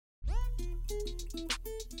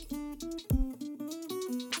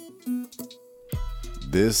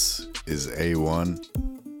This is A1.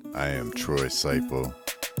 I am Troy Seiple.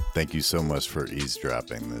 Thank you so much for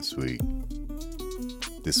eavesdropping this week.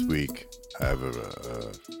 This week, I have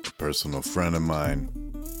a personal friend of mine,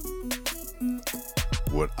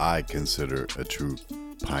 what I consider a true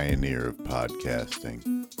pioneer of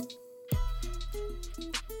podcasting.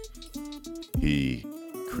 He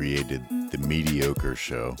created The Mediocre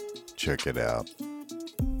Show. Check it out.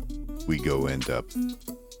 We go in depth.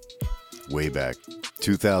 Way back,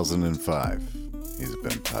 2005, he's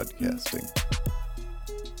been podcasting.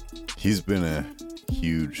 He's been a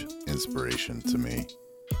huge inspiration to me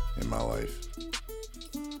in my life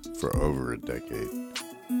for over a decade.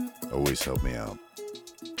 Always helped me out.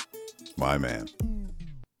 My man,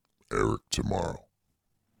 Eric Tomorrow.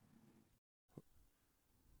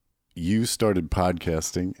 You started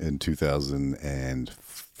podcasting in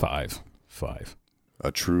 2005.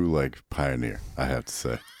 A true pioneer, I have to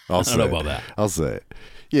say. I don't know about that. I'll say it.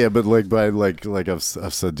 Yeah, but I've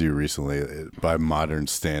said to you recently, by modern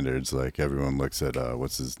standards, everyone looks at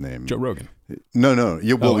what's his name? Joe Rogan. No.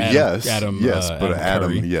 Yeah, well, Adam, yes, but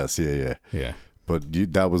Adam Curry. Yes, yeah. But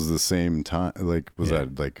that was the same time.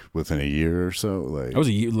 That within a year or so? It was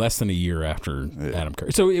less than a year after Adam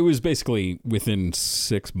Curry. So it was basically within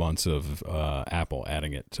 6 months of Apple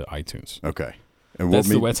adding it to iTunes. Okay. And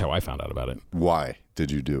that's how I found out about it. Why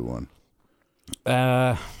did you do one?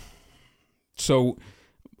 So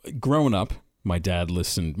growing up, my dad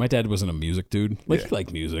listened. My dad wasn't a music dude. He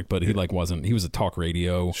liked music, but he wasn't. He was a talk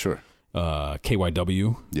radio. Sure.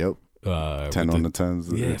 KYW. Yep. 10 on the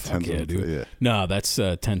 10s. Yeah, fuck yeah, dude. Yeah. No, that's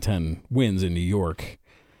 1010 wins in New York.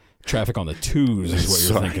 Traffic on the 2s is what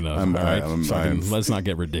you're thinking of. All right? Let's not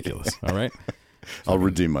get ridiculous. All right. I'll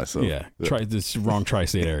redeem myself. Yeah. Try this wrong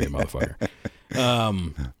tri-state area, motherfucker.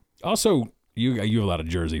 Also, you have a lot of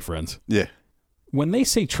Jersey friends. Yeah. When they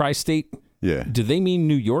say tri-state, do they mean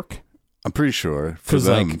New York? I'm pretty sure. For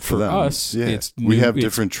them, for us, it's we have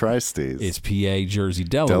different tri-states. It's PA, Jersey,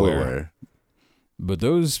 Delaware. But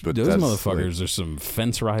those motherfuckers are some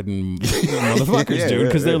fence riding motherfuckers, dude.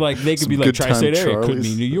 Because they're they could be like tri-state area. It could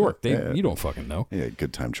be New York. You don't fucking know. Yeah,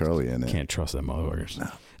 good time Charlie in it. Can't trust them motherfuckers. No.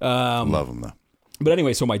 Love them though. But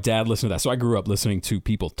anyway, so my dad listened to that. So I grew up listening to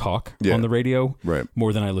people talk on the radio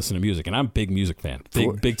more than I listen to music. And I'm a big music fan.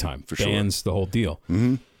 Big time. For bands, sure. The whole deal.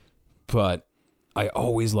 Mm-hmm. But I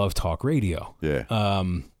always loved talk radio. Yeah.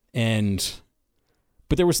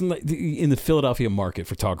 But there was in the Philadelphia market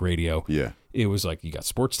for talk radio. Yeah. It was you got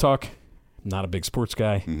sports talk. Not a big sports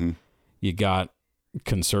guy. Mm-hmm. You got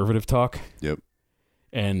conservative talk. Yep.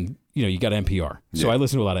 And, you got NPR. So I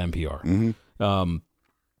listened to a lot of NPR. Mm-hmm.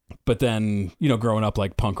 But then, growing up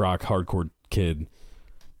punk rock, hardcore kid,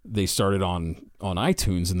 they started on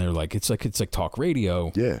iTunes and they're it's like talk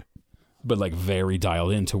radio. Yeah. But very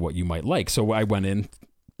dialed into what you might like. So I went in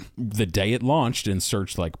the day it launched and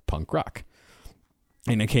searched punk rock.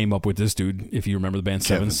 And I came up with this dude, if you remember the band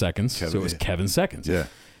 7 Seconds. So it was Kevin Seconds. Yeah.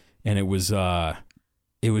 And it was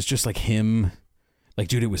just him,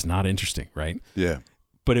 dude, it was not interesting, right? Yeah.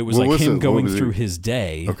 But it was him going through his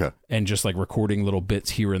day and just recording little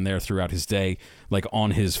bits here and there throughout his day,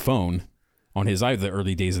 on his phone, on his the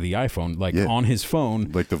early days of the iPhone, on his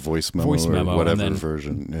phone. The voice memo or whatever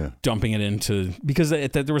version. Yeah. Dumping it into, because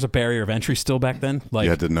there was a barrier of entry still back then.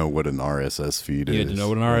 You had to know what an RSS feed is. You had to know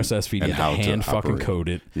what an RSS feed is. You had to hand fucking code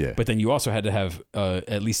it. Yeah. But then you also had to have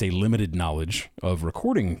at least a limited knowledge of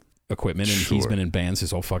recording equipment, and he's been in bands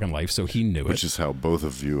his whole fucking life, so he knew it. Which is how both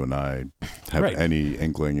of you and I have any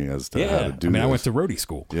inkling as to how to do I went to roadie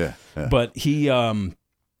school. Yeah. But he,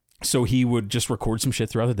 so he would just record some shit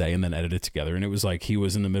throughout the day and then edit it together, and it was he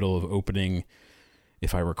was in the middle of opening,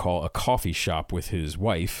 if I recall, a coffee shop with his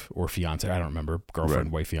wife or fiance, I don't remember,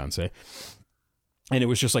 girlfriend, wife, fiance, and it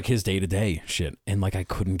was just his day-to-day shit, and I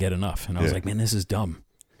couldn't get enough, and I was man, this is dumb,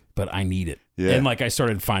 but I need it. Yeah. And I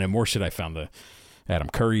started finding more shit. I found the Adam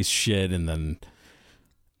Curry's shit, and then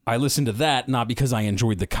I listened to that not because I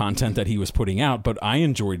enjoyed the content that he was putting out, but I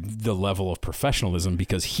enjoyed the level of professionalism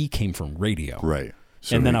because he came from radio. Right.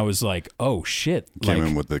 So and then I was oh shit. Came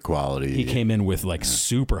in with the quality. He came in with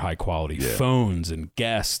super high quality phones and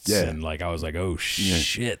guests. Yeah. And I was oh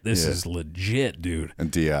shit, this is legit, dude.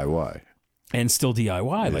 And DIY. And still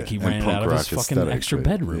DIY. He ran it out of his fucking extra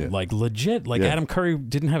bedroom. Legit. Adam Curry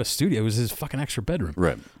didn't have a studio. It was his fucking extra bedroom.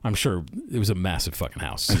 Right. I'm sure it was a massive fucking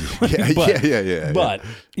house. Yeah. But,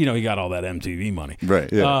 he got all that MTV money.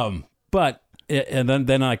 Right. Yeah. And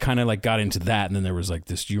then I kind of got into that. And then there was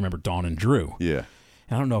this, do you remember Dawn and Drew? Yeah.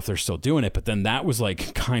 I don't know if they're still doing it, but then that was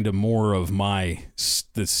kind of more of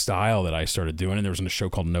the style that I started doing. And there was a show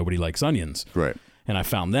called Nobody Likes Onions. Right. And I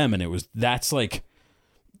found them, and that's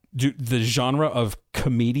the genre of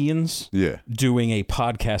comedians doing a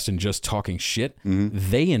podcast and just talking shit,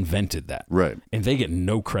 they invented that. Right. And they get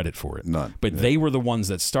no credit for it. None. But they were the ones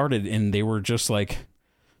that started, and they were just like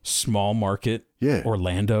small market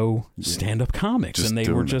Orlando stand-up comics. Just and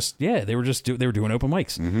they were just, they were doing open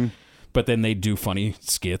mics. Mm-hmm. But then they do funny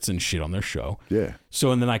skits and shit on their show. Yeah.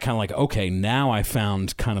 So, and then I kind of like, okay, now I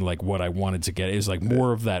found kind of like what I wanted to get is like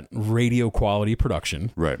more of that radio quality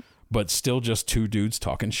production. Right. But still just two dudes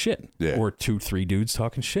talking shit. Yeah. Or 2-3 dudes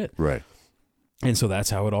talking shit. Right. And so that's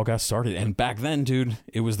how it all got started. And back then, dude,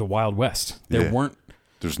 it was the Wild West. There weren't,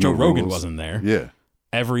 There's Joe no Rogan rules. wasn't there. Yeah.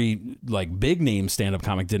 Every like big name stand-up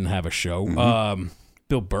comic didn't have a show.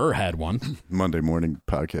 Bill Burr had one. Monday morning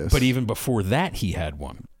podcast. But even before that, he had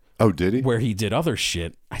one. Oh, did he? Where he did other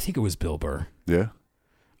shit. I think it was Bill Burr. Yeah.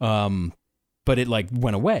 But it like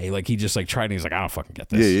went away. Like he just like tried and he's like, I don't fucking get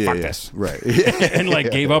this. Fuck this. Right. And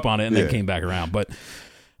like gave up on it and then came back around. But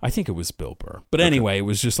I think it was Bill Burr. But anyway, it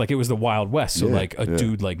was just like, it was the Wild West. So like a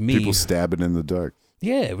dude like me. People stabbing in the dark.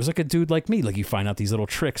 Yeah, it was like a dude like me. Like you find out these little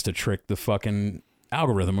tricks to trick the fucking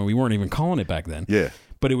algorithm, and we weren't even calling it back then. Yeah.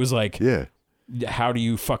 But it was like, how do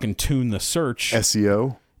you fucking tune the search?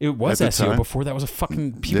 SEO? It was SEO before that was a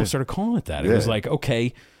fucking, people started calling it that. It was like,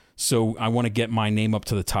 okay, so I want to get my name up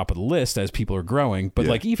to the top of the list as people are growing. But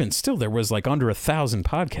like even still, there was like under 1,000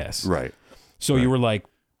 podcasts. Right. So you were like,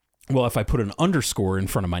 well, if I put an underscore in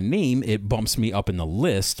front of my name, it bumps me up in the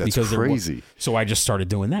list. That's because crazy. So I just started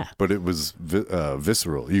doing that. But it was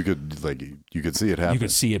visceral. You could see it happen. You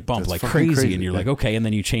could see it bump like crazy, and you're like, okay. And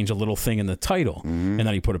then you change a little thing in the title, and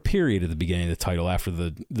then you put a period at the beginning of the title after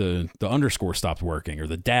the underscore stopped working or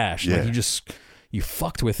the dash. Yeah. Like you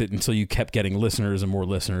fucked with it until you kept getting listeners and more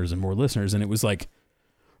listeners and more listeners, and it was like,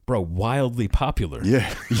 bro, wildly popular.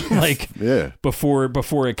 Yeah. Like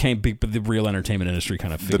before it came big, but the real entertainment industry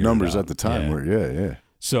kind of figured the numbers it out. at the time were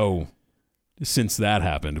So since that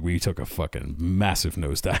happened, we took a fucking massive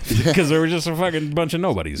nosedive because there were just a fucking bunch of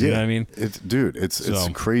nobodies. You know what I mean? It's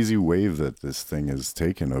a crazy wave that this thing has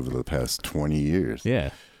taken over the past 20 years. Yeah.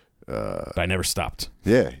 But I never stopped.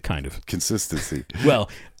 Yeah. Kind of. Consistency. Well,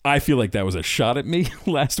 I feel like that was a shot at me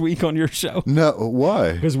last week on your show. No,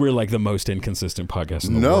 why? Because we're like the most inconsistent podcast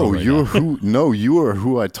in the world. You are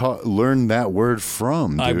who I learned that word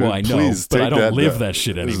from, dude. I know, Please but I don't live down. that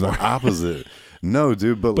shit anymore. It's the opposite. No,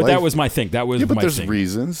 dude, but that was my thing. That was my thing. But there's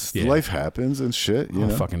reasons. Yeah. Life happens and shit. You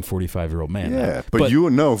know? A fucking 45-year-old man. Yeah, but you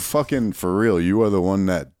know, fucking for real, you are the one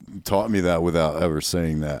that taught me that without ever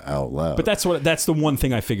saying that out loud. But that's the one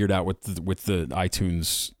thing I figured out with the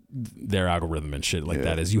iTunes, their algorithm and shit like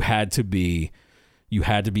that, is you had to be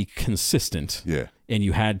consistent. Yeah. And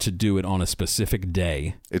you had to do it on a specific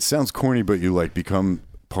day. It sounds corny, but you like become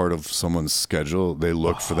part of someone's schedule. They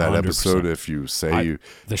look for that 100%. Episode if you say you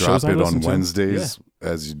drop it on Wednesdays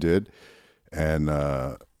as you did. And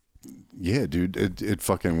yeah, dude, it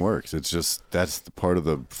fucking works. It's just that's the part of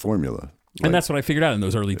the formula. And that's what I figured out in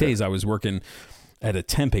those early days. I was working at a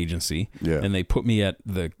temp agency and they put me at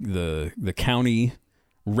the county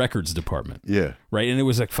records department. Yeah. Right. And it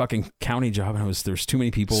was a fucking county job, and there's too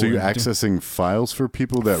many people. So you're accessing files for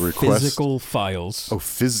people that request physical files. Oh,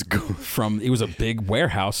 physical. It was a big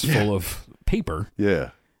warehouse full of paper.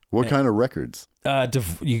 Yeah. What kind of records?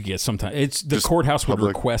 You get sometimes it's the courthouse would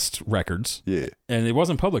request records. Yeah. And it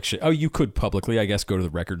wasn't public shit. Oh, you could publicly, I guess, go to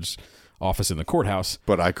the records office in the courthouse.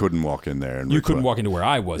 But I couldn't walk in there and couldn't walk into where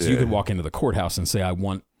I was. Yeah. You could walk into the courthouse and say, I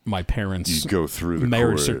want my parents' go through the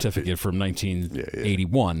marriage certificate from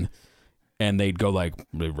 1981, and they'd go like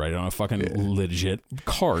write it on a fucking legit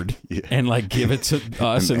card and like give it to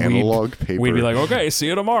us, and analog paper. We'd be like, okay, see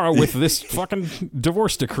you tomorrow with this fucking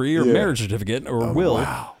divorce decree or marriage certificate or will.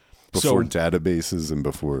 Wow. Before databases and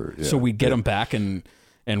before, so we'd get them back and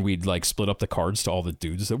we'd like split up the cards to all the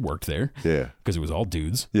dudes that worked there. Yeah, because it was all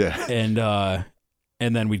dudes. Yeah, and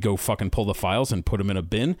then we'd go fucking pull the files and put them in a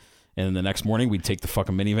bin. And the next morning, we'd take the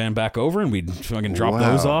fucking minivan back over, and we'd fucking drop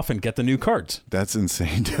those off and get the new cards. That's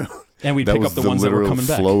insane, dude. And we'd pick up the ones that were coming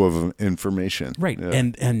back. Flow of information, right? Yeah.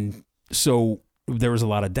 And so there was a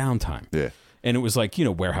lot of downtime. Yeah, and it was like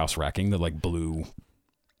warehouse racking, the like blue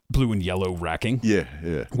and yellow racking. Yeah,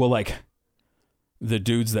 yeah. Well, like the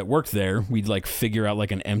dudes that worked there, we'd like figure out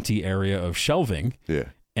like an empty area of shelving. Yeah,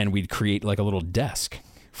 and we'd create like a little desk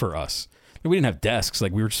for us. We didn't have desks,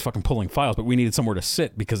 like we were just fucking pulling files, but we needed somewhere to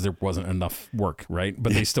sit because there wasn't enough work, right?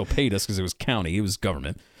 But they still paid us because it was county, it was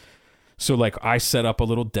government. So like I set up a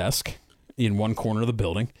little desk in one corner of the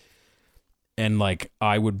building, and like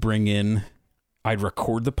I'd record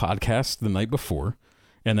the podcast the night before,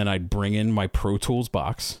 and then I'd bring in my Pro Tools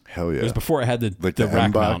box. Hell yeah! It was before I had the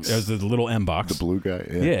rack mount. It was the little M box, the blue guy.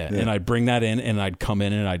 Yeah, and I'd bring that in, and I'd come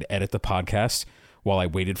in and I'd edit the podcast while I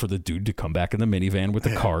waited for the dude to come back in the minivan with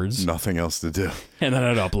the cards. Nothing else to do. And then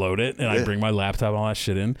I'd upload it, and I'd bring my laptop and all that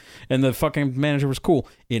shit in. And the fucking manager was cool.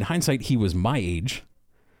 In hindsight, he was my age.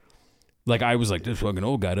 Like, I was like, this fucking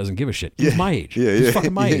old guy doesn't give a shit. He's my age. He's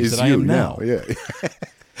fucking my age that I am now. Yeah.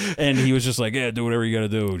 And he was just like, yeah, do whatever you got to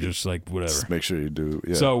do. Just like, whatever. Just make sure you do.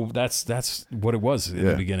 Yeah. So that's what it was in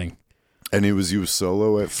the beginning. And it was you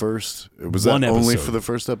solo at first? Was that only for the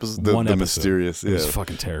first episode? The mysterious. It was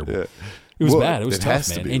fucking terrible. Yeah. It was bad. It was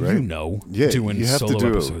tough, man. And right? Doing solo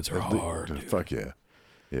episodes are hard. Dude. Fuck yeah.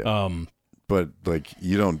 Yeah. But like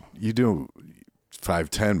you do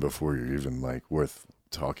 5-10 before you're even like worth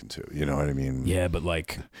talking to. You know what I mean? Yeah, but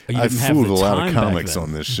like I've fooled a lot of comics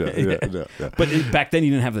on this show. But back then you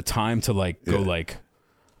didn't have the time to like go like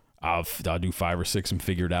I'll do 5 or 6 and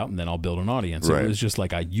figure it out, and then I'll build an audience. Right. It was just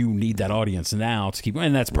like you need that audience now to keep,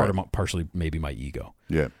 and that's partially maybe my ego.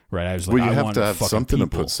 Yeah, right. I was like, well, you have to have something to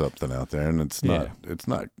put something out there, and that's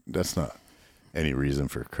not any reason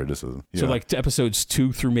for criticism. So like episodes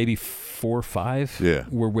 2 through maybe 4 or 5,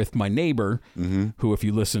 were with my neighbor, who, if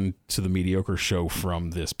you listen to the Mediocre Show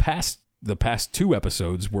from the past 2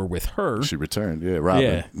 episodes, were with her. She returned,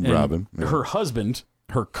 Robin. Robin. Her husband,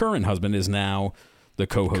 her current husband, is now the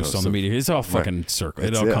co-host on the media. It's all fucking circles.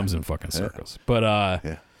 It all comes in fucking circles.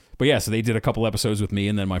 But yeah, so they did a couple episodes with me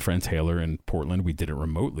and then my friend Taylor in Portland. We did it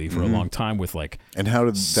remotely for a long time with like. And how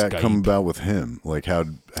did that come about with him? Like how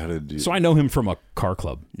did you? So I know him from a car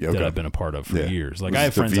club that I've been a part of for years. Like I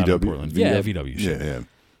have friends out in Portland. VW shit. Yeah.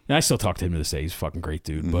 And I still talk to him to this day. He's a fucking great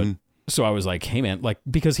dude. But so I was like, hey man, like,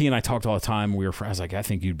 because he and I talked all the time, we were friends. I was like, I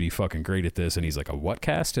think you'd be fucking great at this. And he's like, a what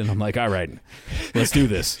cast? And I'm like, all right, let's do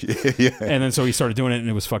this. And then so he started doing it, and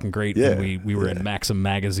it was fucking great. And we were in Maxim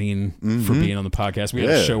magazine for being on the podcast. We had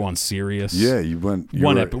a show on Sirius. Yeah, you went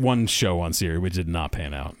one show on Sirius, which did not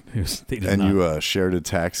pan out. You shared a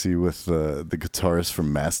taxi with the guitarist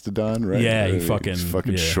from Mastodon, right? Yeah, he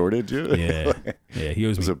fucking shorted you. Yeah, he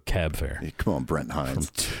owes me cab fare. Hey, come on, Brent Hines.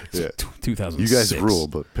 From 2006. You guys rule,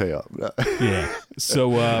 but pay up. Yeah.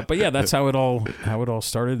 So, but yeah, that's how it all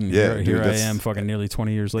started, and here I am, fucking nearly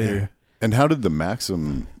 20 years later. Yeah. And how did the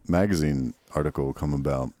Maxim magazine article come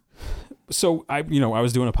about? So I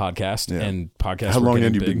was doing a podcast, and podcasts. How long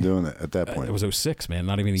had you been doing it at that point? It was 2006, man.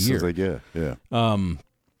 Not even a year. So like, yeah.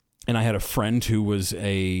 And I had a friend who was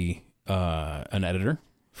an editor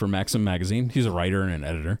for Maxim magazine. He's a writer and an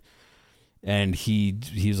editor, and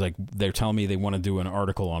he's like, they're telling me they want to do an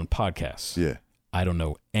article on podcasts. Yeah. I don't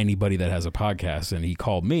know anybody that has a podcast, and he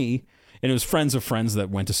called me, and it was friends of friends that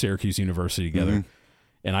went to Syracuse University together,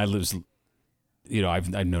 and I was, I've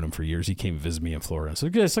known him for years. He came visit me in Florida, so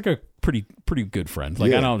it's like a pretty good friend.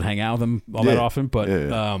 Like I don't hang out with him all that often, but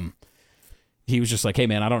he was just like, hey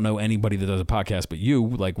man, I don't know anybody that does a podcast but you.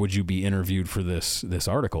 Like, would you be interviewed for this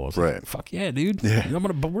article? I was like, fuck yeah, dude. Yeah.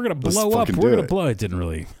 We're gonna blow up. We're gonna blow. It didn't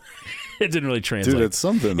really translate. Dude, it's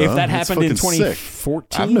something. If that happened in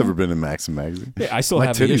 2014, I've never been in Maxim magazine. Yeah, I still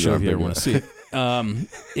have the issue if you ever want to see it.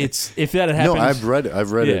 It's if that had happened. No,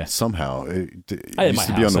 I've read it somehow. It used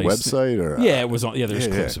to be on the website, or it was on. Yeah, there's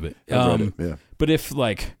clips of it. But if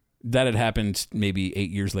like that had happened maybe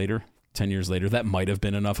 8 years later, 10 years later, that might have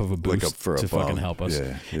been enough of a boost to fucking help us.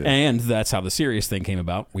 Yeah. And that's how the Sirius thing came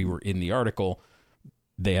about. We were in the article.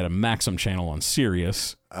 They had a Maxim channel on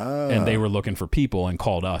Sirius, and they were looking for people and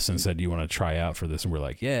called us and said, "Do you want to try out for this?" And we're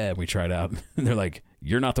like, "Yeah." And we tried out, and they're like,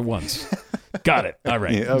 "You're not the ones." Got it. All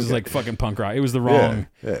right. It was like fucking punk rock. It was the wrong.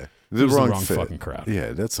 Yeah. The wrong fucking crowd.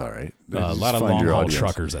 Yeah, that's all right. A lot of long haul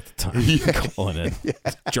truckers at the time calling in,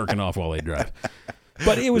 jerking off while they drive.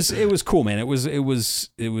 But it was cool, man. It was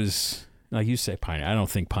like you say pioneer. I don't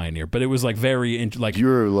think pioneer, but it was like very like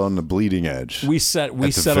you're on the bleeding edge. We set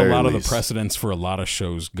a lot of the precedents for a lot of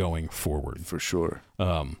shows going forward. For sure.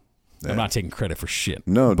 I'm not taking credit for shit.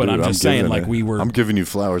 No, but dude, I'm just saying, like I'm giving you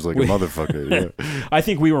flowers like a motherfucker. Yeah. I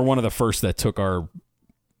think we were one of the first that took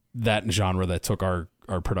that genre that took our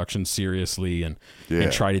production seriously and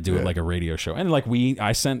tried to do it like a radio show. And like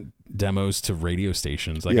I sent demos to radio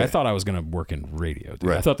stations. Like I thought I was going to work in radio. Dude.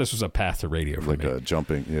 Right. I thought this was a path to radio for me. Like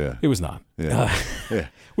jumping, It was not. Yeah.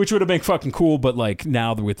 Which would have been fucking cool, but like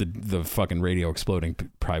now with the fucking radio exploding,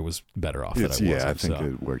 probably was better off that I wasn't. I think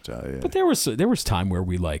it worked out, But there was time where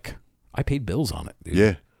I paid bills on it,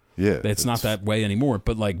 dude. Yeah. It's not that way anymore,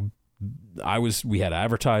 but like we had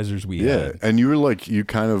advertisers, and you were like, you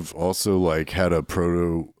kind of also like had a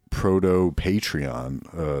proto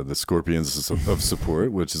Patreon, the Scorpions of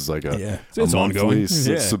Support, which is like a it's monthly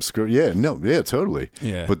subscription. Yeah, totally.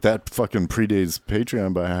 Yeah. But that fucking predates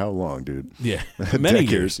Patreon by how long, dude? Yeah, many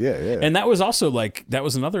years. Yeah. And that was also like that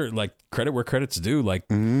was another like credit where credit's due. Like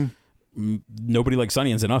Nobody Likes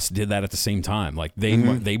Onions and us did that at the same time. Like they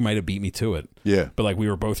might have beat me to it. Yeah. But like we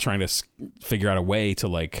were both trying to figure out a way to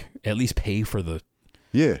like at least pay for the.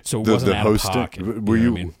 Yeah. So it wasn't out of pocket. Were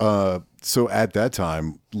you? So at that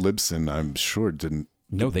time, Libsyn, I'm sure didn't.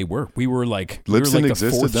 No, they were. We were like Libsyn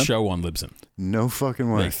the fourth show on Libsyn. No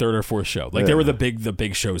fucking way. Like third or fourth show. Like they were the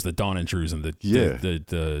big shows, the Dawn and Drews and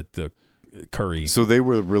the Curry. So they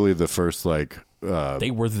were really the first like. They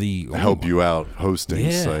were the help you out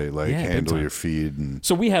hosting site, like handle your feed. And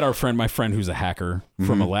so we had my friend who's a hacker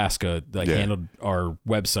from Alaska, like handled our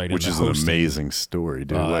website, which is an amazing story,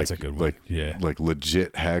 dude. That's a good one. Like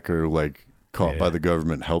legit hacker, like caught by the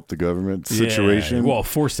government, helped the government situation. Well,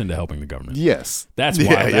 forced into helping the government. Yes, that's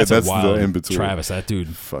wild. That's a wild. The in-between. Travis, that dude,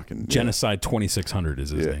 fucking Genocide 2600 is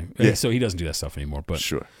his name. Yeah. So he doesn't do that stuff anymore. But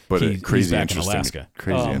sure, but he's back in Alaska.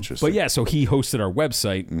 Crazy interesting. But yeah, so he hosted our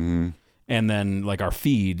website. And then like our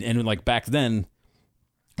feed, and like back then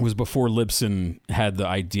it was before Libsyn had the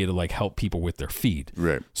idea to like help people with their feed.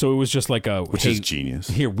 Right. So it was just like which is genius.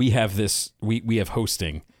 Here we have this, we have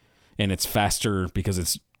hosting, and it's faster because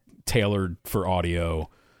it's tailored for audio,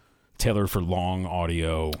 tailored for long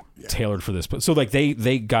audio, tailored for this. So like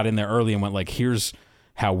they got in there early and went like, here's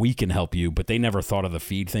how we can help you, but they never thought of the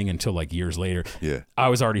feed thing until like years later. Yeah. I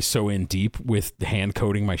was already so in deep with hand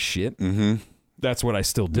coding my shit. That's what I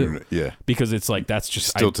still do. Yeah. Because it's like, that's just...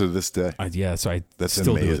 Still to this day. So I that's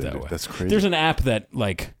still amazing, do it that dude. way. That's crazy. There's an app that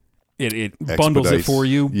like, it bundles it for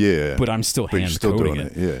you. Yeah. But I'm still hand coding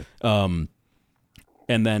it. Yeah.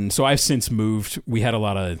 And then, so I've since moved. We had a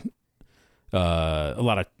lot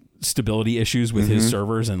of stability issues with his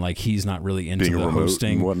servers, and like, he's not really into being the remote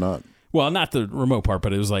hosting. And whatnot. Well, not the remote part,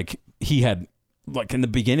 but it was like, he had, like in the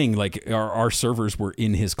beginning, like our servers were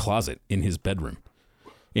in his closet, in his bedroom.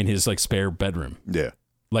 In his like spare bedroom. Yeah.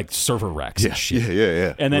 Like server racks and shit.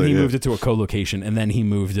 Yeah. And then he moved it to a co-location, and then he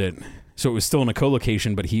moved it. So it was still in a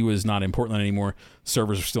co-location, but he was not in Portland anymore.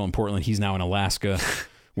 Servers are still in Portland. He's now in Alaska.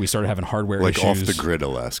 We started having hardware like issues. Like off the grid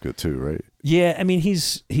Alaska too, right? Yeah. I mean,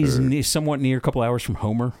 he's somewhat near, a couple hours from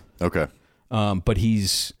Homer. Okay. But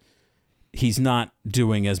he's not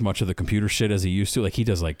doing as much of the computer shit as he used to. Like he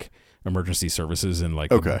does like emergency services in like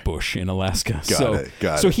the bush in Alaska.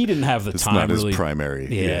 Got so it. he didn't have the it's time not really. His primary.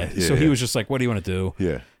 Yeah. So he was just like, what do you want to do?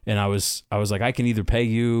 Yeah. And I was like, I can either pay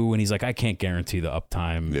you, and he's like, I can't guarantee the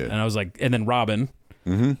uptime. Yeah. And I was like, and then Robin,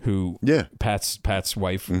 who Pat's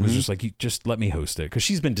wife was just like, you just let me host it, because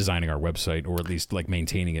she's been designing our website, or at least like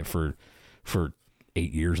maintaining it for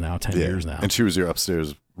 8 years now, 10 years now. And she was your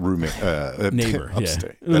upstairs roommate, neighbor.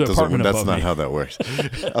 Upstairs. Yeah. That's not how that works.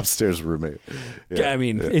 Upstairs roommate. Yeah. I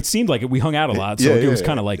mean, it seemed like it. We hung out a lot, so it was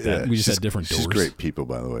kind of like that. We just had different doors. She's great people,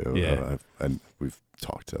 by the way. Yeah. And we've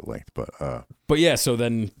talked at length, but yeah. So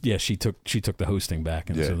then, she took the hosting back,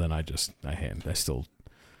 and so then I still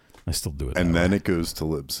do it. And then it goes to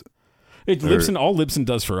Libsyn. All Libsyn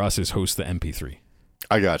does for us is host the MP3.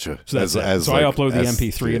 I gotcha. So I upload the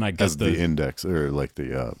MP3 and I get the index, or like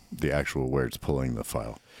the actual where it's pulling the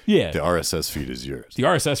file. Yeah. The RSS feed is yours. The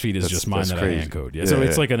RSS feed is just mine that I hand code. Yeah. So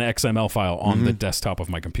it's like an XML file on the desktop of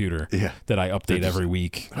my computer that I update every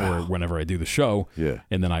week or whenever I do the show. Yeah.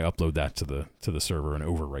 And then I upload that to the server and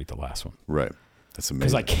overwrite the last one. Right. That's amazing.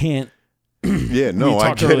 Because I can't. Yeah. No. We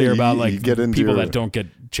talked earlier about like people that don't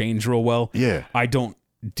get change real well. Yeah. I don't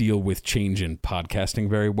deal with change in podcasting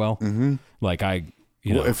very well. Like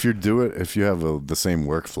you know, if you have the same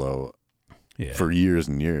workflow for years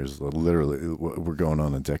and years, literally, we're going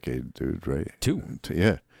on a decade, dude, right? Two.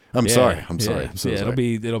 Yeah. I'm sorry. I'm so yeah, sorry. It'll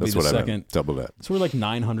be the second. Double that. So we're like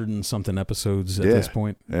 900 and something episodes at this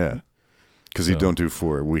point. Yeah. Because you don't do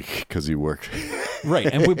 4 a week because you work.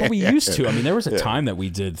 Right. But we used to. I mean, there was a time that we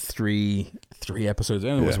did three episodes.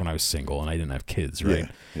 And it was when I was single and I didn't have kids, right?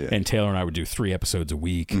 Yeah. And Taylor and I would do 3 episodes a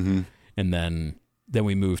week. And then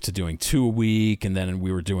we moved to doing 2 a week, and then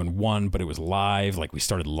we were doing 1, but it was live. Like we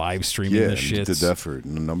started live streaming the shit. Did that for a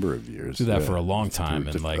number of years. Did that for a long time,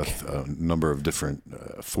 and like a number of different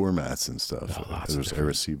formats and stuff. There was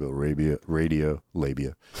Arecibo, Radio,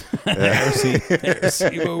 Labia.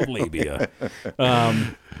 Arecibo, Labia.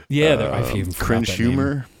 I've even Cringe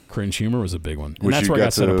Humor. Cringe Humor was a big one, and Which that's where I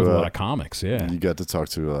got set up with a lot of comics. Yeah, you got to talk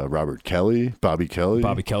to Robert Kelly, Bobby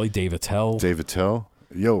Kelly, Dave Attell.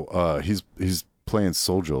 Yo, he's playing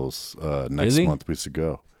Soul Joel's next month. We should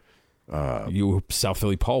go. South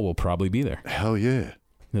Philly Paul will probably be there. Hell yeah.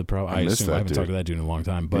 I haven't talked to that dude in a long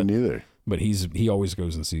time. But me neither. But he always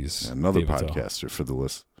goes and sees another David podcaster for the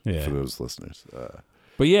list for those listeners.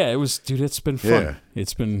 But yeah, it was, dude. It's been fun. Yeah.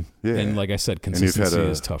 It's been, and like I said, consistency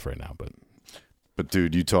is tough right now. But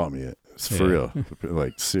dude, you taught me it. It's for real,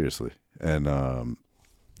 like seriously. And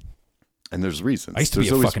there's reasons. I used to be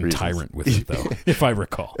a fucking tyrant with it, though, if I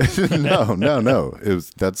recall. No.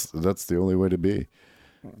 That's the only way to be.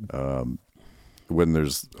 When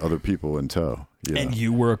there's other people in tow. And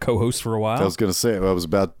you were a co-host for a while? I was going to say,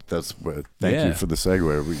 thank you for the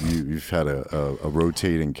segue. You've had a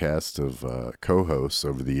rotating cast of co-hosts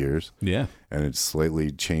over the years. Yeah. And it's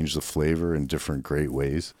slightly changed the flavor in different great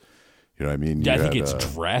ways. You know what I mean? Yeah, I think it's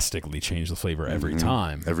drastically changed the flavor every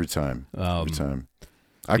time. Every time.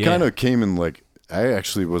 I kind of came in like, I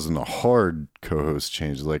actually wasn't a hard co-host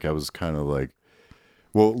change. Like, I was kind of like,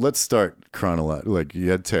 well, let's start chronologically. Like,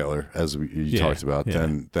 you had Taylor, as you talked about. Yeah.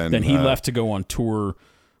 Then he left to go on tour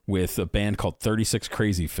with a band called 36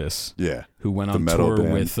 Crazy Fists. Yeah. Who went on tour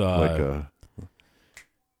band, with...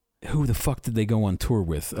 who the fuck did they go on tour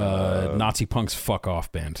with? Nazi Punk's Fuck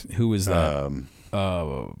Off Band. Who was that?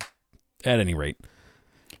 At any rate.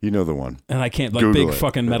 You know the one. And I can't, like, Google big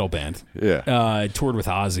fucking metal band. Yeah. Toured with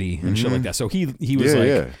Ozzy and shit like that. So he was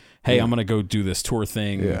hey, I'm going to go do this tour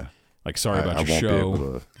thing. Yeah. Like, sorry about your show. I won't be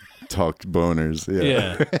able to talk boners.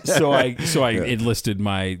 Yeah. So I enlisted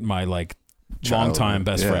my like longtime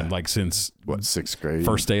best friend, like since sixth grade,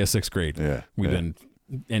 first day of sixth grade. Yeah. We've been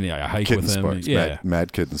I hike Kitten with him. Sparks.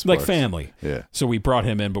 Mad Kitten Sparks. Like family. Yeah. So we brought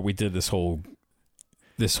him in, but we did this whole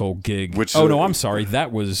gig. Which I'm sorry.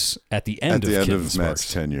 That was at the end of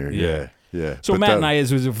Matt's tenure. Yeah. So but Matt and I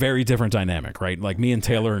was a very different dynamic, right? Like, me and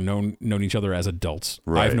Taylor have known each other as adults.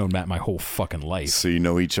 Right. I've known Matt my whole fucking life. So you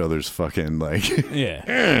know each other's fucking like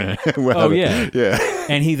yeah. Yeah.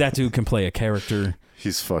 And that dude can play a character.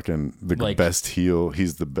 He's fucking the best heel.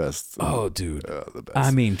 He's the best. Oh, dude. The best.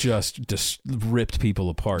 I mean, just ripped people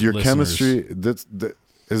apart. Your listeners. chemistry. This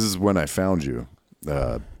is when I found you.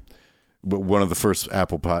 But one of the first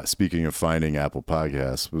speaking of finding Apple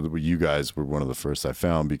Podcasts, you guys were one of the first I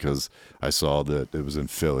found because I saw that it was in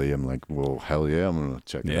Philly. I'm like, well, hell yeah, I'm going to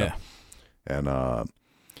check it out. And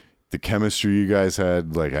the chemistry you guys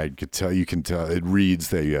had, like, you can tell, it reads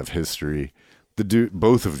that you have history.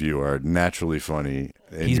 Both of you are naturally funny.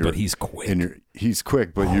 But he's quick. He's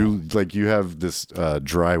quick, but you have this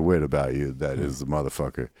dry wit about you that is the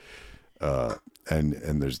motherfucker.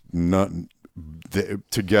 And there's nothing.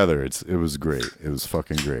 Together, it was great. It was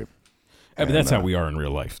fucking great. I mean, that's how we are in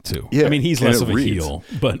real life too. Yeah, I mean, he's less of a heel,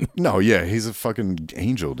 but no, he's a fucking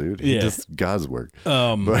angel, dude. He does God's work.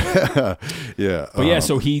 But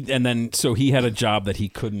so he had a job that he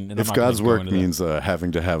couldn't. And if God's work means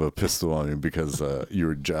having to have a pistol on you because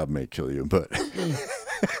your job may kill you, but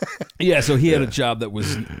so he had a job that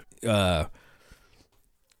was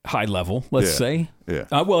high level, let's say. Yeah.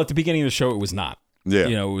 Well, at the beginning of the show, it was not. Yeah.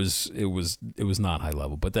 You know, it was not high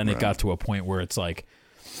level, but then it got to a point where it's like,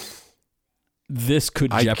 this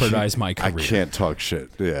could jeopardize my career. I can't talk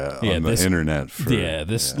shit. On the internet.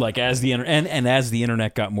 Like as the as the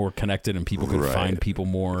internet got more connected and people could find people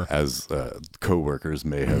more, as coworkers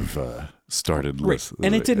may have started listening.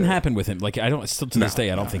 And it didn't happen with him. Like, I don't still to this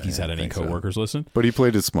day I don't think he's had any coworkers listen. But he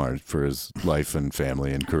played it smart for his life and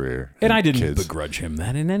family and career. And I didn't begrudge him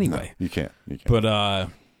that in any way. You can't. But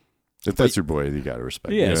if that's your boy, you got to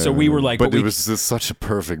respect. Yeah. So we were like, but it was just such a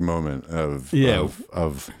perfect moment of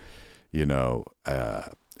you know,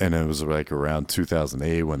 and it was like around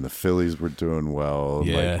 2008 when the Phillies were doing well.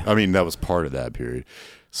 Yeah. Like, I mean, that was part of that period.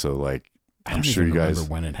 So, like, I'm sure you guys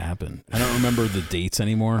remember when it happened. I don't remember the dates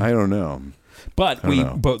anymore. I don't know. But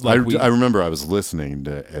I remember I was listening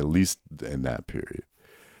to at least in that period.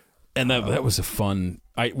 And that was a fun.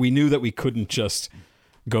 We knew that we couldn't just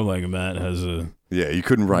go like, Matt has a. Yeah, you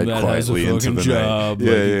couldn't ride quietly into the job.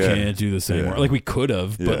 Night. You can't do this anymore. Like, we could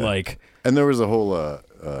have, but like. And there was a whole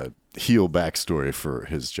heel backstory for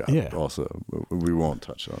his job. Also, we won't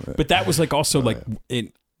touch on it. But that was like also like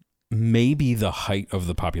it maybe the height of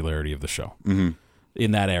the popularity of the show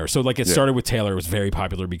in that era. So like it started with Taylor. It was very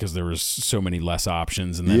popular because there was so many less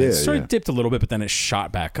options, and then it sort of dipped a little bit, but then it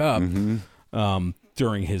shot back up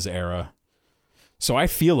during his era. So I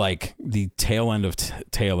feel like the tail end of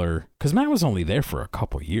Taylor, because Matt was only there for a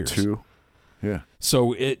couple years. 2. Yeah.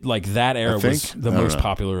 So it like that era was the most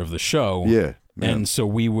popular of the show. Yeah. And so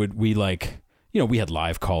we like, you know, we had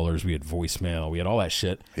live callers, we had voicemail, we had all that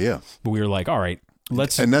shit. Yeah. But we were like, all right,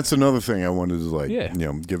 let's. And that's another thing I wanted to like, you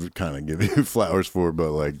know, give you flowers for,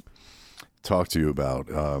 but like talk to you about.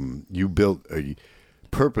 You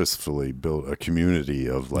purposefully built a community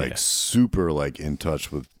of like super like in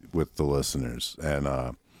touch with the listeners,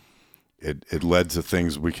 and it led to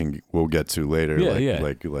things we'll get to later.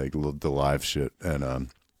 Like the live shit and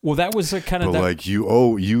well, that was a kind of. But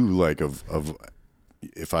like of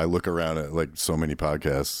if I look around at like so many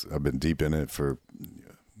podcasts, I've been deep in it for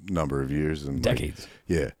a number of years and decades.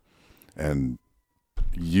 And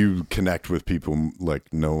you connect with people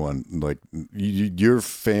like no one, like your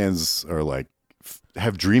fans are like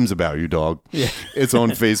have dreams about you, dog. Yeah, it's on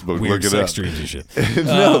Facebook. Weird Look it sex up. dreams and shit.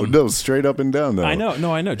 No, straight up and down. Though. I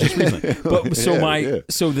know, just recently. But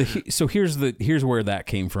so here's where that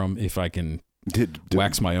came from. If I can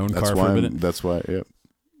wax my own car for a minute. That's why. Yeah.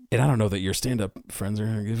 And I don't know that your stand-up friends are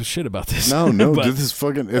gonna give a shit about this. No, but, this is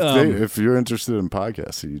fucking. If you're interested in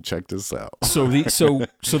podcasts, you check this out. So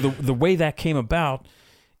the way that came about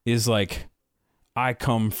is like, I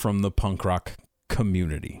come from the punk rock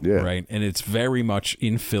community, right? And it's very much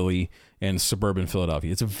in Philly and suburban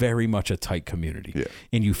Philadelphia. It's very much a tight community,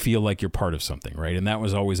 and you feel like you're part of something, right? And that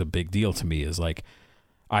was always a big deal to me. Is like,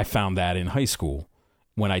 I found that in high school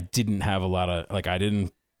when I didn't have a lot of I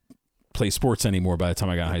didn't play sports anymore by the time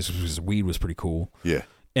I got in high school because weed was pretty cool. Yeah.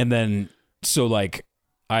 And then so like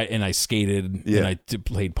I skated and I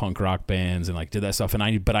played punk rock bands and like did that stuff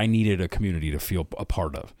but I needed a community to feel a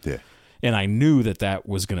part of. Yeah. And I knew that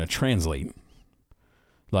was going to translate.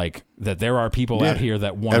 Like that there are people out here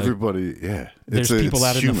that want everybody. Yeah. There's people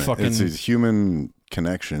out in the fucking. It's a human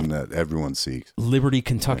connection that everyone seeks. Liberty,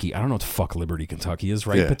 Kentucky. I don't know what the fuck Liberty, Kentucky is,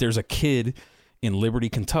 right? Yeah. But there's a kid in Liberty,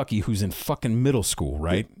 Kentucky who's in fucking middle school,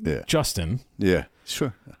 right? Yeah. Justin. Yeah.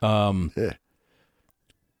 Sure. Yeah.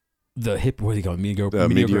 The what do you call it? Mediocre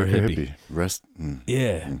hippie. Rest.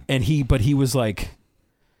 Yeah. And he was like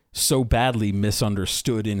so badly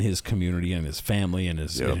misunderstood in his community and his family and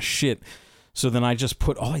his shit. So then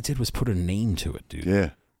all I did was put a name to it, dude. Yeah.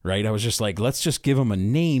 Right? I was just like, let's just give him a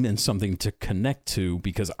name and something to connect to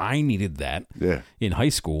because I needed that in high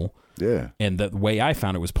school. Yeah. And the way I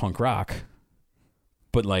found it was punk rock.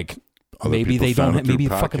 But like Other maybe they don't maybe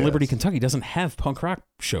podcasts. Fucking Liberty, Kentucky doesn't have punk rock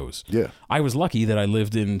shows. Yeah. I was lucky that I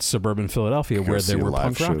lived in suburban Philadelphia where there were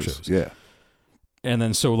punk rock shows. Yeah. And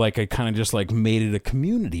then so like I kind of just like made it a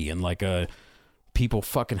community and like people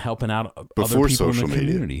fucking helping out Before other people social in the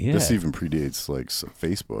community. Media. Yeah. This even predates like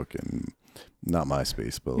Facebook and not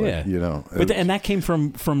MySpace, but like, you know. But and that came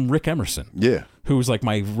from Rick Emerson. Yeah. Who was like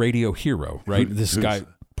my radio hero, right? This guy,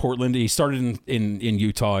 Portland. He started in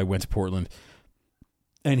Utah. I went to Portland.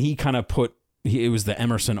 And he kind of it was the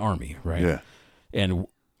Emerson Army, right? Yeah. And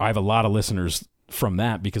I have a lot of listeners from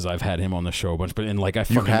that because I've had him on the show a bunch. But and like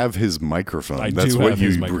you have his microphone. That's what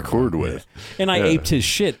you record with. And I aped his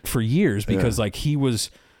shit for years because like he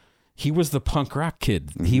was the punk rock kid.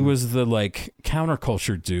 Mm-hmm. He was the like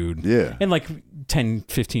counterculture dude. Yeah. And like 10,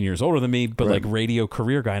 15 years older than me, but like radio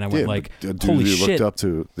career guy. And I went like, dude holy you shit. Looked up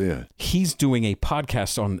to, He's doing a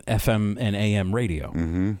podcast on FM and AM radio.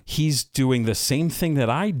 Mm-hmm. He's doing the same thing that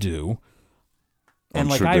I do. And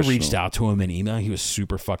like I reached out to him in email. He was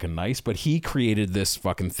super fucking nice, but he created this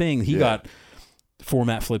fucking thing. He got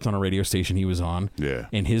format flipped on a radio station he was on. Yeah.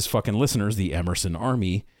 And his fucking listeners, the Emerson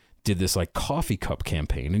Army, did this like coffee cup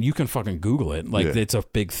campaign. And you can fucking Google it. Like it's a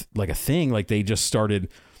big, like a thing. Like they just started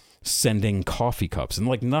sending coffee cups and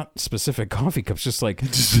like not specific coffee cups, just like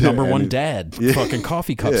number one dad fucking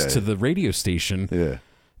coffee cups to the radio station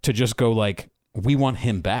to just go like, we want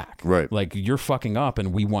him back. Right. Like you're fucking up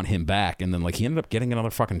and we want him back. And then like he ended up getting another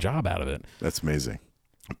fucking job out of it. That's amazing.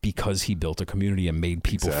 Because he built a community and made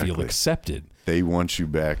people feel accepted. They want you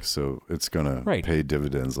back, so it's going to pay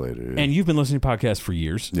dividends later. And you've been listening to podcasts for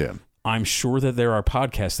years. Yeah. I'm sure that there are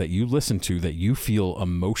podcasts that you listen to that you feel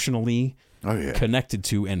emotionally connected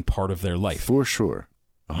to and part of their life. For sure.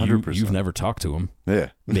 100%. You've never talked to them.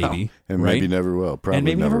 Yeah. Maybe. No. And maybe never will. Probably and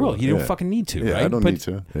maybe never will. You don't fucking need to, right? I don't need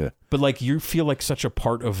to. Yeah. But like you feel like such a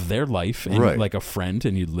part of their life and like a friend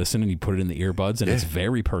and you listen and you put it in the earbuds and it's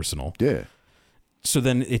very personal. Yeah. So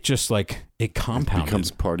then it just like, it compounded. It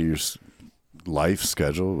becomes part of your life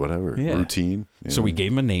schedule, whatever, routine. So we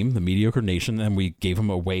gave him a name, the Mediocre Nation, and we gave him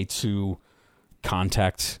a way to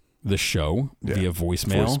contact the show via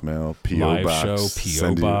voicemail, P.O. live box, show,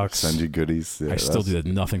 P.O. box. Send you goodies. Yeah, I still do that.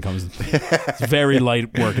 Nothing comes. It's very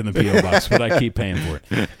light work in the P.O. box, but I keep paying for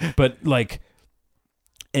it. But like,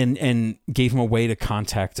 and gave him a way to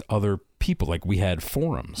contact other people. Like we had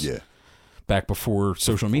forums. Yeah. Back before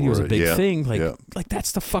social media was a big thing. Like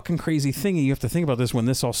that's the fucking crazy thing. And you have to think about this when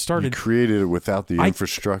this all started. You created it without the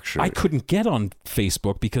infrastructure. I couldn't get on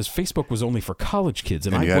Facebook because Facebook was only for college kids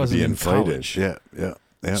and I wasn't in college. Yeah.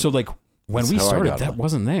 So like when we started, that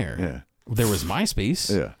wasn't there. Yeah. There was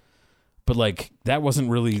MySpace. Yeah. But like that didn't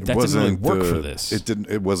really work for this.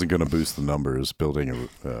 It wasn't going to boost the numbers building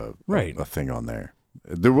a thing on there.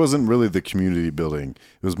 There wasn't really the community building.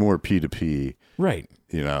 It was more P2P. Right.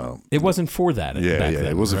 You know. It wasn't for that. Yeah, back then,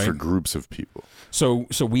 it wasn't right? for groups of people. So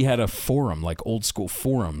we had a forum, like old school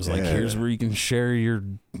forums. Like, here's where you can share your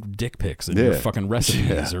dick pics and your fucking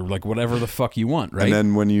recipes or like whatever the fuck you want, right? And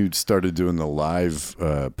then when you started doing the live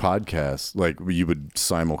podcast, like you would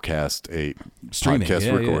simulcast a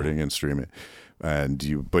podcast recording and stream it.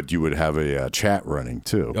 But you would have a chat running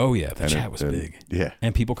too. Oh yeah, the chat was big. Yeah,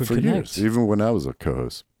 and people could for connect. Years, even when I was a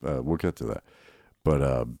co-host. We'll get to that.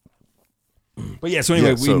 But yeah. So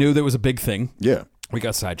anyway, we knew that was a big thing. Yeah, we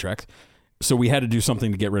got sidetracked. So we had to do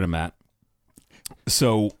something to get rid of Matt.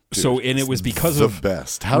 And it was because of the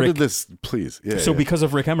best. How did this? Please, because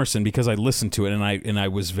of Rick Emerson, because I listened to it and I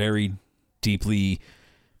was very deeply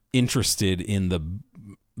interested in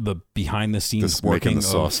the behind the scenes working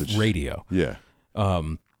of radio. Yeah.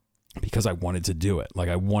 Because I wanted to do it. Like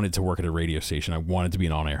I wanted to work at a radio station. I wanted to be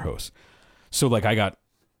an on-air host. So like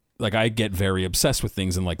I get very obsessed with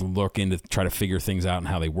things and like look into try to figure things out and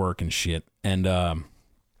how they work and shit. And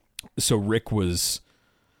so Rick was,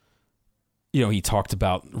 he talked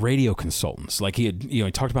about radio consultants. Like he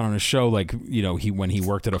talked about on his show, like, when he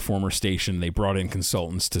worked at a former station, they brought in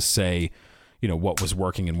consultants to say, what was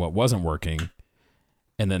working and what wasn't working.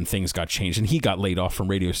 And then things got changed and he got laid off from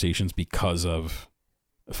radio stations because of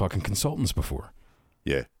fucking consultants before.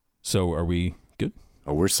 Yeah. So are we good?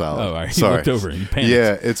 Oh, we're solid. Oh, all right. Sorry. You looked over and you panicked.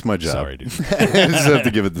 Yeah, it's my job. Sorry, dude. I just have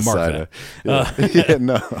to give it the side. Yeah,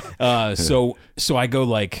 no. So I go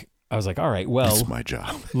like, I was like, all right, well, it's my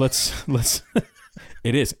job. Let's.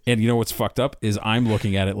 It is, and you know what's fucked up is I'm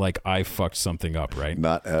looking at it like I fucked something up, right?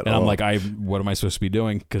 Not at all. And I'm like, what am I supposed to be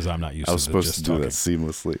doing? Because I'm not used to. I was supposed to do that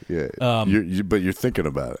seamlessly. Yeah. But you're thinking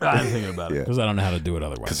about it. I'm thinking about it because I don't know how to do it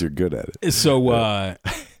otherwise. Because you're good at it. So,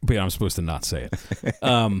 but I'm supposed to not say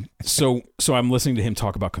it. So I'm listening to him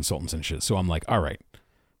talk about consultants and shit. So I'm like, all right,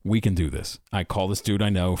 we can do this. I call this dude I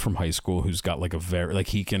know from high school who's got like a very like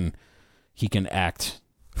he can act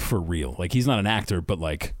for real. Like he's not an actor, but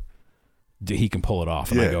like. He can pull it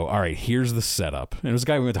off. And I go, all right, here's the setup. And it was a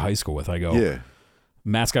guy we went to high school with. I go,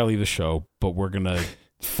 Matt's got to leave the show, but we're going to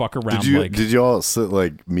fuck around. Did you all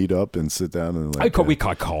meet up and sit down? And we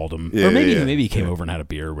called him. Or maybe he came over and had a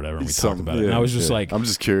beer or whatever, and we talked about it. And I was just like. I'm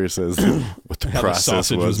just curious as to what the process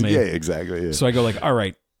was made. Yeah, exactly. Yeah. So I go like, all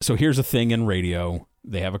right, so here's a thing in radio.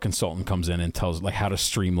 They have a consultant comes in and tells like how to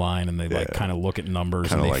streamline, and they like kind of look at numbers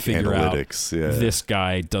kinda and they like figure analytics, out this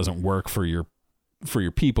guy doesn't work for your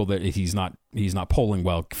people, that he's not polling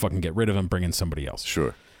well, fucking get rid of him, bring in somebody else.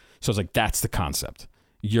 Sure. So it's like, that's the concept.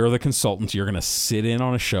 You're the consultant. You're going to sit in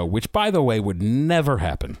on a show, which by the way would never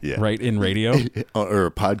happen, right? In radio or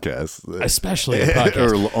a podcast, especially a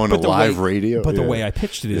podcast or on a live radio. But the way I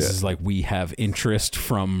pitched it is like, we have interest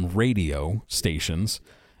from radio stations.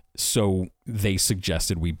 So they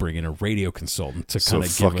suggested we bring in a radio consultant to kind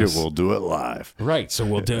of give us. We'll do it live. Right. So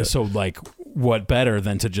we'll do. So like, what better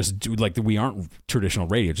than to just do like we aren't traditional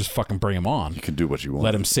radio? Just fucking bring him on. You can do what you want.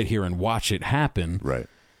 Let him sit here and watch it happen. Right.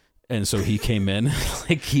 And so he came in,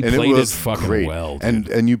 like he played it fucking great. well. Dude.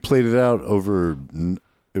 And you played it out over.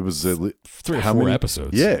 It was 3 or 4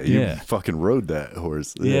 episodes. Yeah. You fucking rode that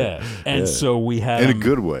horse. Yeah. And so we had in a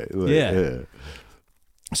good way. Yeah.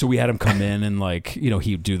 So we had him come in and like,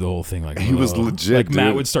 he'd do the whole thing. Like he was legit. Like dude.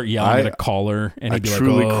 Matt would start yelling at a caller and he'd be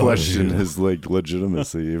truly like, question his like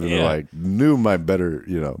legitimacy, even though I knew my better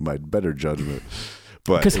judgment.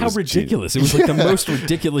 But because how ridiculous. It was like the most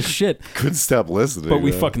ridiculous shit. Couldn't stop listening. But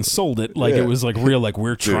we fucking sold it. Like it was like real, like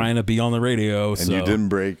we're trying to be on the radio. And you didn't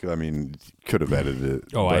break. I mean, could have edited it.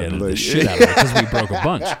 Oh, I edited the shit out of it because we broke a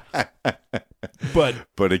bunch.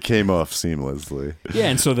 But it came off seamlessly. Yeah,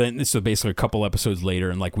 and so basically a couple episodes later,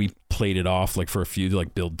 and like we played it off like for a few to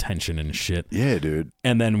like build tension and shit. Yeah, dude.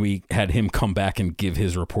 And then we had him come back and give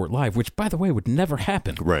his report live, which by the way would never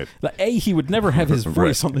happen. Right. Like, he would never have his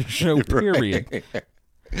voice on the show. Period. Right.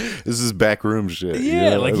 This is backroom shit.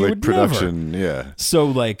 Yeah, like you would production. Never. Yeah. So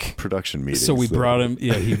like production meetings. So we brought him.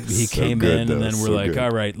 Yeah, he so came in, and then we're like,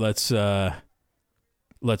 all right, let's get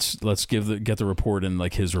the report, and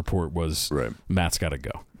like his report was Matt's got to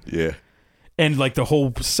go. Yeah. And like the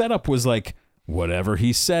whole setup was like, whatever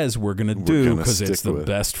he says, we're gonna do because it's the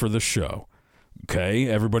best for the show. Okay,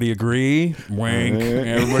 everybody agree? Wink.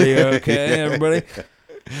 Everybody okay? Everybody.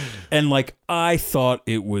 And like I thought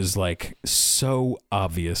it was like so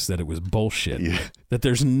obvious that it was bullshit that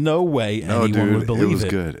there's no way anyone would believe it. It was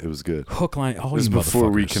good. It was good. Hook, line, all this you was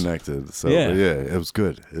before we motherfuckers. Connected. So it was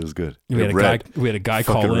good. It was good. We had a guy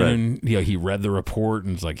call in and he read the report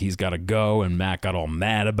and was like he's got to go, and Matt got all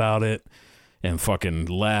mad about it and fucking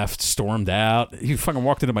left, stormed out. He fucking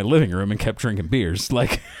walked into my living room and kept drinking beers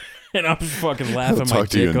like. And I'm fucking laughing I'll my talk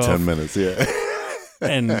to you in dick off. 10 minutes. Yeah.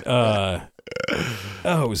 And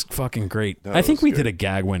it was fucking great. I think we did a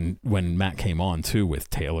gag when Matt came on too with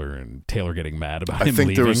Taylor, and Taylor getting mad about him leaving.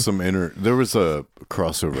 I think there was a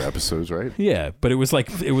crossover episodes, right? Yeah, but it was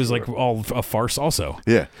like all a farce also.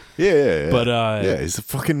 Yeah. But yeah, he's a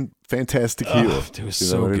fucking fantastic heel. It was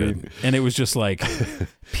so good. I mean? And it was just like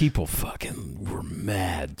people fucking were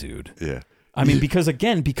mad, dude. Yeah. I mean, because of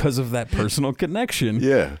that personal connection.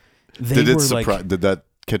 Yeah. Did that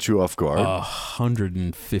catch you off guard?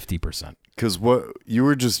 150%. Because what you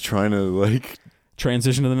were just trying to like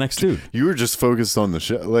transition to the next dude. You were just focused on the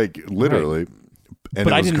show, like literally. Right. And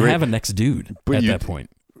but I didn't have a next dude at that point.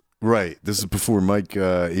 Right. This is before Mike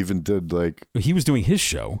even did like. He was doing his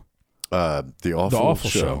show, the awful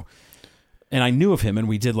show. And I knew of him, and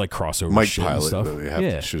we did like crossover Mike shit Pilot, and stuff.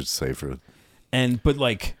 Though, should say for. But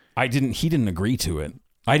like he didn't agree to it.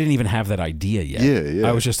 I didn't even have that idea yet. Yeah.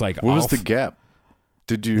 I was just like, what was the gap?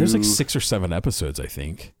 There's like 6 or 7 episodes, I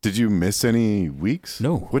think. Did you miss any weeks?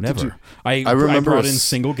 No, never. I remember I brought in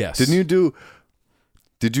single guests.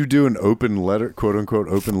 Did you do an open letter, quote unquote,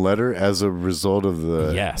 open letter as a result of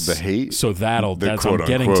the hate? So that's I'm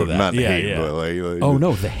getting to that. Not hate, but like oh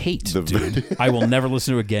no, the hate, dude. I will never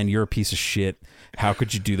listen to it again. You're a piece of shit. How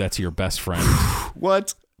could you do that to your best friend?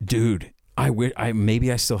 What, dude?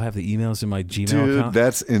 Maybe I still have the emails in my Gmail account.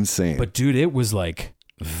 That's insane. But dude, it was like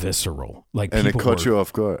visceral. Like, and it caught you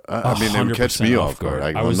off guard. I mean, it would catch me off guard.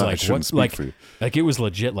 I was like, what? Like it was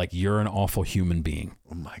legit. Like, you're an awful human being.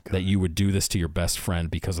 Oh my god! That you would do this to your best friend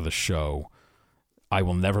because of the show. I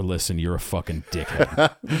will never listen. You're a fucking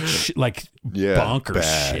dickhead.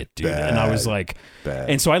 Bonkers shit, dude. And I was like,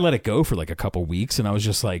 and so I let it go for like a couple weeks, and I was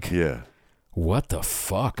just like, what the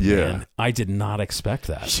fuck, man? I did not expect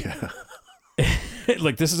that. Yeah.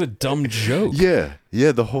 Like, this is a dumb joke. Yeah,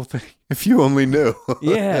 the whole thing. If you only knew.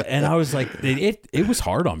 Yeah, and I was like, it was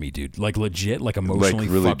hard on me, dude. Like, legit, like emotionally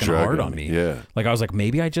really fucking hard on me. Yeah. Like, I was like,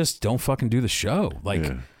 maybe I just don't fucking do the show. Like,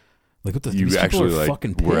 like what the you actually like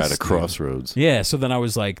fucking pissed, we're at a crossroads. Dude. Yeah. So then I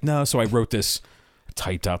was like, no. So I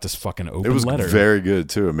typed out this fucking open letter. It was very good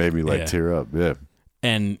too. It made me like tear up. Yeah.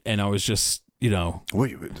 And I was just,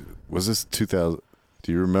 wait, was this 2000?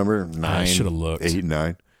 Do you remember? 9? I should have looked. 8,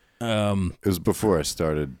 9. It was before I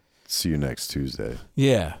started See You Next Tuesday.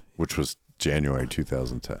 Yeah. Which was January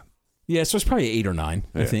 2010. Yeah, so it's probably 8 or 9,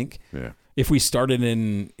 I think. Yeah. If we started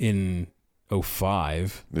in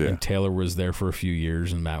 05, and Taylor was there for a few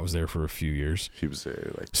years, and Matt was there for a few years. He was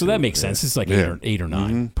there like so that makes sense. It's like 8 or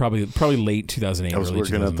 9. Mm-hmm. Probably late 2008. I was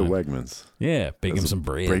working at the Wegmans. Yeah, baking some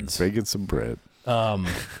bread. Baking some bread.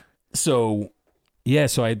 So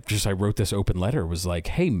I wrote this open letter. It was like,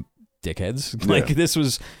 hey, dickheads. Like, this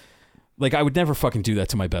was... Like, I would never fucking do that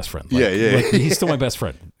to my best friend. Like, like, he's still my best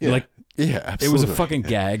friend. Like, absolutely. It was a fucking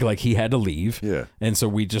gag. Like, he had to leave. Yeah. And so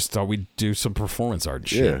we just thought we'd do some performance art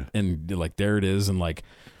shit. Yeah. And like, there it is. And like,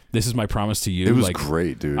 this is my promise to you. It was like,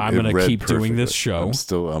 great, dude. I'm going to keep doing this show.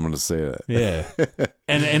 I'm going to say that. Yeah.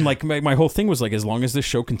 and like, my whole thing was like, as long as this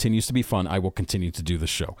show continues to be fun, I will continue to do the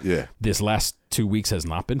show. Yeah. This last 2 weeks has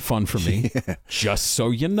not been fun for me. Just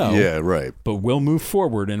so you know. Yeah, right. But we'll move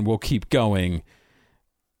forward and we'll keep going.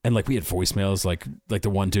 And like, we had voicemails, like the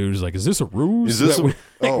one dude was like, "Is this a ruse?" Is this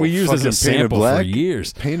we used as a sample for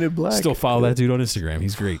years. Painted black. Still follow that dude on Instagram.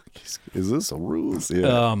 He's great. Is this a ruse?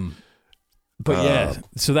 Yeah. But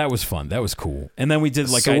so that was fun. That was cool. And then we did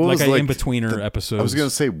like in betweener episodes. I was gonna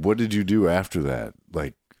say, what did you do after that?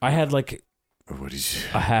 Like, I had like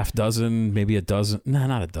a half dozen, maybe a dozen. No,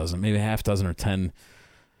 not a dozen. Maybe a half dozen or 10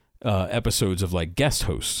 episodes of like guest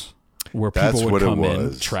hosts. Where people would come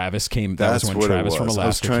in. Travis came. That was when Travis from Alaska came in. I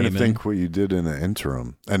was trying to think what you did in the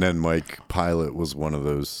interim. And then Mike Pilot was one of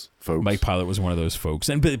those folks. Mike Pilot was one of those folks.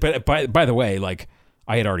 And but by the way, like,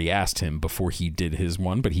 I had already asked him before he did his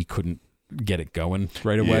one, but he couldn't get it going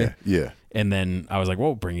right away. Yeah. And then I was like,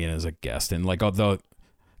 well, bring you in as a guest. And like,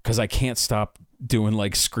 because I can't stop doing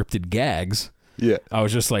like scripted gags. Yeah. I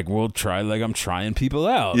was just like, well, I'm trying people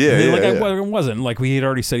out. Yeah. I wasn't. Like, he had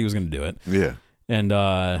already said he was going to do it. Yeah.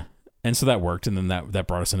 And so that worked, and then that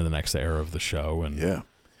brought us into the next era of the show. And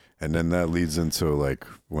and then that leads into like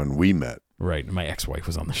when we met. Right, my ex-wife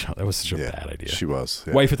was on the show. That was such a bad idea. She was.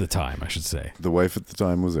 Yeah. Wife at the time, I should say. The wife at the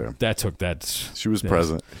time was there. She was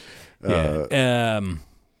present. Yeah.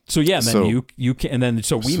 So yeah, and then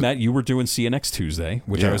we met. You were doing See You Next Tuesday,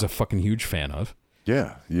 which I was a fucking huge fan of.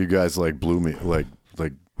 Yeah, you guys like blew me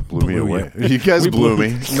blew me away. You guys blew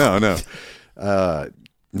me. No.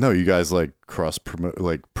 No, you guys like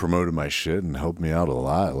promoted my shit and helped me out a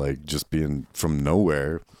lot. Like, just being from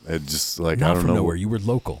nowhere, it just like not I don't from know nowhere. You were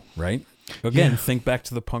local, right? Again, think back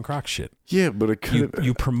to the punk rock shit. Yeah, but it could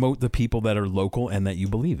you promote the people that are local and that you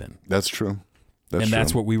believe in. That's true.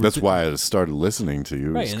 That's what we were. That's why I started listening to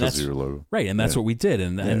you, because you were local. Right, and that's what we did.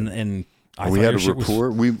 And we had a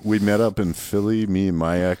rapport. We met up in Philly, me and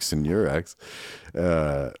my ex and your ex,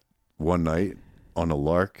 one night on a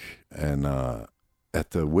lark, and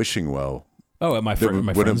at the Wishing Well. Oh, at my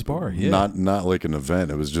friend's bar. Yeah, not like an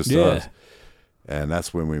event. It was just us, and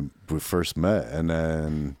that's when we first met. And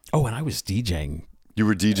then and I was DJing. You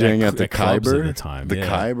were DJing at the Khyber at the time. The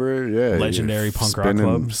Khyber, yeah, legendary punk rock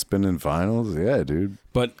club, spinning vinyls, yeah, dude.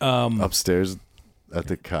 But upstairs at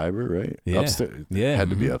the Khyber, right? Yeah, upstairs. Yeah, had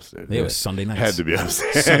to be upstairs. Yeah, it was Sunday nights. Had to be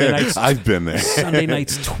upstairs. Sunday nights. I've been there. Sunday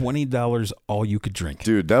nights, $20, all you could drink.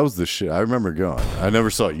 Dude, that was the shit. I remember going. I never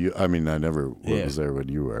saw you. I mean, I never was there when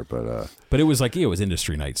you were, but it was like it was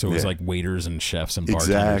industry night, so it was like waiters and chefs and bartenders.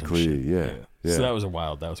 Exactly. And shit. Yeah. So that was a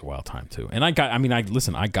wild time too. And I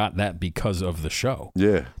got that because of the show.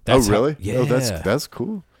 Yeah. That's really? Yeah. Oh, that's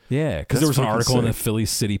cool. Yeah, because there was an article in the Philly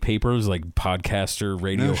City papers, like podcaster,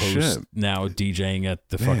 radio host, now DJing at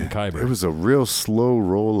the fucking Khyber. It was a real slow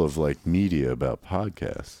roll of like media about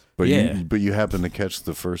podcasts. But you happened to catch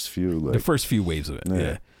the first few, like, the first few waves of it.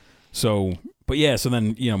 Yeah. So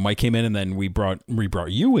then Mike came in, and then we brought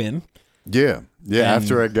you in. Yeah.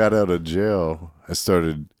 After I got out of jail, I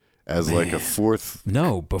started as like a fourth.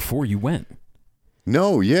 No, before you went.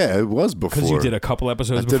 No, yeah, it was before. Because you did a couple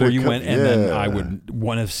episodes before you went, and then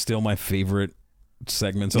one of still my favorite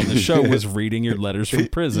segments on the show was reading your letters from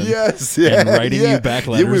prison. Yes, and writing you back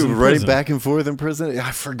letters. Yeah, we were writing back and forth in prison.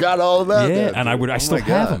 I forgot all about that. Yeah, and I still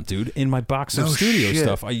have them, dude, in my box of studio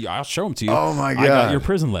stuff. I'll show them to you. Oh my god, I got your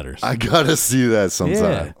prison letters. I gotta see that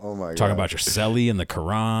sometime. Yeah. Oh my god, talking about your celly and the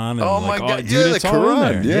Quran. And oh my god, dude, it's the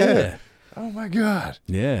Quran. Yeah. Oh my god.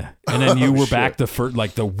 Yeah, and then you were back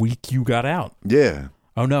the week you got out. Yeah.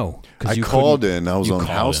 Oh no! I called in. I was on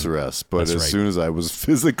house arrest, but as soon as I was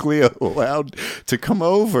physically allowed to come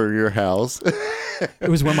over your house, it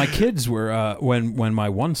was when my kids were when my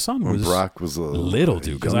one son was Brock was a little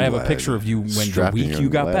dude. Because I have a picture of you when the week you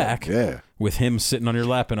got back, with him sitting on your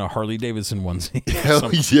lap in a Harley Davidson onesie.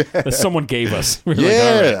 Hell yeah! That someone gave us. We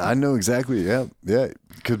right. I know exactly. Yeah.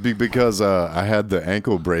 Could be because I had the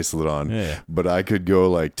ankle bracelet on, but I could go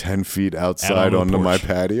like 10 feet outside onto my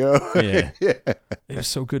patio. Yeah. It was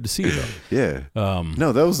so good to see you though. Yeah.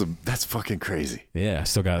 No, that's fucking crazy. Yeah, I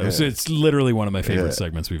still got it. It's literally one of my favorite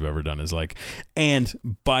segments we've ever done. Is like, and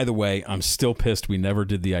by the way, I'm still pissed we never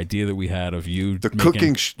did the idea that we had of you the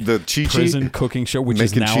cooking, the Chi-Chi prison cooking show, which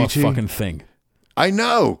is now Chi-Chi? A fucking thing. I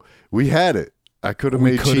know. We had it. I could have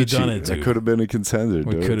made Chi-Chi. I could have been a contender.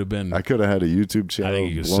 We could have been. I could have had a YouTube channel. I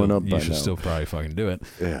think you should still probably fucking do it.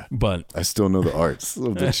 Yeah, but I still know the arts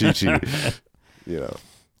of the Chi-Chi.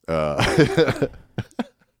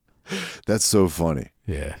 That's so funny.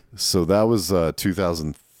 Yeah. So that was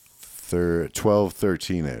 2012,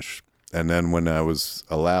 13-ish. And then when I was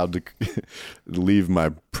allowed to leave my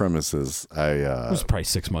premises, it was probably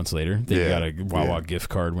 6 months later. They got a Wawa gift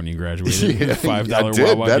card when you graduated. $5 Wawa that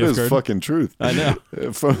gift card. That is fucking truth. I know.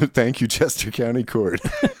 Thank you, Chester County Court.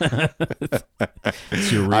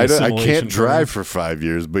 It's your I can't drive for 5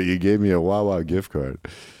 years, but you gave me a Wawa gift card.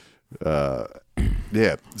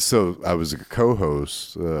 Yeah. So I was a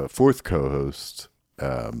co-host, fourth co-host,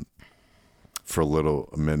 for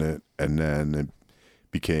a minute, and then it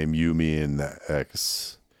became you, me, and the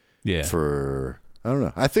X. Yeah. For I don't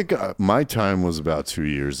know. I think my time was about 2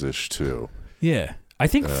 years-ish too. Yeah. I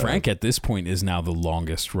think Frank at this point is now the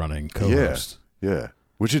longest running co-host. Yeah.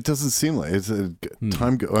 Which it doesn't seem like it's a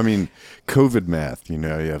time. I mean, COVID math. You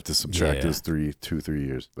have to subtract those 3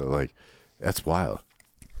 years, but like that's wild.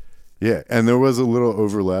 Yeah, and there was a little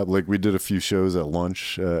overlap. Like we did a few shows at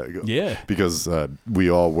lunch. Because we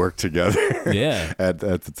all worked together. Yeah. at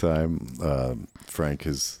the time, Frank,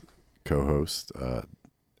 his co-host,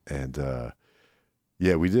 and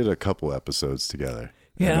we did a couple episodes together.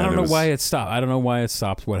 Yeah, I don't know why it stopped. I don't know why it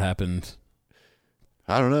stopped. What happened?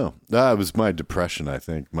 I don't know. It was my depression, I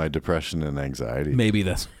think. My depression and anxiety. Maybe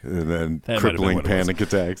that's... And then crippling panic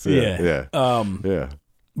attacks. Yeah.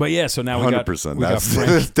 But yeah, so now 100%.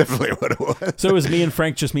 That's definitely what it was. So it was me and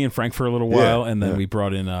Frank for a little while, and then we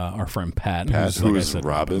brought in our friend Pat, who's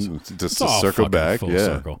Robin. Just to circle back,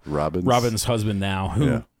 circle. Robin's husband now.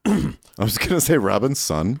 Who I was gonna say Robin's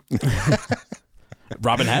son.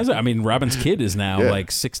 Robin Robin's kid is now like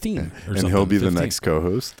 16 or something. And he'll be 15. the next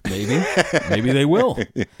co-host. Maybe they will.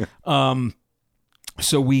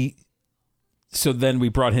 So then we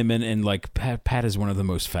brought him in, and like Pat is one of the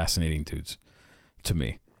most fascinating dudes to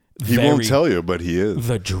me. He won't tell you, but he is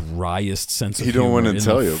the driest sense of humor in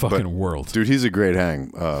the fucking world. Dude, he's a great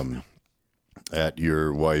hang. at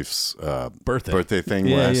your wife's birthday thing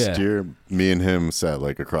last year. Me and him sat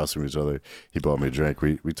like across from each other. He bought me a drink.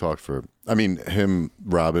 We talked for, I mean, him,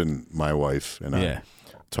 Robin, my wife, and I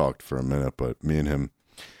talked for a minute, but me and him,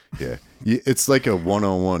 it's like a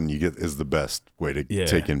one-on-one you get is the best way to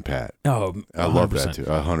take in Pat. Oh, 100%. I love that too.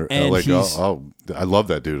 100. I love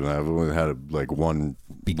that dude, and I've only had like one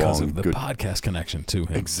because of the podcast connection to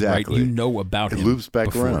him. Exactly, right? You know about it. Him loops back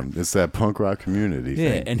before. around. It's that punk rock community.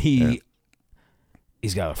 Yeah, thing. and he's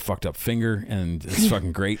got a fucked up finger, and it's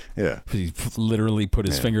fucking great. Yeah, he literally put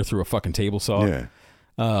his finger through a fucking table saw. Yeah.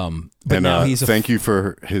 But and now he's thank you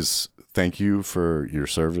for your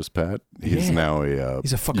service, Pat. He's now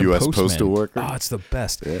he's a fucking U.S. postman. postal worker. Oh, it's the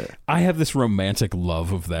best. Yeah. I have this romantic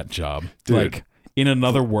love of that job. Dude, like in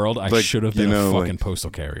another world, I should have been a fucking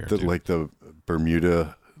postal carrier. Like the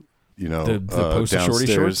Bermuda, the postal downstairs. shorty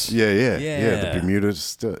shorts. Yeah. The Bermuda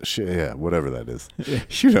shit. Yeah, whatever that is.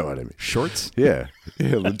 You know what I mean? Shorts. Yeah.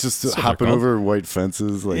 Just hopping over white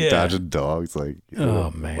fences, like dodging dogs, like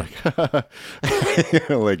man, like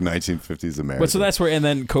 1950s America. But so that's where, and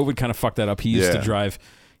then COVID kind of fucked that up. He used to drive.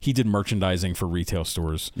 He did merchandising for retail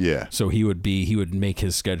stores. Yeah. So he would make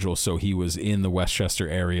his schedule so he was in the Westchester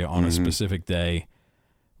area on a specific day,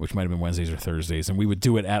 which might have been Wednesdays or Thursdays, and we would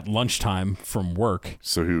do it at lunchtime from work.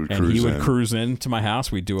 So he would cruise into my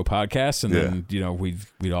house. We'd do a podcast, and then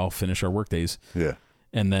we'd all finish our work days. Yeah.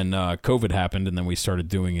 And then COVID happened, and then we started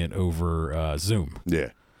doing it over Zoom.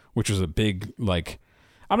 Yeah. Which was a big, like,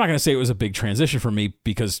 I'm not going to say it was a big transition for me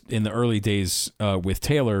because in the early days with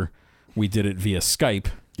Taylor, we did it via Skype.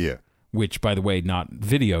 Yeah. Which, by the way, not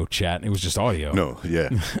video chat. It was just audio. No, yeah.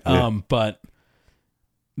 But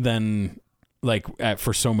then, like,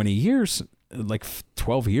 for so many years, like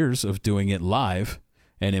 12 years of doing it live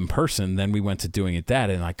and in person, then we went to doing it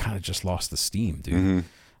and I kind of just lost the steam, dude. Mm-hmm.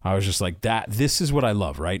 I was just like, this is what I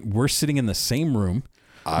love, right? We're sitting in the same room.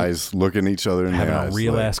 Eyes looking each other in the eyes. Having a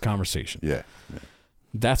real-ass conversation. Yeah.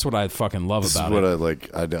 That's what I fucking love about it. This is what I like.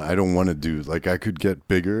 I don't want to do. Like, I could get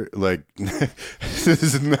bigger. Like, this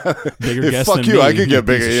is not bigger guest fuck than you. Me, I could get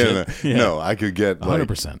bigger. Yeah. No, I could get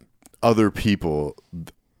 100%. Other people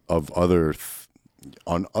of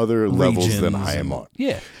on other levels than I am on.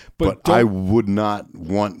 Yeah, but I would not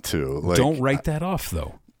want to. Like, don't write that off,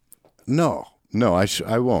 though. No,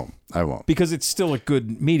 I won't. Because it's still a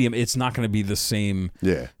good medium. It's not going to be the same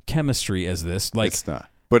chemistry as this. Like, it's not.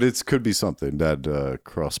 But it could be something that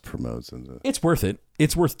cross promotes. It's worth it.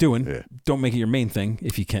 It's worth doing. Yeah. Don't make it your main thing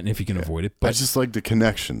if you can avoid it. But I just like the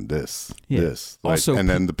connection. This. Like, also, and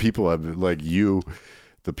then the people I've been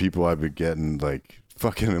getting, like,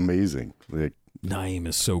 fucking amazing. Like, Naeem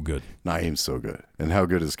is so good. And how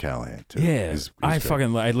good is Callahan too? Yeah, he's I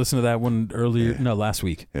listened to that one earlier. No, last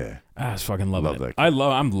week. Yeah, I was fucking loving it. That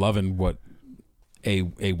I'm loving what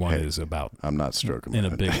A1 is about. I'm not stroking in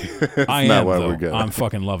a big. I am. Though. I'm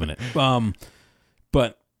fucking loving it.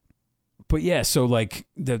 But yeah. So like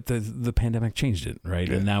the pandemic changed it, right?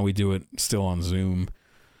 Yeah. And now we do it still on Zoom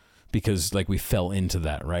because like we fell into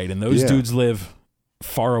that, right? And those dudes live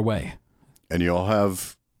far away. And you all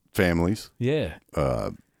have families. Yeah.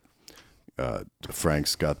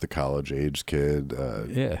 Frank's got the college age kid.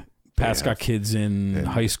 Pat's got kids in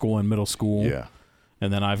high school and middle school. Yeah.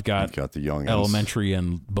 And then I've got the young elementary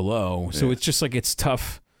and below. So it's just like it's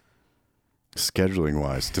tough. Scheduling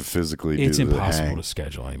wise to physically it's do impossible to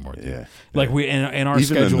schedule anymore, dude. Yeah. Like we and our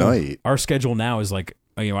even schedule night. Our schedule now is like,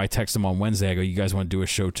 I text them on Wednesday, I go, you guys want to do a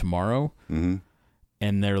show tomorrow? Mm-hmm.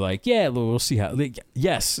 And they're like, yeah, we'll see how. Like,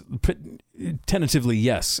 yes, tentatively,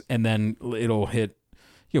 yes. And then it'll hit,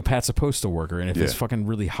 Pat's a postal worker. And if it's fucking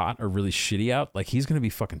really hot or really shitty out, like, he's going to be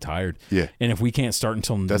fucking tired. Yeah. And if we can't start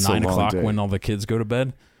until 9 o'clock when all the kids go to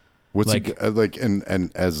bed. What's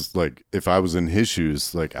and as like, if I was in his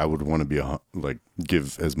shoes, like, I would want to be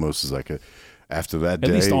give as most as I could. After that day,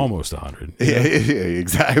 at least almost 100. Yeah,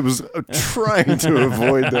 exactly. I was trying to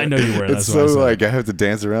avoid that. I know you were. It's so like I have to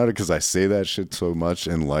dance around it because I say that shit so much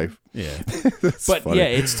in life. Yeah, but funny.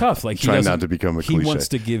 It's tough. Like, trying not to become a cliche. He wants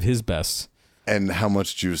to give his best. And how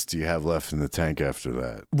much juice do you have left in the tank after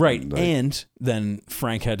that? Right, and then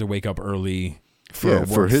Frank had to wake up early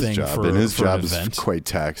for his thing job, and his job is quite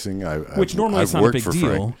taxing. Which normally it's not a big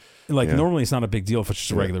deal. Frank. Like normally it's not a big deal if it's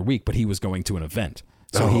just a regular week, but he was going to an event.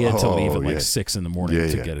 So he had to leave at like 6 in the morning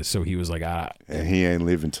to get it. So he was like, and he ain't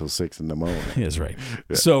leaving till 6 in the morning. That's right.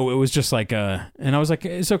 Yeah. So it was just like, and I was like,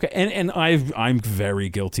 it's okay. And I'm very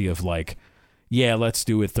guilty of like, let's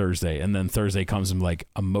do it Thursday. And then Thursday comes and like,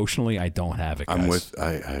 emotionally, I don't have it, guys.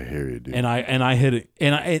 I hear you, dude. And I hit it.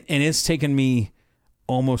 And it's taken me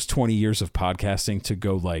almost 20 years of podcasting to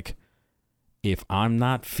go like, if I'm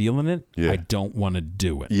not feeling it, I don't want to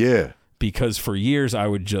do it. Yeah. because for years I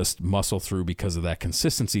would just muscle through because of that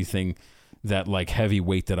consistency thing, that like heavy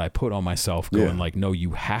weight that I put on myself going like, no,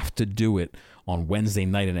 you have to do it on Wednesday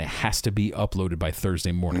night and it has to be uploaded by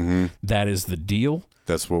Thursday morning. Mm-hmm. That is the deal.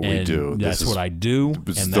 That's what we do. That's what I do.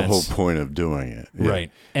 It's the whole point of doing it. Yeah.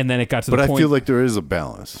 Right. And then it got to the point. But I feel like there is a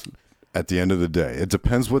balance at the end of the day. It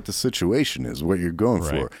depends what the situation is, what you're going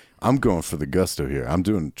for. I'm going for the gusto here. I'm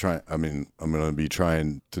going to be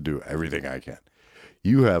trying to do everything I can.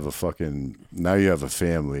 You have now you have a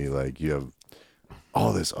family, like you have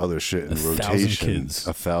all this other shit in rotation,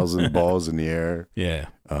 1,000 balls in the air. Yeah.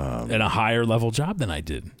 And a higher level job than I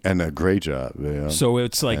did. And a great job. Yeah. So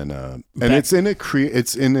it's like, and it's in a a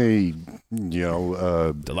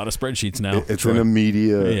lot of spreadsheets now. It's in a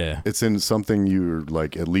media. Yeah. It's in something you're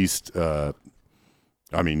like, at least, you're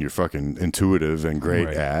fucking intuitive and great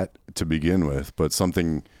at to begin with, but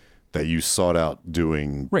something that you sought out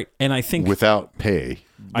doing. Right. And I think without pay.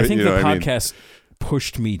 I think the podcast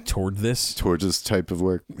pushed me towards this type of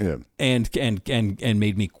work. Yeah. And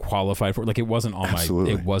made me qualified for it. Like it wasn't on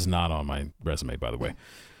it was not on my resume, by the way.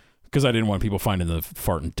 Because I didn't want people finding the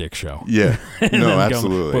fart and dick show. Yeah. No,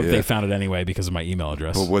 absolutely. But they found it anyway because of my email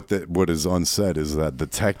address. But what is unsaid is that the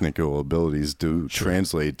technical abilities do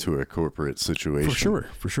translate to a corporate situation.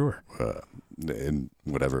 For sure. In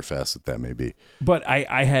whatever facet that may be. But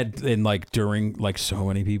I had, during, like so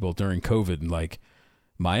many people during COVID, like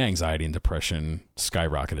my anxiety and depression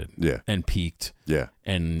skyrocketed. Yeah. And peaked. Yeah.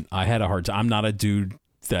 And I had a hard time. I'm not a dude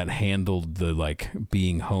that handled the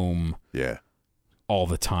being home. Yeah. All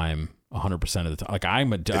the time, 100% of the time. Like I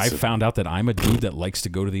found out that I'm a dude that likes to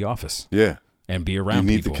go to the office. Yeah. And be around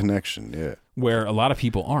people. You need the connection, yeah. Where a lot of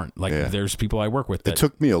people aren't. Like there's people I work with. It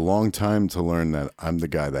took me a long time to learn that I'm the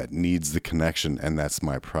guy that needs the connection, and that's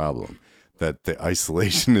my problem. That the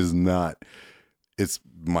isolation is not, it's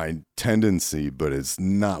my tendency, but it's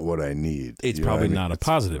not what I need. It's probably not a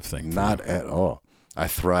positive thing. Not at all. I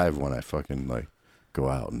thrive when I fucking go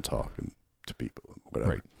out and talk to people,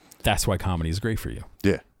 whatever. Right. That's why comedy is great for you.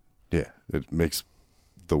 Yeah. Yeah. It makes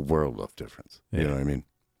the world of difference. Yeah. You know what I mean?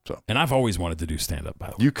 So. And I've always wanted to do stand-up, by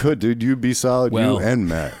the way. You could, dude. You'd be solid. You and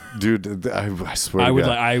Matt. Dude, I swear to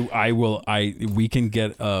God. We can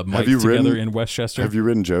get a mic together in Westchester. Have you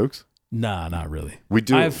written jokes? Nah, not really. We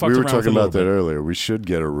do. We were talking about that earlier. We should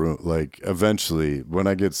get a room. Like, eventually, when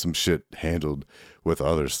I get some shit handled with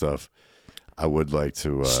other stuff, I would like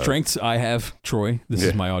to... Strengths I have, Troy. This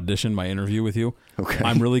is my audition, my interview with you. Okay.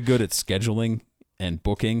 I'm really good at scheduling and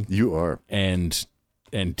booking. You are. And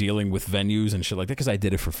dealing with venues and shit like that, because I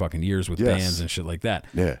did it for fucking years with bands and shit like that.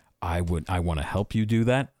 Yeah. I want to help you do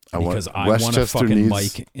that because I want a fucking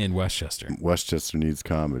mic in Westchester. Westchester needs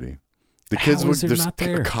comedy. The kids there's a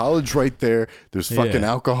college right there. There's fucking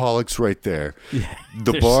alcoholics right there. Yeah.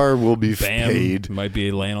 The bar will be paid. Might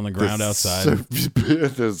be laying on the ground outside.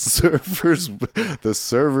 The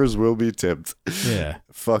servers will be tipped. Yeah.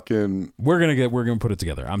 Fucking we're gonna put it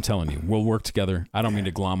together. I'm telling you. We'll work together. I don't mean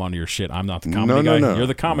to glom onto your shit. I'm not the comedy guy. No. You're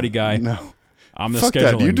the comedy guy. No. I'm the Fuck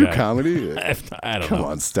scheduling that. You do guy. comedy? I don't know. Come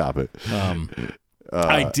on, stop it.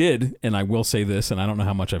 I did, and I will say this, and I don't know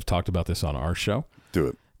how much I've talked about this on our show. Do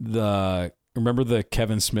it. Remember the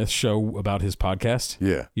Kevin Smith show about his podcast?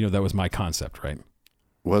 Yeah. That was my concept, right?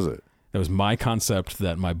 Was it? That was my concept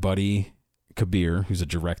that my buddy Kabir, who's a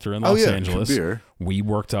director in Los Angeles, Kabir. We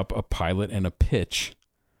worked up a pilot and a pitch.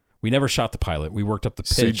 We never shot the pilot. We worked up the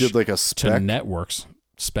pitch. So you did like a spec? To networks,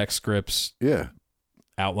 spec scripts,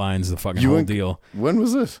 outlines, the fucking whole deal. When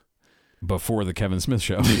was this? Before the Kevin Smith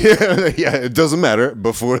show. Yeah, it doesn't matter.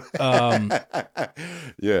 Before.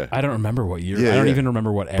 Yeah. I don't remember what year. I don't even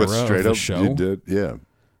remember what era of the show. You did, yeah.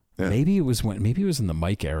 Maybe it was in the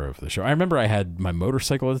Mike era of the show. I remember I had my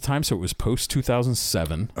motorcycle at the time, so it was post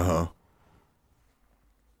 2007.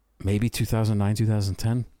 Maybe 2009,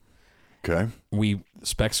 2010. Okay. We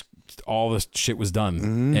specs, all this shit was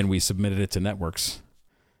done, and we submitted it to networks,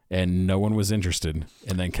 and no one was interested.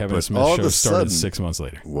 And then Kevin Smith's show started 6 months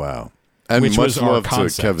later. Wow. And which much was love our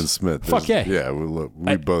concept. to Kevin Smith. Fuck yeah. Yeah,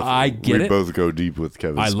 we both go deep with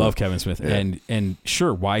Kevin Smith. I love Kevin Smith. Yeah. And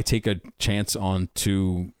sure, why take a chance on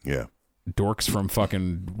two dorks from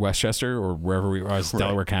fucking Westchester or wherever we were,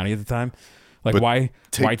 Delaware County at the time? Like, why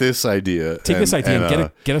take this idea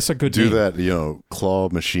and get us a good do name. That, claw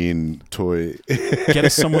machine toy. Get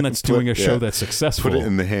us someone that's doing a show that's successful. Put it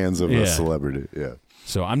in the hands of a celebrity. Yeah.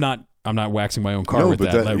 So I'm not waxing my own car with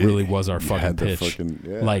that. That really was our fucking pitch.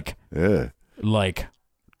 Like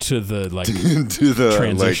to the to the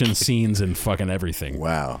transition scenes and fucking everything.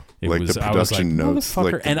 Wow. It was the production notes.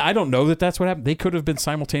 And I don't know that that's what happened. They could have been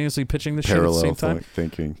simultaneously pitching the shit at the same time.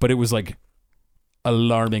 Thinking. But it was like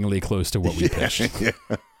alarmingly close to what we pitched.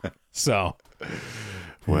 So,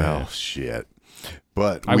 well, shit.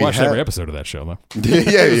 But I watched every episode of that show, though.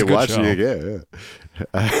 Yeah, you watched it. Yeah.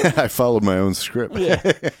 I followed my own script.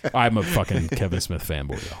 Yeah. I'm a fucking Kevin Smith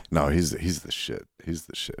fanboy, though. No, he's the shit. He's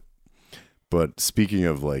the shit. But speaking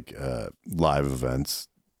of like live events,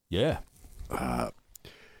 yeah,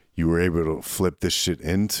 you were able to flip this shit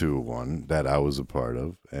into one that I was a part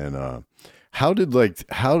of, and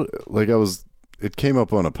it came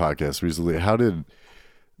up on a podcast recently. How did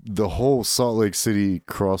the whole Salt Lake City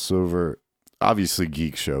crossover? Obviously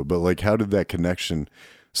Geek Show, but like how did that connection?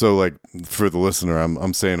 So like for the listener,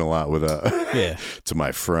 I'm saying a lot with to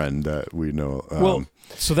my friend that we know. Well,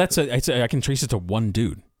 so that's I can trace it to one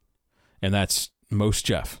dude, and that's Most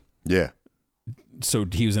Jeff. Yeah. So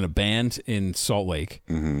he was in a band in Salt Lake,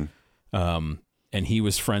 mm-hmm. And he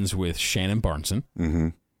was friends with Shannon Barneson. Mm-hmm.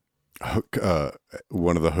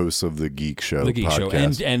 One of the hosts of the Geek Show,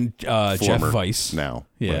 podcast. and Jeff Weiss now,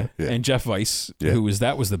 yeah, and Jeff Weiss, who was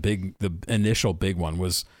the initial big one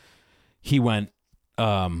was, he went,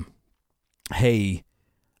 hey,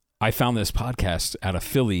 I found this podcast out of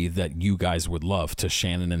Philly that you guys would love, to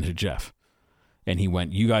Shannon and to Jeff, and he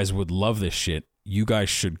went, you guys would love this shit. You guys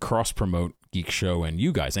should cross promote Geek Show and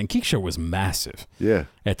you guys. And Geek Show was massive. Yeah.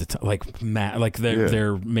 At the time, like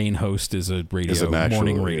their main host is a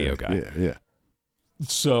morning radio guy. Yeah.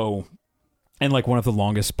 So, and like one of the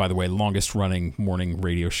longest running morning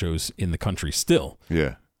radio shows in the country still.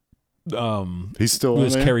 Yeah. He's still on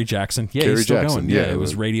was there? Kerry Jackson. Yeah, Kerry he's still Jackson. going. Yeah, it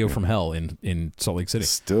was Radio from Hell in Salt Lake City.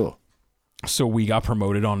 Still. So we got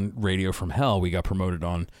promoted on Radio from Hell. We got promoted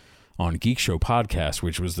on Geek Show podcast,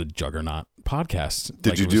 which was the juggernaut podcast.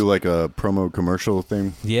 Did you do like a promo commercial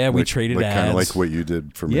thing? Yeah, we traded ads. Kind of like what you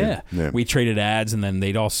did for me. Yeah, we traded ads, and then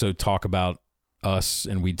they'd also talk about us,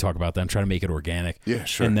 and we'd talk about them, try to make it organic. Yeah,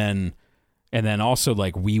 sure. And then also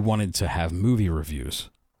like we wanted to have movie reviews,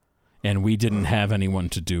 and we didn't have anyone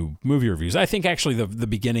to do movie reviews. I think actually the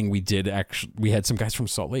beginning we had some guys from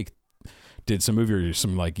Salt Lake did some movie reviews,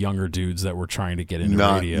 some like younger dudes that were trying to get into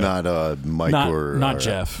radio. Not Mike or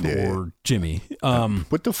Jeff or Jimmy.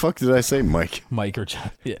 What the fuck did I say, Mike? Mike or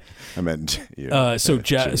Jeff? Yeah, I meant. So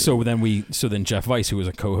then Jeff Weiss, who was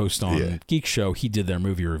a co-host on Geek Show, he did their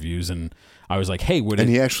movie reviews, and I was like, hey,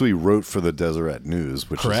 he actually wrote for the Deseret News,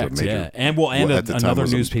 which correct, is a major, and another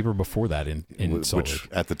newspaper before that in Salt Lake, which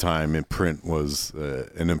at the time in print was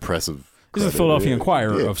an impressive. This is the Philadelphia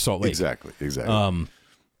Inquirer of Salt Lake. Exactly.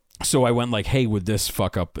 So I went like, hey, would this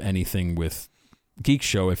fuck up anything with Geek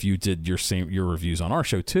Show if you did your reviews on our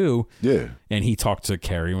show too? Yeah. And he talked to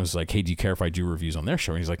Carrie and was like, hey, do you care if I do reviews on their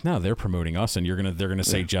show? And he's like, no, they're promoting us, and they're gonna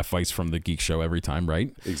say Jeff Weiss from the Geek Show every time,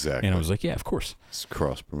 right? Exactly. And I was like, yeah, of course. It's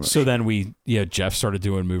cross promotion. So then Jeff started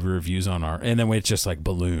doing movie reviews on and then it just like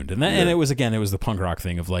ballooned. And it was the punk rock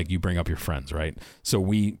thing of like, you bring up your friends, right? So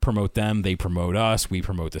we promote them, they promote us, we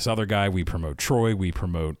promote this other guy, we promote Troy, we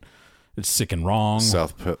promote It's Sick and Wrong,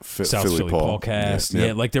 South Philly Paulcast.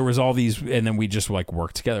 Yeah, like there was all these, and then we just like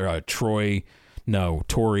worked together. Tory,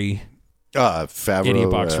 Favreau,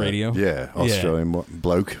 Idiot Box Radio. Australian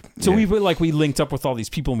bloke. So we linked up with all these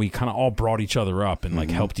people, and we kind of all brought each other up and like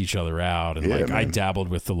helped each other out. And I dabbled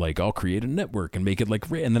with the like, I'll create a network and make it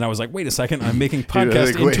like, and then I was like, wait a second, I'm making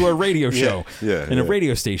podcast into a radio show in a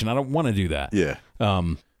radio station. I don't want to do that. Yeah.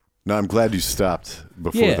 No, I'm glad you stopped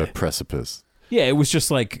before the precipice. Yeah, it was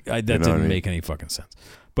just like that didn't make any fucking sense.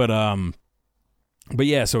 But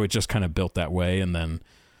yeah, so it just kind of built that way, and then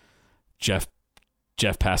Jeff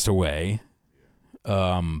passed away,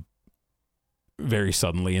 very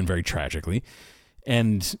suddenly and very tragically,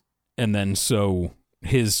 and then so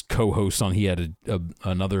his co-host he had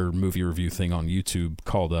another movie review thing on YouTube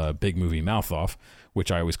called Big Movie Mouth Off, which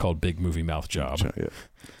I always called Big Movie Mouth Job. Yeah.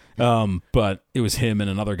 But it was him and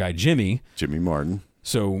another guy, Jimmy Martin.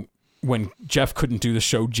 So when Jeff couldn't do the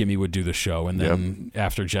show, Jimmy would do the show. And then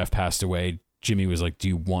after Jeff passed away, Jimmy was like, do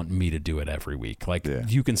you want me to do it every week? Like,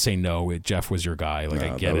 you can say no. Jeff was your guy. Like,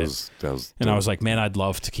 I get it. And I was like, man, I'd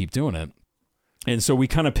love to keep doing it. And so we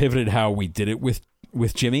kind of pivoted how we did it with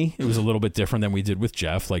Jimmy. It was a little bit different than we did with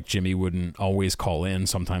Jeff. Like, Jimmy wouldn't always call in.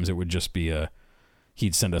 Sometimes it would just be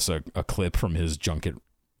he'd send us a clip from his junket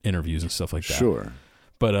interviews and stuff like that. Sure.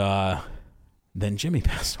 But then Jimmy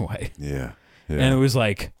passed away. Yeah. And it was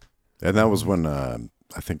like... And that was when I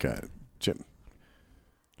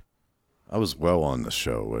was well on the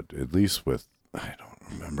show, at least with, I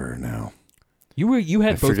don't remember now. You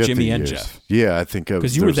had both Jimmy and Jeff. Yeah, I think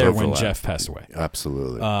because you were there when Jeff passed away.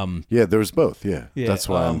 Absolutely. There was both. Yeah. That's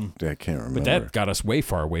why I can't remember. But that got us way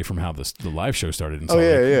far away from how the live show started.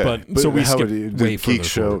 But so we skipped way further Geek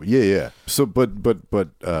Show. Forward. Yeah. So, but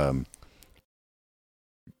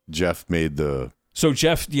Jeff made the So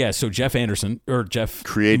Jeff Anderson, or Jeff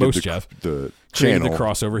created the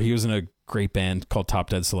crossover. He was in a great band called Top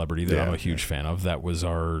Dead Celebrity that I'm a huge fan of. That was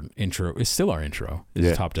our intro. It's still our intro. It's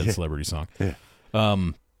a Top Dead Celebrity song. Yeah.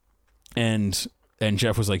 And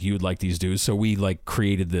Jeff was like, you would like these dudes. So we like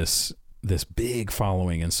created this big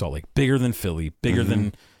following in Salt Lake, bigger than Philly, bigger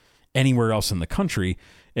than anywhere else in the country.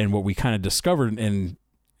 And what we kind of discovered, and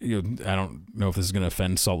you know, I don't know if this is going to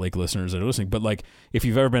offend Salt Lake listeners that are listening, but like if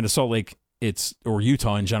you've ever been to Salt Lake, or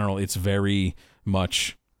Utah in general, it's very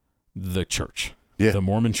much the church. Yeah. The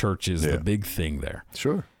Mormon church is the big thing there.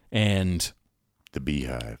 Sure. And the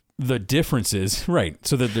beehive. The difference is, right,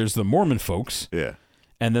 so that there's the Mormon folks. Yeah.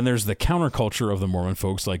 And then there's the counterculture of the Mormon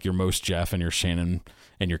folks, like your Most Jeff and your Shannon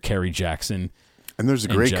and your Kerry Jackson. And there's a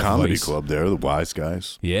great comedy club there, the Wise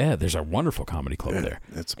Guys. Yeah, there's a wonderful comedy club there.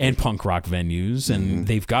 And punk rock venues. And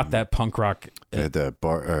they've got that punk rock. At that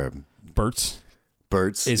bar. Burt's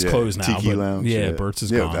is closed now. Tiki Lounge. Yeah, Burt's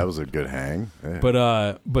is gone. Yeah, that was a good hang.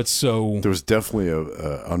 Yeah. But so there was definitely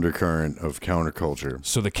a undercurrent of counterculture.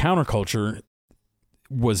 So the counterculture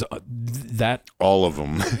was that all of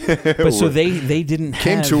them. But so they didn't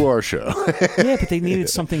came to our show. Yeah, but they needed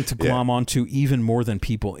something to glom onto even more than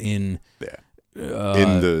people in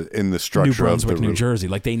in the structure New Brunswick, of New Jersey.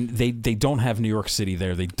 Like they don't have New York City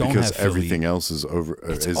there. They don't because have Philly. Everything else is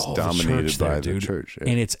dominated by the church. Yeah.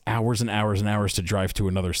 And it's hours and hours and hours to drive to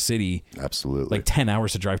another city. Absolutely. Like 10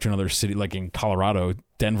 hours to drive to another city, like in Colorado,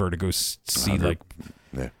 Denver, to go see like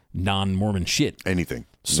non-Mormon shit. Anything.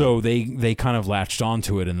 So they kind of latched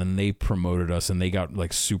onto it, and then they promoted us, and they got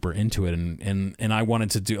like super into it. And I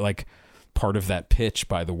wanted to do like part of that pitch,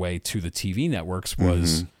 by the way, to the TV networks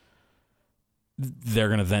was they're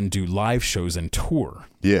going to then do live shows and tour.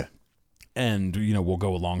 Yeah. And, you know, we'll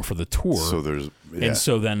go along for the tour. So there's, and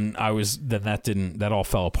so then that all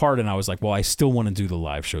fell apart. And I was like, well, I still want to do the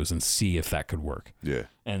live shows and see if that could work. Yeah.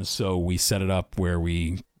 And so we set it up where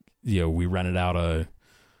we rented out a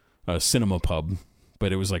cinema pub,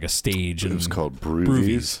 but it was like a stage. And it was called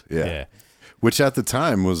Broovies. Yeah. Which at the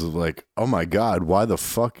time was like, oh my God, why the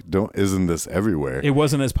fuck isn't this everywhere? It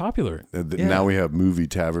wasn't as popular. Now we have movie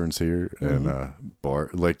taverns here and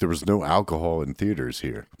bar. Like there was no alcohol in theaters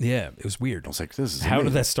here. Yeah, it was weird. I was like, this is how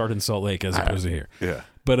did that start in Salt Lake as opposed to here? Yeah.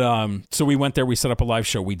 But so we went there. We set up a live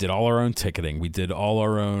show. We did all our own ticketing. We did all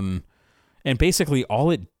our own, and basically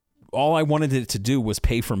all I wanted it to do was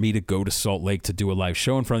pay for me to go to Salt Lake to do a live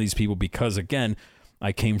show in front of these people because again,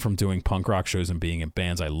 I came from doing punk rock shows and being in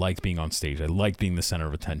bands. I liked being on stage. I liked being the center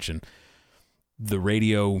of attention. The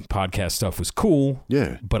radio podcast stuff was cool.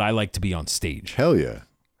 Yeah. But I like to be on stage. Hell yeah.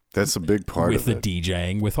 That's a big part of it. With the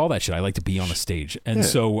DJing, with all that shit. I like to be on a stage. And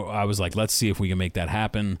so I was like, let's see if we can make that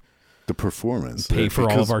happen. The performance. Pay for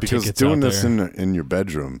all of our tickets because doing this in your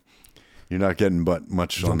bedroom, you're not getting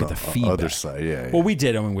much on the other side. Yeah. Well, we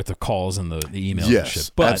did, with the calls and the emails and shit.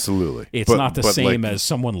 But absolutely. It's not the same as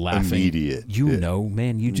someone laughing. Immediate. You know,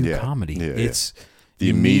 man, you do comedy. Yeah, it's the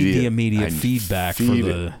immediate feedback for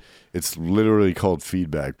the... It's literally called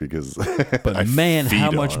feedback because... But man,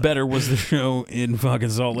 how much better was the show in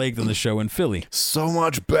fucking Salt Lake than the show in Philly? So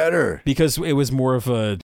much better. Because it was more of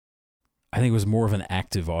I think it was more of an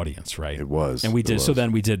active audience, right? It was. And we did. So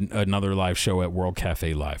then we did another live show at World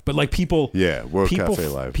Cafe Live. But like people... Yeah, Cafe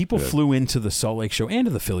Live. People flew into the Salt Lake show and to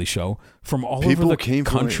the Philly show from all over the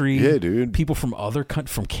country. Yeah, dude. People from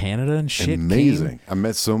from Canada and shit. Amazing. I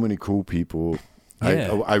met so many cool people.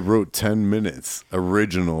 Yeah. I wrote 10 minutes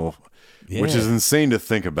original, which is insane to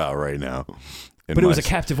think about right now. But it was a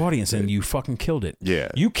captive audience, and you fucking killed it. Yeah.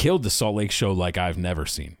 You killed the Salt Lake show like I've never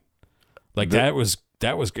seen. Like that was,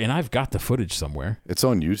 and I've got the footage somewhere. It's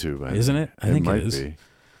on YouTube, isn't it? I think it is. Be.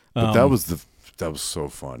 But that was so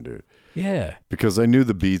fun, dude. Yeah. Because I knew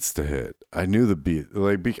the beats to hit. I knew the beat.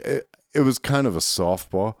 Like it was kind of a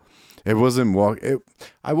softball. It wasn't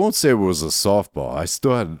I won't say it was a softball. I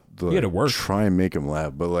still had to work. Try and make them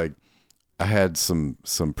laugh, but like I had some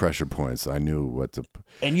pressure points. I knew what to.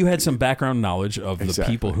 And you had some background knowledge of the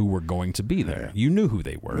people who were going to be there. Yeah. You knew who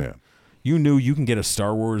they were. Yeah. You knew you can get a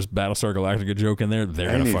Star Wars Battlestar Galactica joke in there.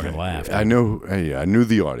 They're gonna fucking laugh. I know. Yeah, I knew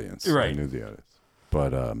the audience. Right. I knew the audience.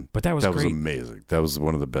 But that was great. Was amazing. That was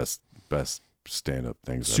one of the best stand-up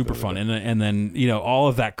things. Super fun. And then all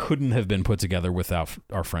of that couldn't have been put together without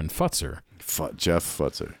our friend Futzer. Jeff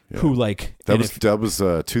Futzer. Yeah. Who like that was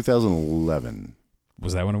 2011.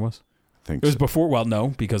 Was that when it was? I think it was before. Well, no,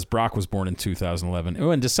 because Brock was born in 2011.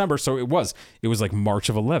 Oh, in December, so it was like March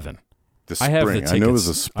of 11. I have the tickets. I know it was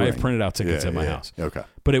a spring. I have printed out tickets at my house. Okay.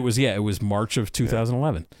 But it was March of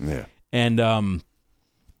 2011. Yeah. And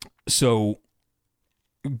so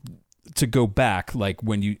to go back, like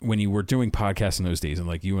when you were doing podcasts in those days, and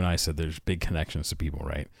like you and I said, there's big connections to people,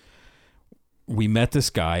 right? We met this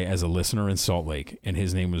guy as a listener in Salt Lake, and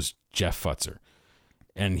his name was Jeff Futzer,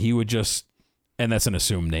 and he would just, and that's an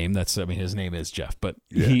assumed name. His name is Jeff, but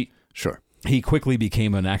he quickly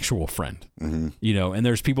became an actual friend, you know. And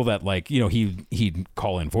there's people that like, you know, he'd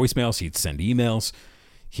call in voicemails, he'd send emails,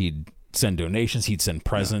 he'd send donations, he'd send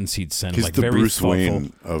presents, he'd send he's like the very Bruce thoughtful.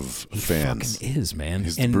 Wayne of fans. He fucking is, man.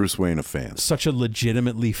 He's the Bruce Wayne of fans. Such a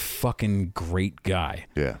legitimately fucking great guy.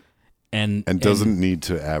 Yeah. And doesn't need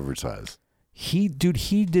to advertise. He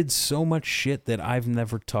did so much shit that I've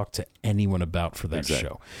never talked to anyone about for that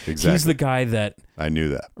show. Exactly. He's the guy that I knew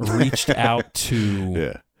that reached out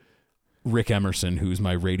to Rick Emerson, who's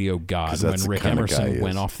my radio god, when Rick Emerson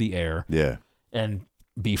went off the air. Yeah. And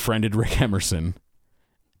befriended Rick Emerson.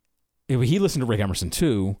 He listened to Rick Emerson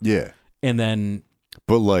too. Yeah. And then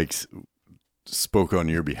but like spoke on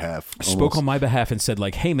your behalf. Spoke on my behalf and said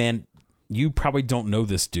like, "Hey man, you probably don't know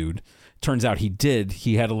this dude." Turns out he did.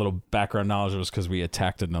 He had a little background knowledge. It was because we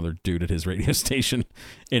attacked another dude at his radio station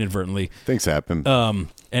inadvertently. Things happen. And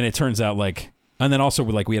it turns out like, and then also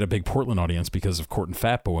we had a big Portland audience because of Court and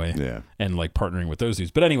Fat Boy. Yeah. And like partnering with those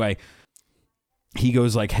dudes. But anyway, he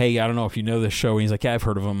goes like, "Hey, I don't know if you know this show." And he's like, "Yeah, I've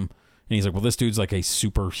heard of him." And he's like, "Well, this dude's like a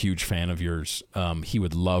super huge fan of yours. He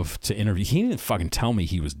would love to interview." He didn't fucking tell me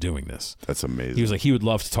he was doing this. That's amazing. He was like, he would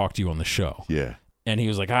love to talk to you on the show. Yeah. And he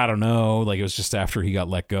was like, "I don't know." Like it was just after he got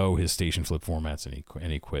let go, his station flipped formats and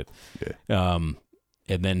he quit. Yeah.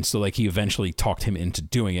 And then so like he eventually talked him into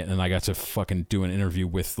doing it, and I got to fucking do an interview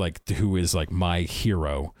with like who is like my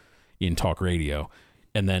hero in talk radio.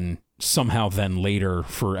 And then somehow then later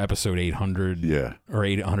for episode 800 or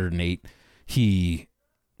 808, he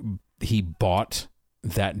bought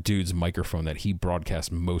that dude's microphone that he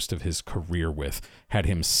broadcast most of his career with, had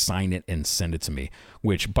him sign it and send it to me,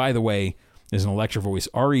 which by the way is an Electro Voice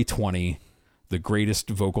RE20, the greatest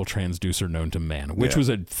vocal transducer known to man, which was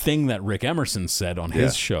a thing that Rick Emerson said on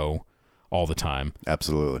his show all the time.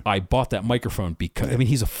 Absolutely. I bought that microphone because, I mean,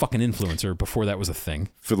 he's a fucking influencer before that was a thing.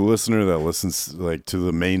 For the listener that listens like to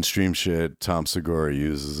the mainstream shit, Tom Segura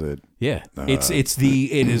uses it. Yeah. It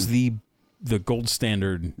is the gold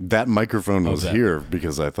standard. That microphone was here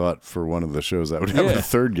because I thought for one of the shows I would have a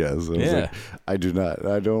third guest. I was like, I don't want to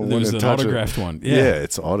touch it. There's an autographed one. Yeah,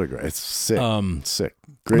 it's autographed. It's sick. Sick.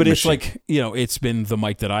 Great but machine. It's like, you know, it's been the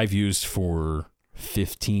mic that I've used for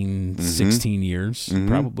 15, 16 years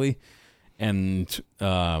probably. And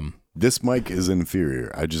this mic is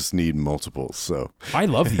inferior. I just need multiples. So I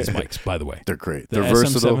love these mics, by the way. They're great. The They're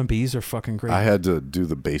versatile. SM7Bs are fucking great. I had to do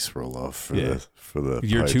the bass roll off for the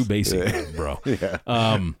You're pipes. too basic, bro. Yeah.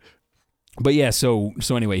 But yeah, so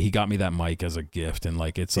anyway, he got me that mic as a gift, and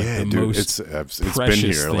like it's like the most it's precious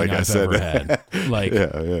been here, thing like I've I said. ever had. Like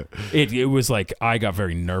it was like I got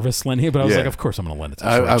very nervous lending it, but I was like, of course I'm gonna lend it to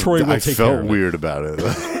Troy. Troy will take care of it. I felt weird about it.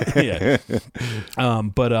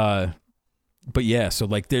 But yeah, so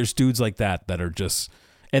like there's dudes like that are just,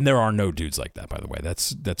 and there are no dudes like that, by the way.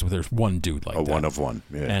 That's there's one dude like that. One of one.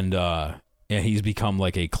 Yeah. And he's become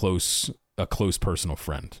like a close personal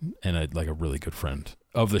friend and a really good friend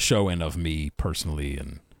of the show and of me personally,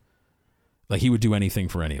 and like he would do anything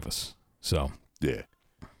for any of us. So yeah,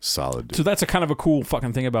 solid dude. So that's a kind of a cool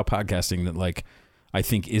fucking thing about podcasting that like I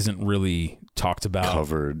think isn't really talked about.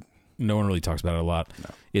 Covered. No one really talks about it a lot. No.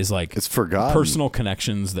 Is like it's forgotten. Personal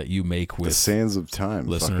connections that you make with the sands of time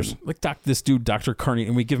listeners. Like this dude, Dr. Carnitas,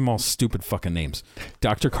 and we give him all stupid fucking names.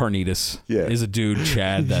 Dr. Carnitas is a dude,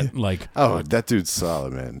 Chad, that like that dude's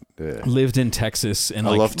solid, man. Yeah. Lived in Texas, and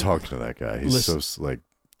I love talking to that guy. He's so like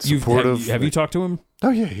supportive. Have you talked to him? Oh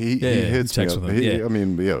yeah, he hits me up. With him. I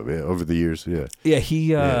mean, over the years,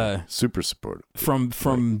 he super supportive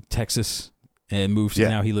from Texas. And moved to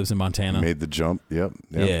now he lives in Montana. Made the jump. Yep.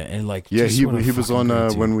 Yeah, and like he was on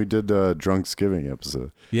when we did Drunksgiving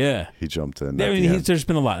episode. Yeah, he jumped in. I mean, there's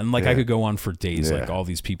been a lot, and like I could go on for days. Like all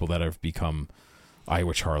these people that have become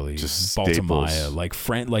Iowa Charlie, Baltimore, like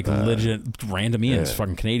legit random Ian's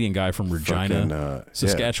fucking Canadian guy from Regina,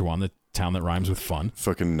 Saskatchewan, the town that rhymes with fun.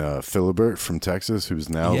 Fucking Philibert from Texas, who's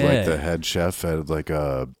now like the head chef at like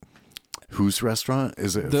a. Whose restaurant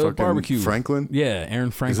is it? The barbecue Franklin. Yeah,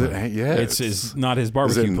 Aaron Franklin. It's not his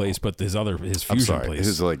barbecue place, but his fusion place.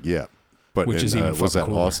 His but which is even was that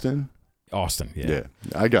cooler. Austin? Austin, yeah.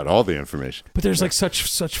 I got all the information. But there's like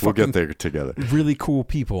such we'll get there together. Really cool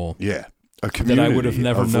people. Yeah, a community that I would have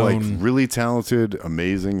never known. Like really talented,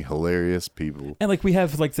 amazing, hilarious people. And like we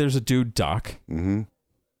have there's a dude Doc, and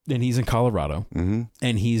he's in Colorado,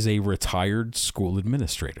 and he's a retired school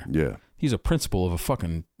administrator. Yeah. He's a principal of a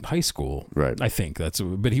fucking high school. Right. I think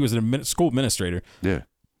but he was a school administrator. Yeah.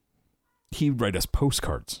 he'd write us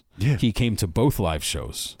postcards. Yeah. He came to both live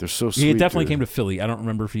shows. They're so sweet. He definitely came to Philly. I don't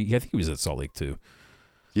remember if I think he was at Salt Lake too.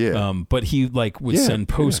 Yeah. But he like would send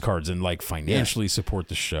postcards and like financially support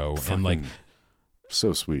the show. Fucking and like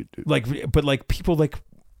so sweet, dude. Like, but like people like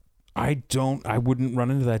I wouldn't run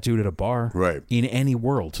into that dude at a bar right in any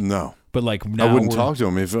world. No. But like now I wouldn't talk to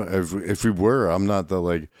him if we were. I'm not the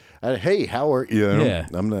like, hey, how are you? Yeah.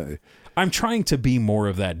 I'm not. I'm trying to be more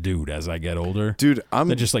of that dude as I get older. Dude,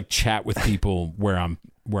 I'm just like chat with people where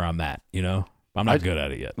I'm at, you know? I'm not good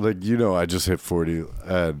at it yet. Like, you know, I just hit 40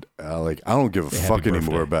 and I don't give a fuck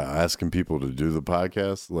anymore about asking people to do the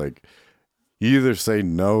podcast. Like, you either say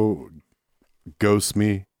no, ghost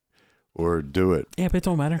me, or do it. Yeah, but it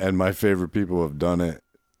don't matter. And my favorite people have done it.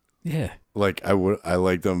 Yeah. Like, I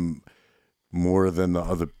like them more than the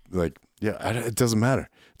other. Like, it doesn't matter.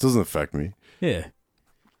 It doesn't affect me. Yeah.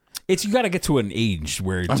 It's you got to get to an age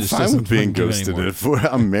where it I'm just fine doesn't with being ghosted.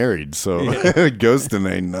 I'm married, so ghosting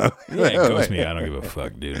ain't nothing. Yeah, ghost me. I don't give a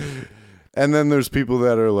fuck, dude. And then there's people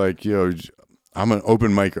that are like, yo, I'm an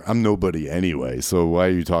open micer. I'm nobody anyway, so why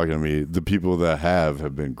are you talking to me? The people that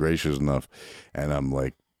have been gracious enough, and I'm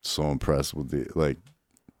like so impressed with the like.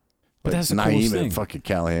 But that's the Naeem coolest thing. And fucking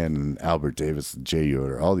Callahan and Albert Davis and Jay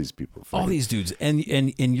Yoder, all these people. All these dudes,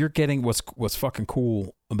 and you're getting what's fucking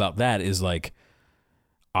cool about that is like.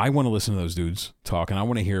 I want to listen to those dudes talk, and I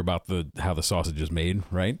want to hear about how the sausage is made,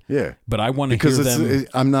 right? Yeah. But I want to hear them.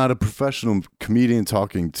 I'm not a professional comedian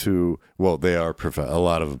talking to. Well, they are a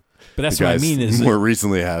lot of. But that's what I mean. Is more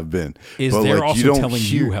recently have been. Is but they're like, also telling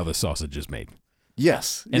you how the sausage is made?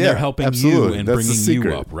 Yes, and they're helping absolutely. you and that's bringing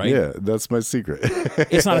you up, right? Yeah, that's my secret.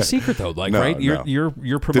 It's not a secret though, like right? You're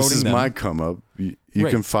promoting. This is my come up. You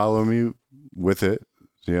can follow me with it.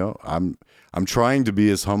 You know, I'm trying to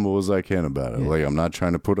be as humble as I can about it. Yeah. Like, I'm not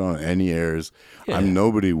trying to put on any airs. Yeah. I'm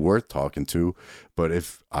nobody worth talking to. But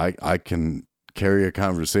if I can carry a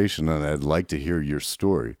conversation, and I'd like to hear your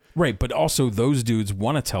story. Right, but also those dudes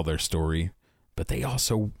want to tell their story, but they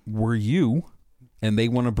also were you, and they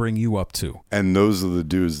want to bring you up too. And those are the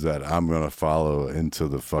dudes that I'm going to follow into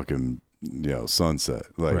the fucking, sunset.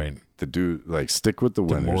 Like, the dude, like, stick with the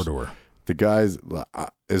winners. The Mordor. The guys,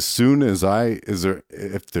 as soon as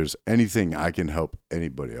if there's anything I can help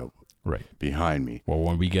anybody out with behind me. Well,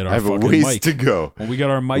 when we get our I have a fucking ways mic. to go. When we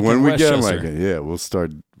get our mic when in we get Westchester. our mic, yeah, we'll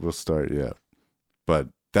start, yeah. But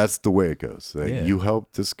that's the way it goes. Like, you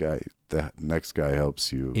help this guy, the next guy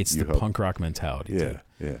helps you. It's you the punk rock mentality. Yeah, dude.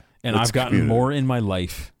 yeah. And I've gotten more in my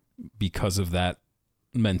life because of that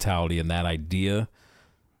mentality and that idea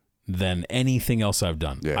than anything else I've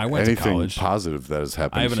done. Yeah, I went to college. Positive that has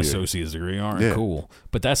happened. I have an associate's degree. All right, cool.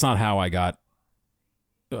 But that's not how I got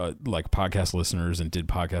like podcast listeners and did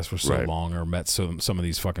podcasts for so long or met some of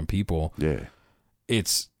these fucking people. Yeah.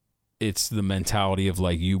 It's the mentality of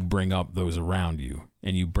like you bring up those around you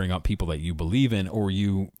and you bring up people that you believe in or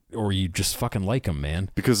you just fucking like them, man.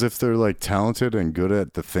 Because if they're like talented and good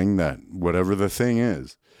at the thing that whatever the thing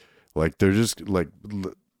is, like they're just like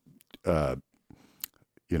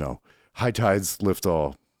high tides lift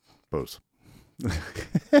all boats.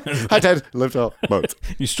 High tides lift all boats.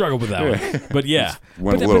 You struggle with that one, but yeah,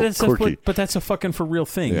 but that's a fucking for real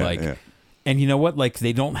thing. And you know what? Like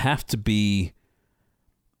they don't have to be.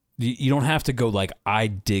 You don't have to go like I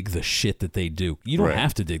dig the shit that they do. You don't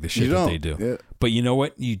have to dig the shit that they do. Yeah. But you know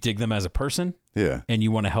what? You dig them as a person. Yeah. And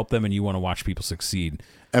you want to help them, and you want to watch people succeed.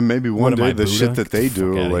 And maybe one day the shit that they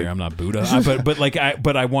do, like I'm not Buddha,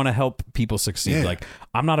 but I want to help people succeed. Yeah. Like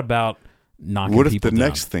I'm not about knocking. What if people the down.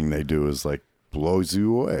 next thing they do is like blows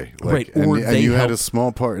you away, like, right? And you had a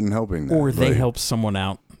small part in helping them, or they help someone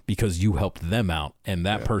out because you helped them out, and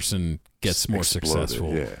that person gets more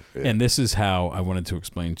successful. Yeah. And this is how I wanted to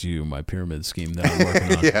explain to you my pyramid scheme that I'm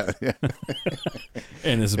working on. yeah.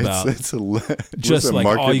 And it's about just like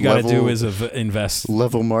all you got to do is invest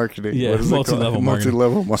level marketing. Yeah, multi-level marketing.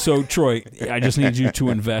 Multi-level marketing. So Troy, I just need you to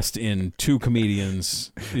invest in 2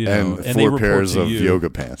 comedians, and 4 pairs of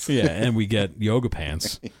yoga pants. Yeah, and we get yoga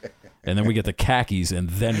pants, and then we get the khakis, and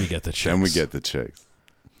then we get the chicks. Then we get the chicks.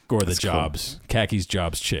 Or the jobs. Cool. Khakis,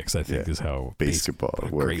 jobs, chicks, I think is how basketball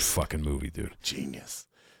works. Great fucking movie, dude. Genius.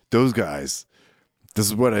 Those guys, this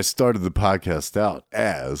is what I started the podcast out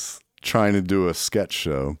as, trying to do a sketch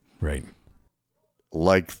show. Right.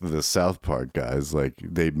 Like the South Park guys. Like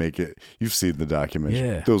they make it, you've seen the documentary.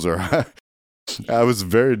 Yeah. Those are, I was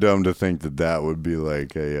very dumb to think that would be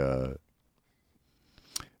like I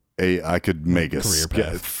could make a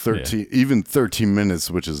 13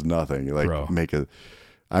 minutes, which is nothing. Like make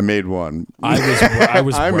I made one. I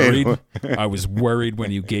was worried. I was worried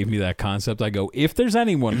when you gave me that concept. I go, if there's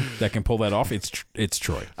anyone that can pull that off, it's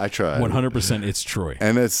Troy. I tried. 100%. It's Troy.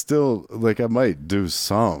 And it's still like I might do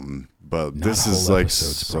some, but this is like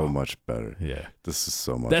so much better. Yeah, this is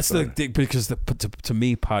so much. That's better. Because to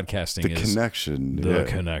me, podcasting the is connection, the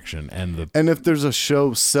connection, and if there's a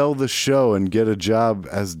show, sell the show and get a job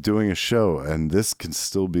as doing a show, and this can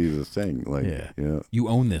still be the thing. Like, you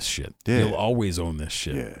own this shit. Yeah. You'll always own this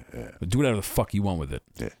shit. Yeah. But do whatever the fuck you want with it.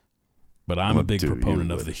 Yeah. But I'm a big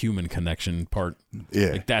proponent of the human connection part. Yeah,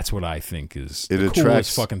 like that's what I think is the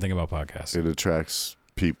coolest fucking thing about podcasting. It attracts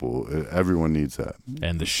people. Everyone needs that.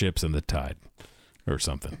 And the ships and the tide or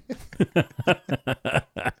something.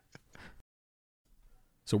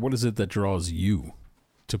 So what is it that draws you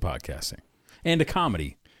to podcasting and to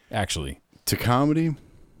comedy, actually? To comedy?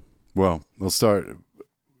 Well, we'll start.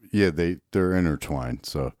 Yeah, they're intertwined.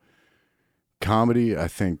 So comedy, I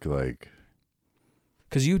think, like,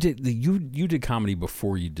 because you did comedy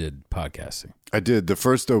before you did podcasting. I did. The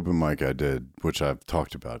first open mic I did, which I've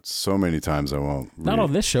talked about so many times I won't Not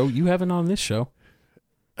on this show. You haven't on this show.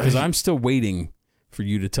 Because I'm still waiting for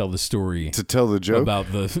you to tell the story. To tell the joke?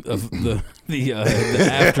 About the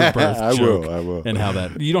afterbirth joke. I will. And how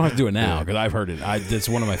that... You don't have to do it now, because I've heard it. It's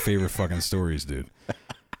one of my favorite fucking stories, dude.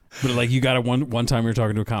 But like, you got to one time you're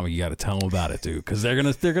talking to a comic, you got to tell them about it, dude, because they're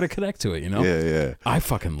gonna connect to it, you know. Yeah. I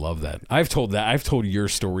fucking love that. I've told your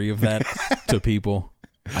story of that to people.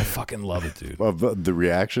 I fucking love it, dude. Well, the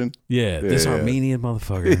reaction. Yeah, this Armenian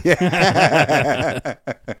motherfucker.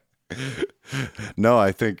 No,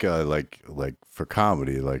 I think like for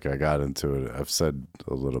comedy, like I got into it. I've said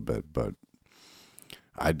a little bit, but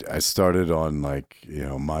I started on like,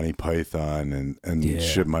 Monty Python and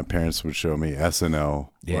shit my parents would show me, SNL,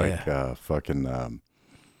 like fucking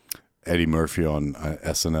Eddie Murphy on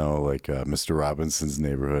SNL, like Mr. Robinson's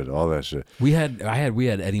Neighborhood, all that shit. We had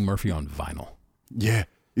Eddie Murphy on vinyl. Yeah,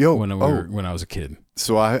 when I was a kid.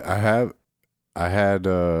 So I had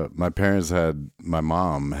my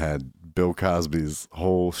mom had Bill Cosby's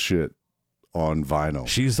whole shit on vinyl.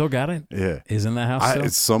 She still got it? Yeah. Is in the house still?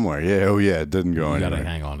 It's somewhere. Yeah. Oh, yeah. It didn't go anywhere. You gotta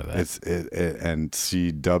hang on to that. And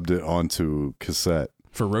she dubbed it onto cassette.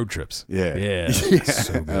 For road trips. Yeah. Yeah.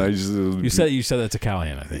 So good. You said that to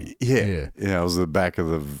Callahan, I think. Yeah. Yeah. I was the back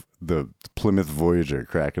of the Plymouth Voyager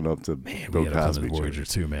cracking up to Bill Cosby. Plymouth Voyager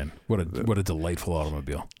too, man. What a delightful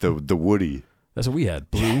automobile. The Woody. That's what we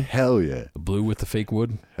had. Blue. Hell yeah. The blue with the fake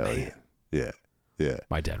wood. Hell yeah. Yeah. Yeah.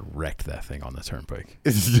 My dad wrecked that thing on the turnpike.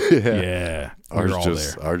 Yeah.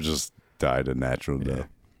 Ours just died a natural death.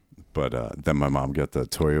 But then my mom got the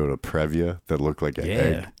Toyota Previa that looked like an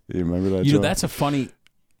egg. You remember that? That's a funny.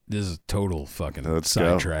 This is a total fucking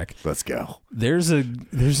sidetrack. Let's go. There's a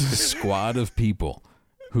squad of people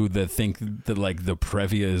that think that like the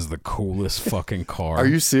Previa is the coolest fucking car. Are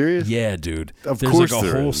you serious? Yeah, dude. There's like a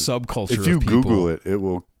whole subculture. If you of people. Google it, it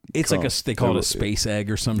will. It's like they call it a space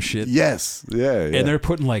egg or some shit. Yes. Yeah. And they're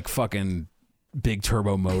putting like fucking big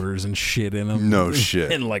turbo motors and shit in them. No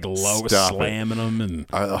shit. And like slamming them. And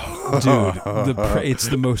dude, it's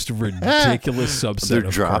the most ridiculous subset they're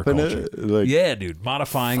of dropping car culture. It? Like, yeah, dude.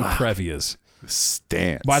 Modifying Previas.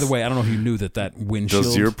 Stance. By the way, I don't know if you knew that windshield.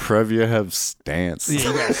 Does your Previa have stance?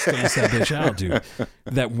 Yeah, you gotta stance that bitch out, dude.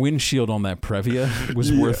 That windshield on that Previa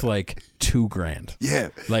was worth like $2,000. Yeah,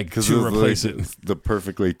 like to replace it. The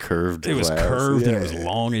perfectly curved. It was curved and it was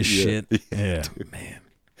long as shit. Yeah, man.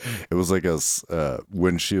 It was like a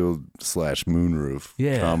windshield /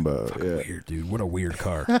 moonroof combo. Yeah, weird, dude. What a weird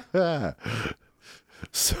car.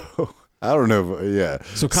 So. I don't know.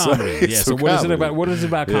 So comedy. So what is it about? What is it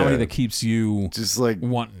about comedy that keeps you just like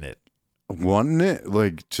wanting it? Wanting it,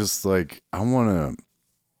 like just like I want to.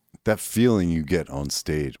 That feeling you get on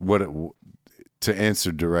stage. To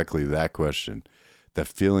answer directly that question, that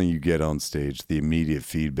feeling you get on stage, the immediate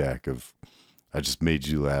feedback of, I just made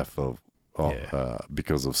you laugh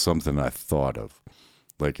because of something I thought of,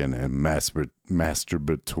 like in a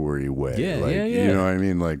masturbatory way. Yeah. You know what I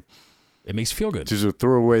mean, like. It makes you feel good. Just a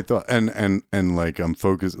throwaway thought, and like I'm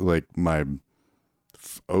focused. Like my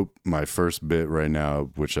first bit right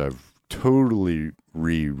now, which I've totally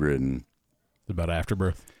rewritten. About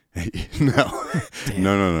afterbirth. No.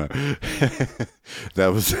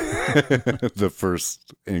 That was the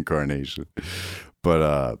first incarnation,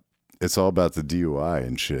 but it's all about the DUI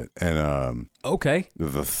and shit. And okay,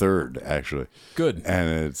 the third actually. Good.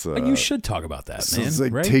 And it's you should talk about that, man. It's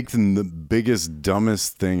like right? taking the biggest,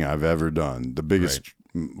 dumbest thing I've ever done. The biggest,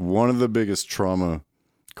 one of the biggest trauma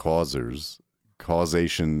causation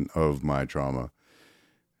of my trauma,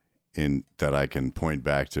 in that I can point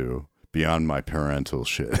back to, beyond my parental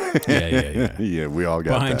shit. Yeah, we all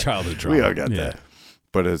got behind that. childhood trauma. We all got that.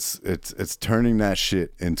 But it's turning that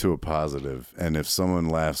shit into a positive. And if someone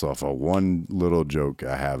laughs off of one little joke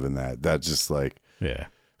I have in that's just like, yeah,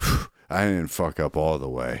 I didn't fuck up all the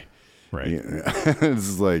way. Right.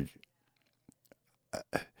 It's like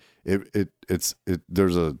it's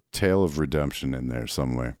there's a tale of redemption in there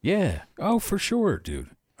somewhere. Yeah. Oh, for sure, dude.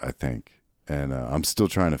 I think. And I'm still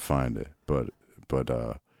trying to find it, but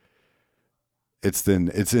it's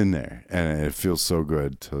in there, and it feels so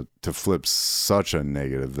good to flip such a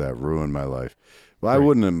negative that ruined my life. Well, right. I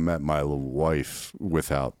wouldn't have met my wife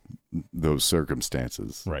without those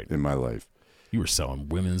circumstances in my life. You were selling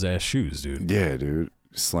women's ass shoes, dude. Yeah, dude.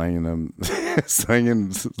 Slanging them,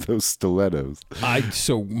 slanging those stilettos.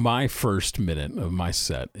 So my first minute of my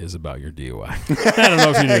set is about your DUI. I don't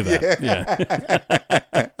know if you knew that.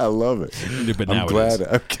 Yeah, I love it. But now I'm glad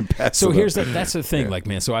I can pass. So here's that's the thing, like,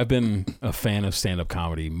 man. So I've been a fan of stand-up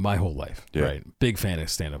comedy my whole life, right? Big fan of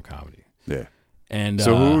stand-up comedy. Yeah. And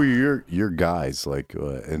so who are your guys like?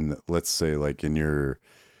 And let's say like in your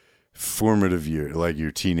formative year, like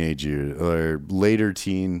your teenage year or later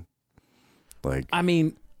teen. Like, I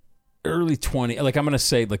mean, early 20. Like, I'm gonna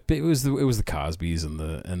say, like, it was the Cosbys and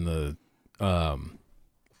the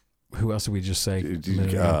who else did we just say?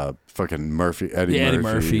 Fucking Murphy, Eddie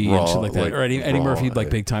Murphy, Raw, and shit like that. Or Eddie Murphy,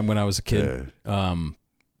 like big time when I was a kid. Yeah.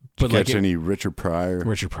 But did you catch any Richard Pryor?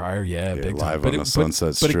 Yeah, big time. Live on the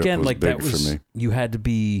Sunset Strip. But again, was like big that was for me. You had to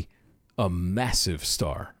be a massive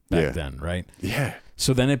star back then, right? Yeah.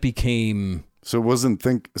 So then it became. So it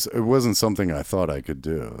wasn't something I thought I could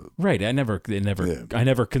do. Right. I never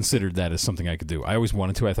considered that as something I could do. I always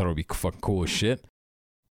wanted to. I thought it would be fucking cool as shit.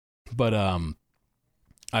 But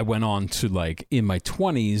I went on to, like, in my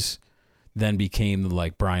 20s, then became the,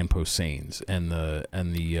 like, Brian Posehn's and the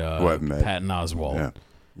Patton Oswalt. Yeah.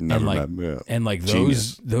 Never met. Yeah. And like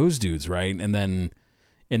those dudes, right? And then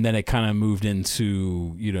it kind of moved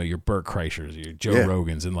into, you know, your Bert Kreischers, your Joe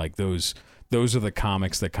Rogans, and like those are the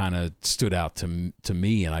comics that kind of stood out to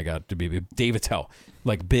me, and I got to be Dave Attell,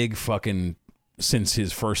 like big fucking since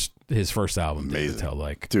his first album. Amazing. Dave Attell,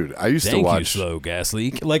 like, dude, I used to watch. Thank you, Slow Gas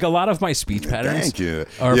Leak. Like a lot of my speech patterns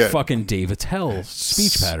are fucking Dave Attell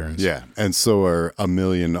speech patterns. Yeah, and so are a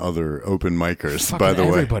million other open micers. Fucking by the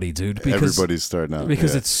everybody, dude. Because, everybody's starting out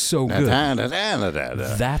because it's so good.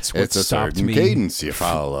 That's what stopped me. Cadence you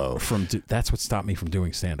follow that's what stopped me from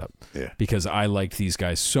doing stand up. Yeah, because I liked these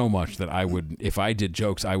guys so much that I would, if I did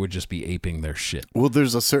jokes, I would just be aping their shit. Well,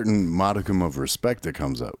 there's a certain modicum of respect that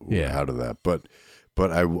comes out of that, but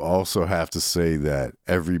I also have to say that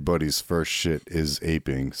everybody's first shit is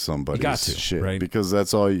aping somebody's shit, right? Because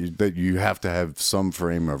that's all that you have to have some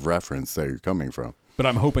frame of reference that you're coming from. But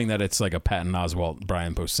I'm hoping that it's like a Patton Oswalt,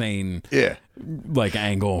 Brian Posehn, like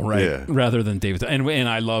angle, right? Yeah. Rather than David. And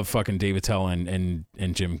I love fucking Dave Attell and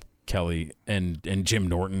Jim Kelly and Jim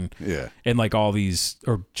Norton, and like all these,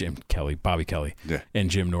 or Jim Kelly, Bobby Kelly, and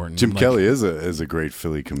Jim Norton. Jim Kelly is a great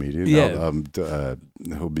Philly comedian. Yeah,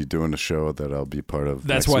 he'll be doing a show that I'll be part of.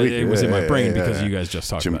 That's why it was in my brain because you guys just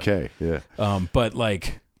talked Jim about K. Yeah, but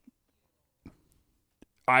like,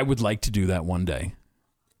 I would like to do that one day.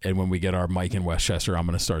 And when we get our mic in Westchester, I'm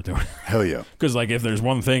going to start doing it. Hell yeah. Because, like, if there's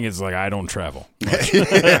one thing, it's like I don't travel.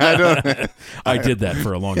 I did that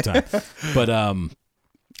for a long time. But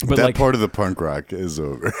that like, part of the punk rock is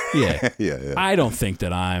over. Yeah. Yeah. I don't think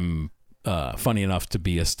that I'm funny enough to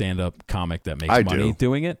be a stand-up comic that makes money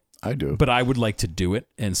doing it. I do. But I would like to do it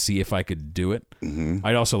and see if I could do it. Mm-hmm.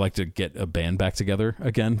 I'd also like to get a band back together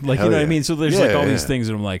again. Like, you know what I mean? So there's like all these things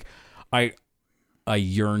that I'm like, I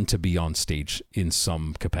yearn to be on stage in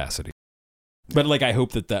some capacity. But like, I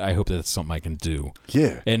hope that's something I can do.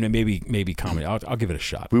 Yeah. And maybe comedy. I'll give it a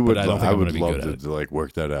shot. But I don't think I'm going to be good at it. To like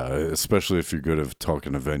work that out, especially if you're good at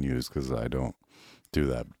talking to venues, because I don't do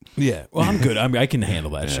that. Yeah. Well, I'm good. I can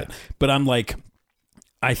handle that shit. But I'm like,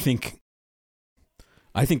 I think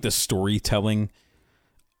the storytelling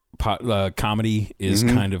comedy is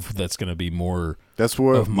kind of, that's going to be more. That's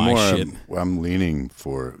where of my shit. I'm leaning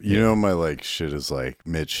for. You know, my like shit is like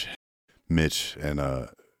Mitch and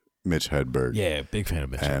Mitch Hedberg. Yeah, big fan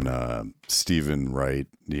of Mitch. And Stephen Wright,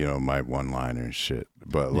 you know, my one-liner shit.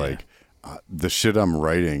 But like the shit I'm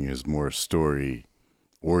writing is more story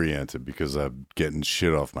oriented because I'm getting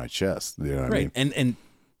shit off my chest. You know what I mean?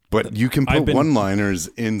 But you can put one-liners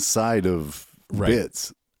inside of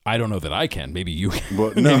bits. I don't know that I can. Maybe you can.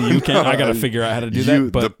 Well, maybe you can. I got to figure out how to do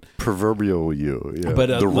that. But the proverbial you. Yeah. But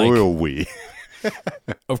the royal we.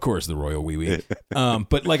 Of course, the royal wee.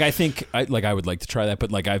 But like, I think I would like to try that.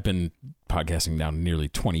 But like, I've been podcasting now nearly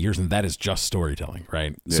 20 years, and that is just storytelling,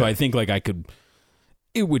 right? Yeah. So I think like I could,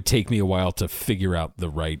 it would take me a while to figure out the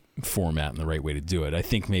right format and the right way to do it. I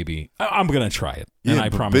think maybe I'm going to try it. And I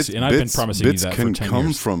promise you, and I've been promising you that for 10 years. Bits can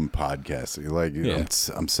come from podcasting. Like,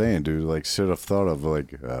 I'm saying, dude, like, should have thought of,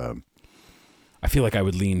 like, I feel like I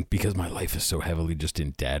would lean, because my life is so heavily just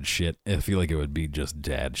in dad shit. I feel like it would be just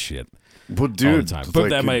dad shit. Well, dude, all the time. But like,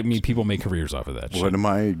 that might mean people make careers off of that shit. One of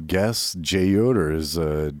my guests, Jay Yoder, is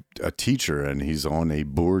a teacher, and he's on a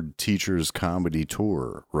board teachers comedy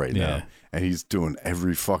tour right now. And he's doing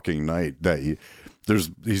every fucking night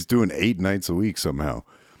he's doing 8 nights a week somehow.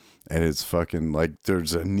 And it's fucking like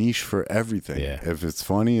there's a niche for everything. Yeah. If it's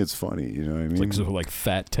funny, it's funny. You know what I mean? It's like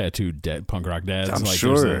fat tattooed dead punk rock dads. I'm like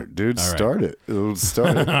sure, dude. Start it. It'll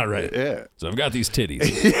start it. All right. Yeah. So I've got these titties.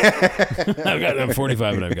 I'm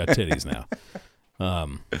 45 and I've got titties now.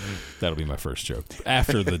 That'll be my first joke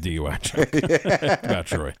after the DUI joke about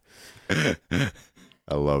Troy.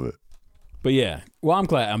 I love it. But yeah, well, I'm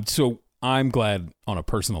glad on a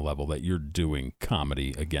personal level that you're doing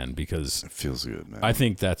comedy again, because it feels good, man. I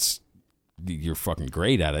think you're fucking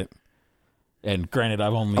great at it. And granted,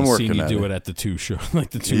 I've only seen you do it at the 2 show,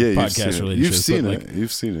 like the 2 podcast related shows.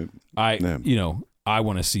 You've seen it. I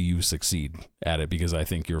want to see you succeed at it, because I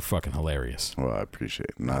think you're fucking hilarious. Well, I appreciate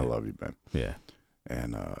it, and I love you, man. Yeah.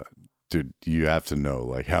 And dude, you have to know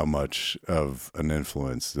like how much of an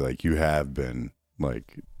influence like you have been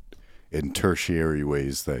like in tertiary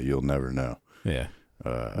ways that you'll never know. Yeah.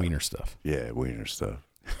 Wiener stuff. Yeah, wiener stuff.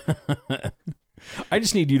 I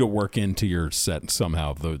just need you to work into your set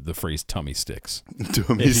somehow the phrase tummy sticks.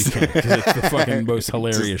 Tummy sticks. Because it's the fucking most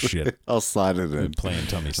hilarious shit. I'll slide it in. Playing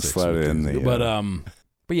tummy sticks. Slide it in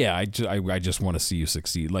But yeah, I just want to see you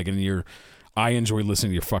succeed. Like I enjoy listening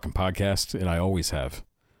to your fucking podcast, and I always have.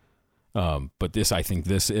 But I think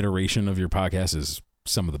this iteration of your podcast is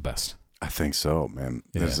some of the best. I think so, man.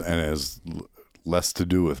 Yeah. And it has less to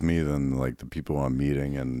do with me than like the people I'm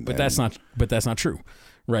meeting, that's not true,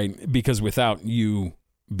 right? Because without you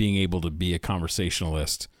being able to be a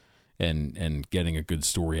conversationalist and getting a good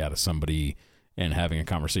story out of somebody and having a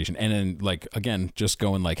conversation, and then like again, just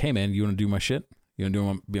going like, hey man, you want to do my shit? You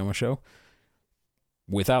want to be on my show?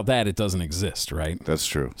 Without that, it doesn't exist, right? That's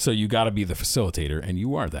true. So you got to be the facilitator, and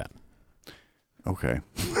you are that. Okay.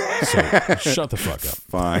 So shut the fuck up.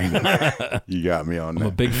 Fine. You got me on that. I'm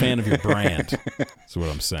a big fan of your brand. That's what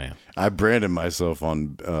I'm saying. I branded myself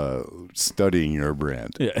on studying your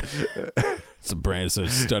brand. Yeah. It's a brand. It's a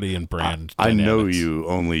study and brand. I know you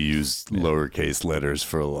only use lowercase letters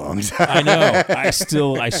for a long time. I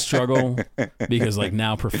know. I struggle because like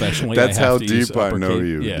now professionally, that's I have how to deep use I know uppercase.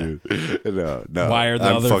 you, dude. No. Why are the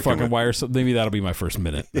other fucking wires? Maybe that'll be my first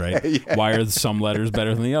minute, right? Yeah. Why are some letters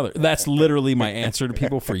better than the other? That's literally my answer to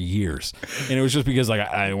people for years, and it was just because like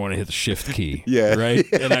I want to hit the shift key, right?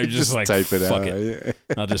 Yeah. And I just like type it fuck out. it.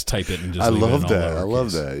 Yeah. I'll just type it and just. I love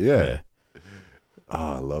that. Yeah.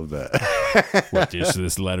 Oh, I love that. What, just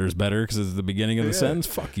this letter's better because it's the beginning of the sentence?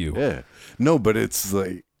 Fuck you. Yeah. No, but it's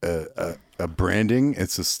like a branding.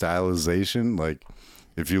 It's a stylization. Like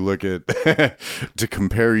if you look at to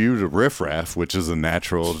compare you to Riff Raff, which is a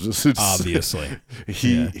natural. Obviously.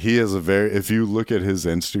 He has a very. If you look at his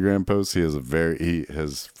Instagram posts, he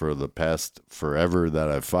has for the past forever that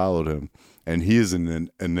I've followed him. And he is an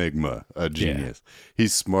enigma, a genius. Yeah.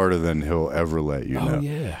 He's smarter than he'll ever let you know. Oh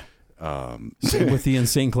yeah. Same with the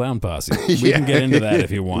Insane Clown Posse. We can get into that if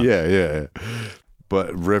you want. Yeah.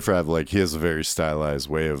 But Riff Raff, like, he has a very stylized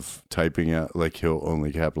way of typing out. Like, he'll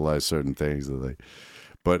only capitalize certain things.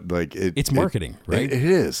 But like, it's marketing, right? It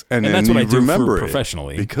is, and that's what I do remember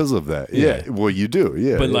professionally because of that. Yeah. Well, you do.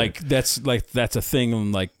 Yeah. But that's a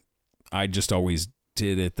thing. Like, I just always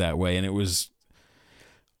did it that way, and it was.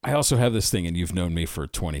 I also have this thing, and you've known me for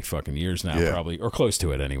 20 fucking years now, probably, or close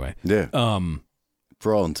to it anyway. Yeah.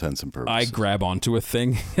 For all intents and purposes. I grab onto a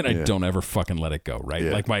thing, and I don't ever fucking let it go, right? Yeah.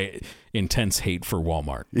 Like my intense hate for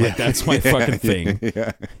Walmart. Like, that's my fucking thing.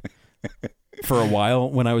 Yeah. For a while,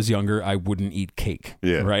 when I was younger, I wouldn't eat cake,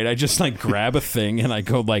 right? I just, like, grab a thing, and I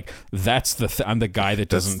go, like, that's I'm the guy that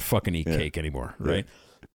doesn't fucking eat cake anymore, right?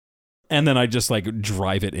 And then I just, like,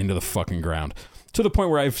 drive it into the fucking ground. To the point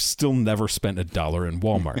where I've still never spent $1 in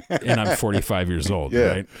Walmart, and I'm 45 years old,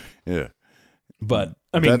 right? Yeah. But,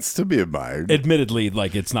 I mean... That's to be admired. Admittedly,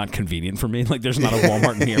 like, it's not convenient for me. Like, there's not a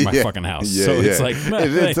Walmart near my fucking house. It's like...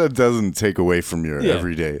 It doesn't take away from your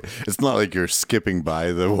everyday... It's not like you're skipping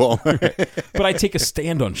by the Walmart. But I take a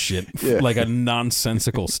stand on shit, like a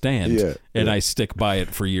nonsensical stand, and I stick by it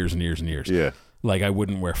for years and years and years. Yeah. Like, I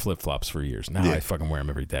wouldn't wear flip-flops for years. Now I fucking wear them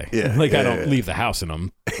every day. Yeah, like, I don't leave the house in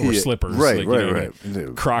them or slippers. Right, like,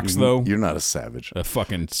 right. Crocs, though. You're not a savage. A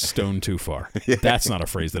fucking stone too far. That's not a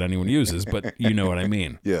phrase that anyone uses, but you know what I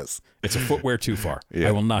mean. Yes. It's a footwear too far. Yeah.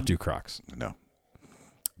 I will not do Crocs. No.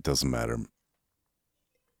 It doesn't matter.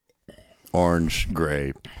 Orange,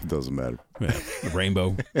 gray, doesn't matter. Yeah.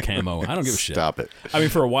 Rainbow, camo. I don't give a shit. Stop it. I mean,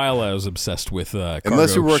 for a while, I was obsessed with cargo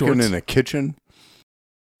unless you're working shorts. in a kitchen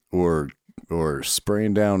or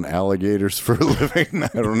spraying down alligators for a living. I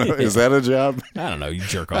don't know. Is that a job? I don't know. You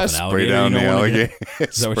jerk off I an spray alligator. down the alligator.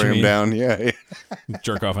 Spray them down. Yeah.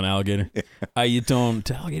 Jerk off an alligator. You don't.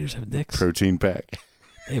 Do alligators have dicks? Protein pack.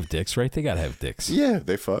 They have dicks, right? They gotta have dicks. Yeah,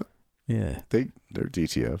 they fuck. Yeah. They're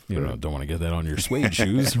DTF. You know, don't want to get that on your suede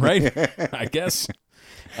shoes, right? I guess.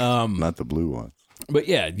 Not the blue ones. But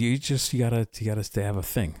yeah, you gotta have a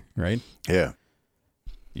thing, right? Yeah.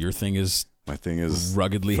 Your thing is. My thing is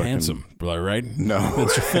ruggedly handsome, right? No,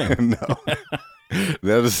 that's your thing. No,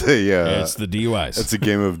 that is a it's the DUIs. It's a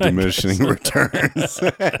game of diminishing returns.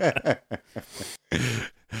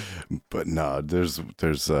 But no, there's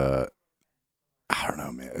I don't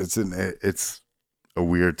know, man. It's a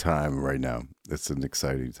weird time right now. It's an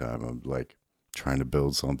exciting time. I'm like trying to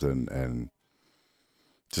build something, and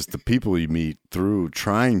just the people you meet through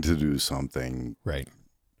trying to do something, right?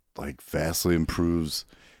 Like vastly improves,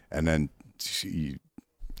 and then.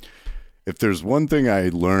 If there's one thing I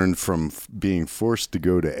learned from being forced to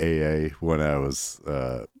go to AA when I was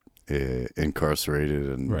incarcerated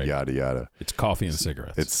and yada yada, it's coffee and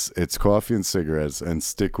cigarettes. It's coffee and cigarettes, and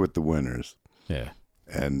stick with the winners. Yeah.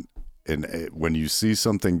 And when you see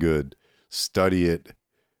something good, study it.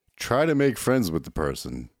 Try to make friends with the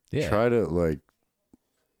person. Yeah. Try to like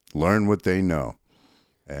learn what they know,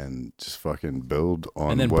 and just fucking build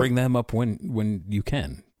on. And then bring them up when you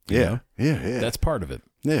can. Yeah. That's part of it.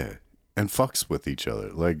 Yeah. And fucks with each other.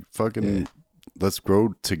 Like, fucking, let's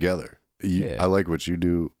grow together. I like what you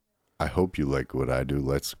do. I hope you like what I do.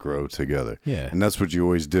 Let's grow together. Yeah. And that's what you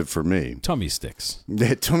always did for me. Tummy sticks.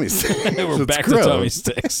 Yeah, tummy sticks. We're back to tummy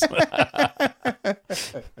sticks.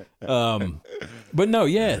 But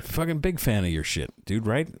no, fucking big fan of your shit, dude,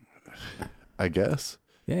 right? I guess.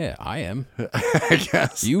 Yeah, I am. I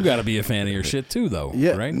guess. You got to be a fan of your shit too, though.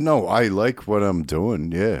 Yeah. Right? No, I like what I'm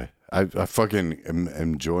doing. Yeah. I fucking am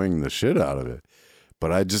enjoying the shit out of it.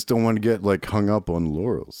 But I just don't want to get like hung up on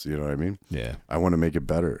laurels. You know what I mean? Yeah. I want to make it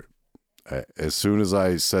better. As soon as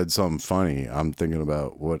I said something funny, I'm thinking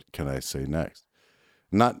about what can I say next.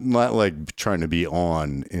 Not like trying to be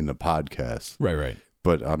on in the podcast. Right.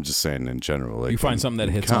 But I'm just saying in general. Like you find something that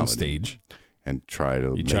hits on stage. And try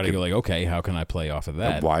to go like, okay, how can I play off of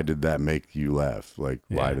that? Why did that make you laugh? Like,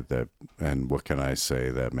 why did that? And what can I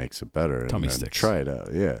say that makes it better? Tummy and sticks. Try it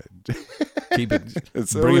out. Yeah. Keep it.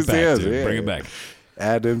 It's bring it back, the dude. Yeah. Bring it back.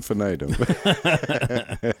 Ad infinitum.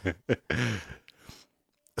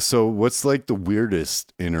 So, what's like the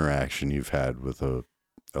weirdest interaction you've had with a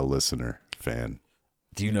listener fan?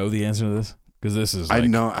 Do you know the answer to this? Because this is. Like, I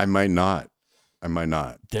know. I might not.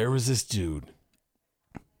 There was this dude.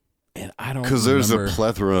 And I don't because there's a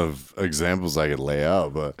plethora of examples I could lay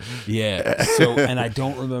out, but yeah. So, and I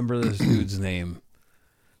don't remember this dude's name,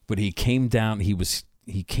 but he came down.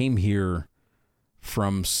 He came here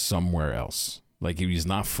from somewhere else. Like he was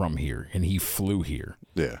not from here, and he flew here.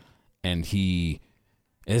 Yeah. And this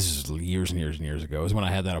is years and years and years ago. It was when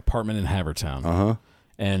I had that apartment in Havertown. Uh-huh.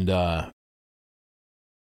 And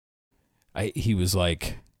he was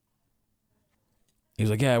like,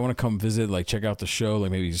 yeah, I want to come visit, like check out the show, like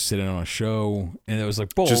maybe sit in on a show. And it was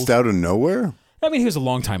like bold. Just out of nowhere? I mean, he was a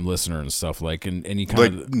longtime listener and stuff, like, and he kind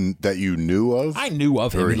like of that you knew of. I knew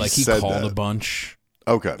of him. Or Like he called a bunch.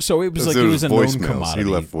 Okay, so it was like it was a known commodity. He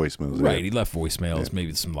left voicemails, right? He left voicemails,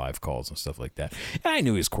 maybe some live calls and stuff like that. And I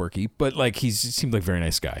knew he was quirky, but like he seemed like a very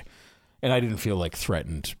nice guy, and I didn't feel like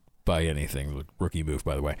threatened by anything. Rookie move,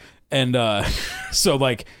 by the way. And so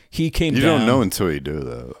like he came. You down. don't know until you do,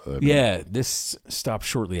 though. I mean. Yeah, this stopped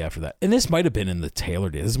shortly after that, and this might have been in the Taylor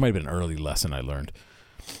days. This might have been an early lesson I learned.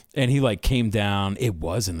 And he like came down. It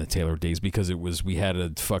was in the Taylor days because we had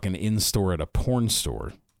a fucking in-store at a porn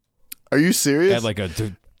store. Are you serious? At like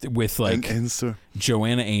with like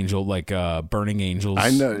Joanna Angel, like Burning Angels. I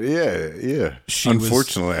know. Yeah.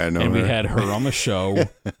 Unfortunately, I know. And we had her on the show,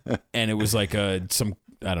 and it was like some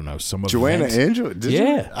Joanna event. Angel. Did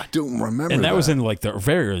yeah, you? I don't remember. And that was in like the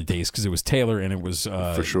very early days because it was Taylor and it was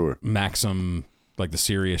for sure Maxim, like the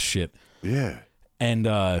serious shit. Yeah. And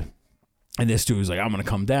this dude was like, I'm gonna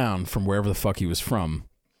come down from wherever the fuck he was from,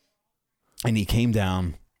 and he came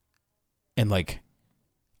down, and like.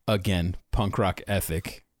 Again, punk rock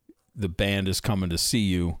ethic. The band is coming to see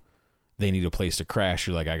you. they need a place to crash.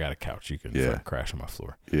 You're like, I got a couch. You can fucking crash on my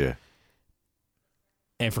floor. Yeah.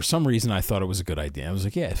 And for some reason, I thought it was a good idea. I was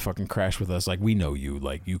like, yeah, fucking crash with us. Like, we know you.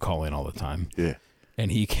 Like, you call in all the time. Yeah.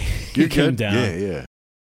 And he came down. Yeah.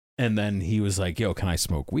 And then he was like, yo, can I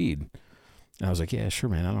smoke weed? And I was like, yeah, sure,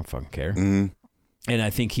 man. I don't fucking care. Mm-hmm. And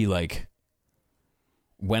I think he, like,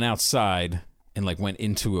 went outside and, like, went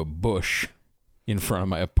into a bush in front of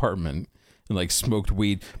my apartment and, like, smoked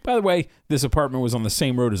weed. By the way, this apartment was on the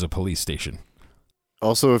same road as a police station.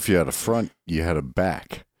 Also, if you had a front, you had a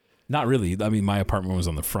back. Not really. I mean, my apartment was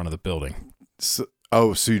on the front of the building. So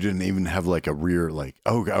you didn't even have, like, a rear, like,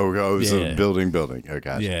 it was a building. Oh,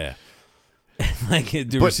 gotcha. Yeah. Like, he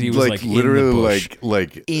was like literally in the bush.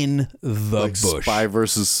 like in the bush. Spy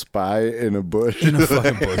versus spy in a bush. In a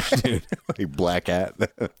fucking bush, dude. Like Black Hat.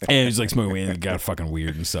 And he's like smoking weed and it got fucking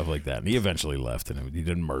weird and stuff like that. And he eventually left and he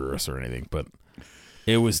didn't murder us or anything, but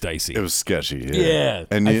it was dicey. It was sketchy. Yeah.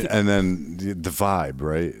 And then the vibe,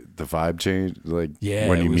 right? The vibe changed, like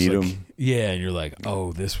when you meet him. Yeah, and you're like,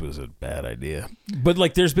 oh, this was a bad idea. But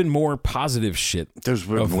like, there's been more positive shit. There's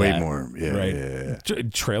been way more. Yeah, right? Yeah.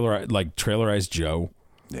 Trailerized Joe.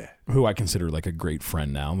 Yeah. Who I consider like a great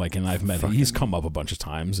friend now. Like, and I've met him. He's come up a bunch of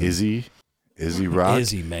times. Izzy Rock.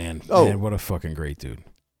 Izzy, man. Oh, man, what a fucking great dude.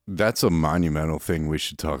 That's a monumental thing we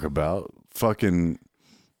should talk about. Fucking.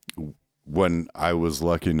 When I was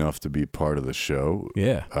lucky enough to be part of the show,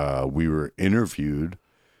 we were interviewed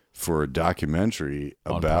for a documentary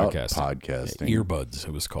about podcasting. Earbuds,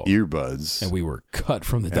 it was called. Earbuds. And we were cut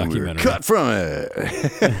from the documentary. Cut from it.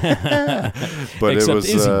 But except it was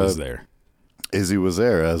Izzy was there. Izzy was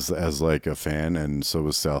there as like a fan, and so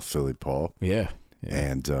was South Philly Paul. Yeah.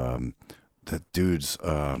 And the dude's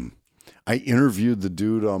I interviewed the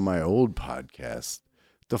dude on my old podcast.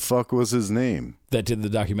 The fuck was his name? That did the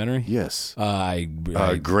documentary? Yes.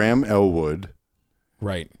 Graham Elwood.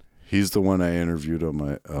 Right. He's the one I interviewed on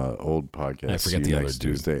my old podcast. I forget the other dude.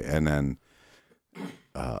 Tuesday. And then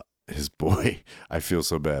his boy, I feel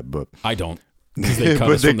so bad, but I don't. Because they cut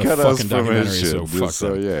us from the fucking documentary,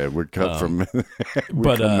 so yeah, we're cut from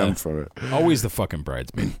them from it. Always the fucking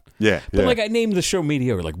bridesmaid. But like, I named the show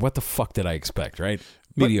mediocre. Like, what the fuck did I expect, right?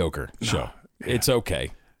 Mediocre show. It's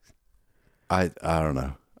okay. I don't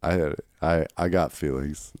know. I got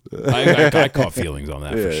feelings. I caught feelings on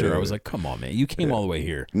that for sure. I was like, come on, man. You came all the way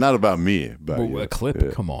here. Not about me, but a clip? Yeah.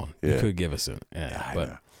 Come on. You could give us it.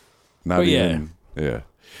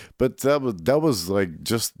 But that was like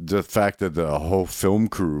just the fact that the whole film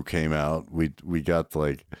crew came out. We got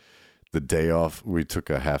like the day off. We took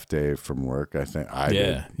a half day from work, I think. I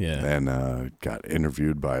did. And got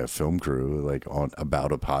interviewed by a film crew like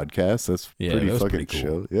about a podcast. That's pretty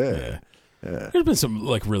cool. Yeah. There's been some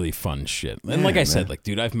like really fun shit. And like I said, like,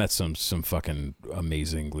 dude, I've met some fucking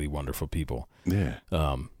amazingly wonderful people. Yeah.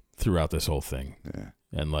 Throughout this whole thing. Yeah.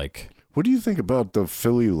 And like, what do you think about the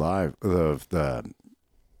Philly Live, the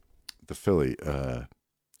Philly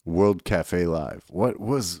World Cafe Live? What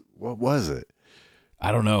was it?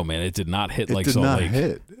 I don't know, man. It did not hit like Salt Lake.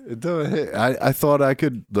 It didn't hit. I thought I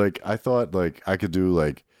could I could do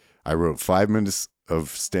like, I wrote 5 minutes of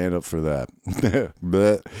stand up for that.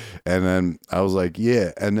 And then I was like,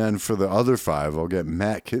 yeah. And then for the other 5, I'll get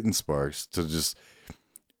Matt Kittensparks to just,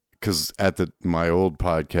 because at my old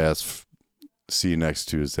podcast, See You Next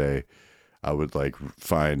Tuesday, I would like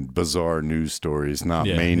find bizarre news stories, not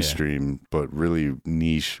mainstream, but really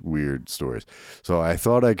niche, weird stories. So I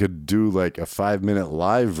thought I could do like a 5-minute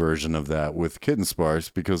live version of that with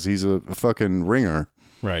Kittensparks because he's a fucking ringer.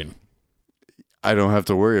 Right. I don't have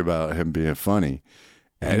to worry about him being funny.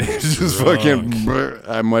 And it's just fucking,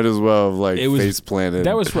 I might as well have like face planted.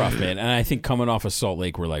 That was rough, man. And I think coming off of Salt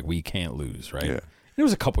Lake, we're like, we can't lose, right? Yeah. It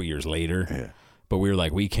was a couple years later. Yeah. But we were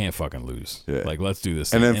like, we can't fucking lose. Yeah. Like, let's do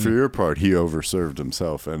this and thing. Then for your part, he overserved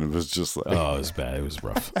himself, and it was just like, oh, it was bad. It was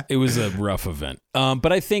rough. It was a rough event.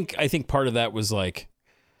 But I think part of that was like,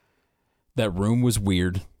 that room was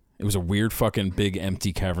weird. It was a weird fucking big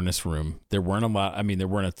empty cavernous room. There weren't a lot. I mean, there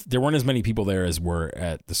weren't as many people there as were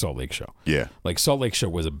at the Salt Lake show. Yeah. Like, Salt Lake show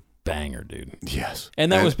was a banger, dude. Yes.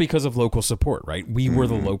 And that was because of local support, right? We were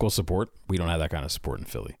the local support. We don't have that kind of support in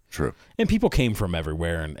Philly. True. And people came from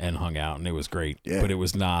everywhere and hung out, and it was great. Yeah. But it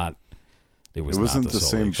was not. It wasn't the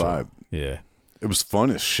same vibe. Yeah. It was fun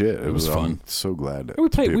as shit. It was fun. I'm so glad that we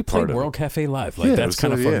played World Cafe Live. Like, that's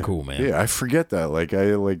kind of fucking cool, man. Yeah, I forget that. Like,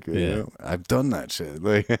 you know, I've done that shit.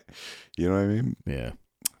 Like, you know what I mean? Yeah.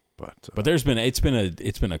 But it's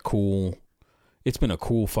been a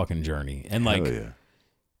cool fucking journey. And like,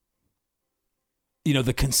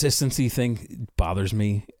 the consistency thing bothers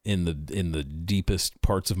me in the deepest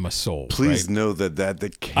parts of my soul. Please right? know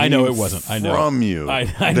that came I know it wasn't. I know. From you. I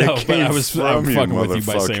know, but I'm fucking with you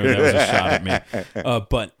by saying that was a shot at me.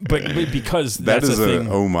 But because that that's is a thing, an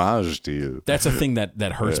homage to you. That's a thing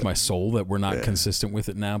that hurts my soul that we're not consistent with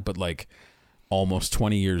it now. But like almost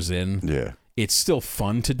 20 years in, it's still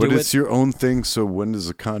fun to do it. But it's your own thing. So when does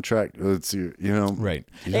a contract? It's your, right.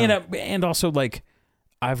 Yeah. And also like.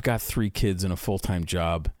 I've got 3 kids and a full-time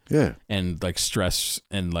job. Yeah. And like stress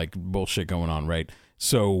and like bullshit going on, right?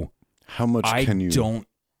 So how much can you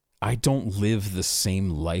I don't live the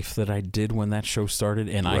same life that I did when that show started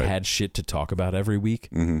and I had shit to talk about every week.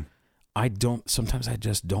 Mm-hmm. Sometimes I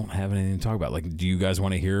just don't have anything to talk about. Like, do you guys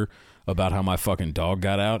want to hear about how my fucking dog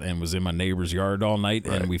got out and was in my neighbor's yard all night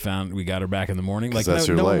and we got her back in the morning? Like,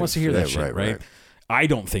 no one wants to hear that shit, right? I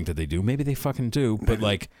don't think that they do. Maybe they fucking do, but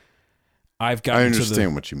like I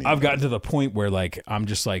understand what you mean. I've gotten to the point where like I'm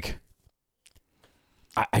just like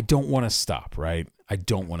I don't want to stop, right? I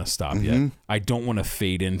don't want to stop yet. I don't want to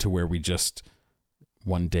fade into where we just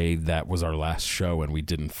one day that was our last show and we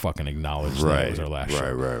didn't fucking acknowledge that it was our last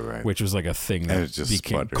show. Right. Which was like a thing that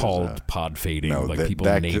became called pod fading. No, like people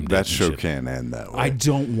named that it show shit. can't end that way. I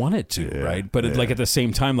don't want it to, right? But like at the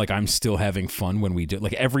same time, like I'm still having fun when we do.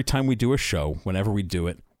 Like every time we do a show, whenever we do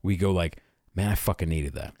it, we go like, man, I fucking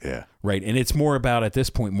needed that. Yeah. Right. And it's more about, at this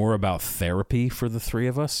point, more about therapy for the 3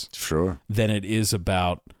 of us. Sure. Than it is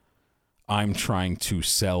about I'm trying to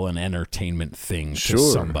sell an entertainment thing to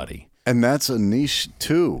somebody. And that's a niche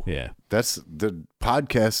too. Yeah. The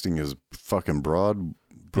podcasting is fucking broad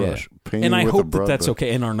brush. Yeah. And I hope that's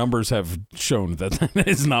okay. And our numbers have shown that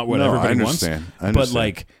is not what everybody wants. I understand. But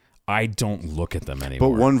like, I don't look at them anymore.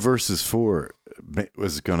 But 1 versus 4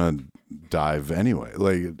 was gonna dive anyway.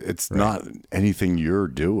 Like it's not anything you're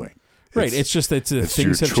doing. Right. It's just that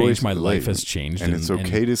things have changed. My life has changed, and it's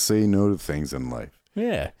okay to say no to things in life.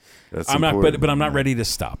 Yeah, that's I'm important. not. But I'm not ready to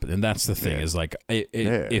stop. And that's the thing is like,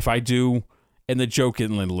 if I do, and the joke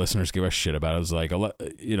and the listeners give a shit about it is like,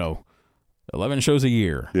 11 shows a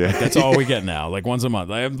year. Yeah, like, that's all we get now. Like once a month.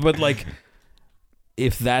 But like.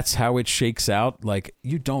 If that's how it shakes out, like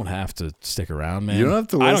you don't have to stick around, man. You don't have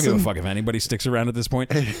to listen. I don't give a fuck if anybody sticks around at this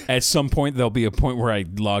point. At some point, there'll be a point where I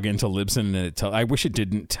log into Libsyn and I wish it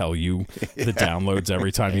didn't tell you the downloads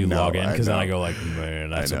every time you log in, because then I go like, man,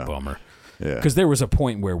 that's a bummer. Yeah. Because there was a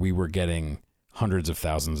point where we were getting hundreds of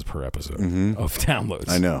thousands per episode of downloads.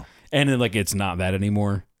 I know. And then, like, it's not that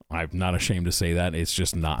anymore. I'm not ashamed to say that. It's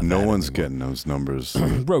just not. No one's getting those numbers.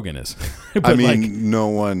 Rogan is. I mean, like, no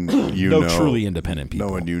one no truly independent people.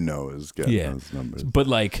 No one is getting those numbers. But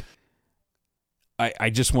like, I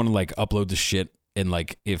just want to like upload the shit, and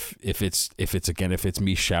like if it's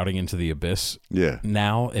me shouting into the abyss. Yeah.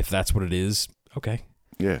 Now, if that's what it is, okay.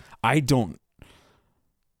 Yeah.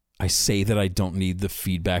 I say that I don't need the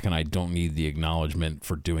feedback and I don't need the acknowledgement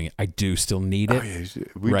for doing it. I do still need it.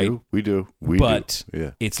 We do. But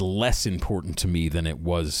it's less important to me than it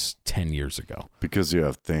was 10 years ago. Because you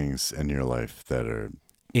have things in your life that are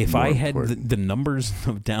If I had the numbers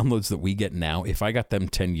of downloads that we get now, if I got them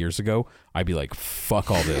 10 years ago, I'd be like, fuck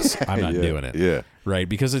all this. I'm not doing it. Yeah. Right?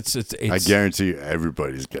 Because it's I guarantee you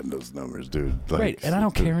everybody's getting those numbers, dude. Like, right. And I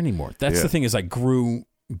don't care anymore. That's the thing is I grew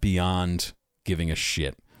beyond giving a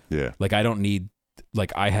shit. Yeah. Like I don't need,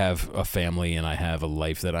 like I have a family and I have a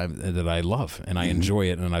life that I love and I enjoy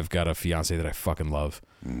it, and I've got a fiance that I fucking love.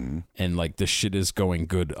 And like this shit is going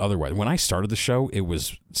good otherwise. When I started the show, it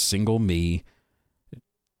was single me,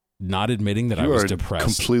 not admitting that I was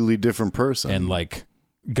depressed. Completely different person. And like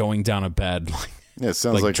going down a bad it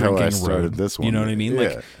sounds like how I started this one. You know what I mean?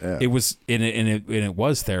 It was and it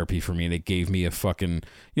was therapy for me, and it gave me a fucking,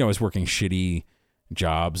 I was working shitty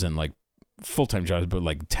jobs and like full-time jobs, but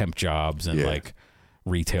like temp jobs and like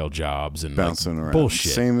retail jobs and bouncing like around.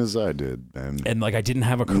 Bullshit. Same as I did. And like I didn't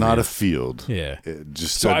have a career. Not a field. Yeah.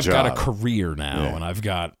 Just so a I've job. got a career now and I've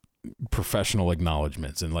got professional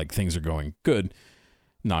acknowledgments and like things are going good.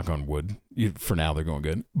 Knock on wood. For now they're going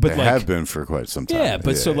good. But they have been for quite some time. Yeah,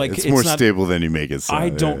 but so like it's more stable than you make it sound. I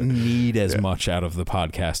don't need as much out of the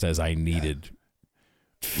podcast as I needed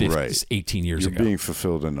 18 years ago. You're being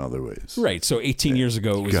fulfilled in other ways. Right. So 18 years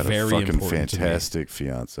ago, it was very important to me. You got a fucking fantastic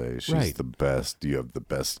fiance. She's the best. You have the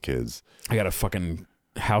best kids. I got a fucking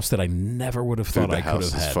house that I never would have thought I could have had.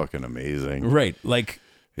 The house is fucking amazing. Right. Like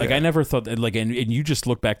I never thought that, like, and you just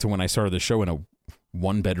look back to when I started the show in a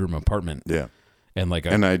 1-bedroom apartment. Yeah. And like,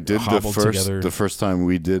 I did the first time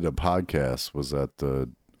we did a podcast was at the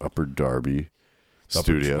Upper Darby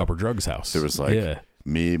studio. Upper Drugs house. There was like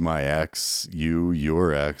me, my ex, you,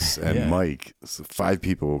 your ex, and Mike. So 5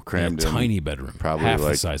 people crammed in a tiny bedroom, probably half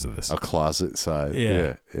like the size of this, a closet size.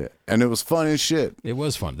 Yeah. And it was fun as shit. It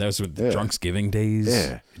was fun. That was with Drunksgiving days.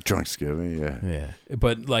 Yeah, Drunksgiving. Yeah.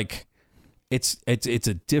 But like, it's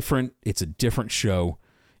a different show.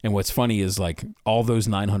 And what's funny is like all those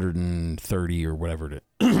 930 or whatever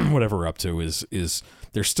we're up to is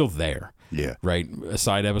they're still there. Yeah. Right.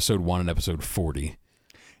 Aside episode 1 and episode 40.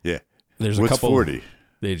 Yeah. There's What's a couple. 40?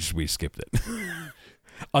 We skipped it.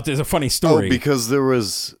 There's a funny story. Oh, because there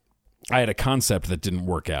was. I had a concept that didn't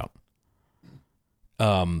work out.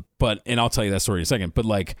 And I'll tell you that story in a second. But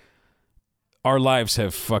like, our lives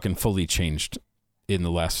have fucking fully changed in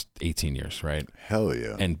the last 18 years, right? Hell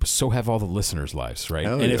yeah. And so have all the listeners' lives, right?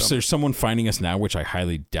 Hell and if there's someone finding us now, which I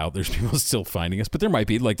highly doubt there's people still finding us, but there might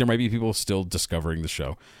be people still discovering the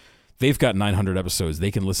show. They've got 900 episodes. They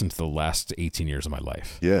can listen to the last 18 years of my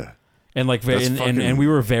life. Yeah. And like, and we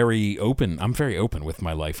were very open. I'm very open with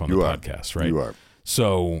my life on the podcast, right? You are.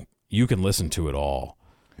 So you can listen to it all.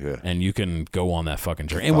 Yeah. And you can go on that fucking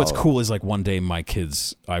journey. And what's cool is like one day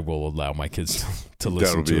I will allow my kids to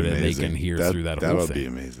listen to it and they can hear through that whole thing. That'll be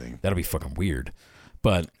amazing. That'll be fucking weird.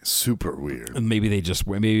 But super weird. Maybe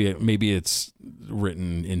maybe it's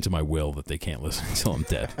written into my will that they can't listen until I'm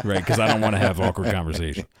dead, right? Because I don't want to have awkward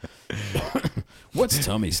conversation. What's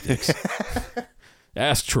tummy sticks?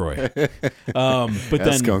 Ask Troy.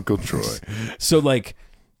 Ask Uncle Troy. So like,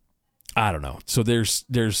 I don't know. So there's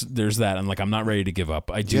that, and like I'm not ready to give up.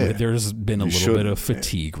 I do. Yeah, there's been a little bit of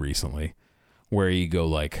fatigue recently, where you go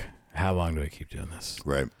like, how long do I keep doing this?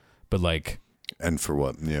 Right. But like, and for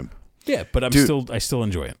what? Yeah. Yeah, but I still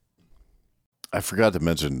enjoy it. I forgot to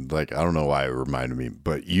mention, like, I don't know why it reminded me,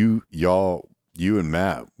 but you and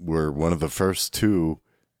Matt were one of the first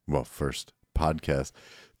podcasts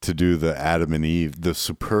to do the Adam and Eve, the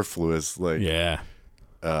superfluous, like,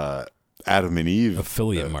 Adam and Eve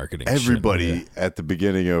affiliate marketing. Everybody at the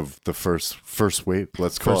beginning of the first wave,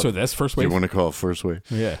 let's call it. That's first wave. You want to call it first wave?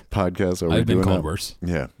 Yeah. Podcast. I've been called worse.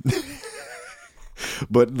 Yeah.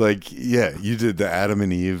 But like, yeah, you did the Adam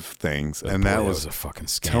and Eve things, and that was a fucking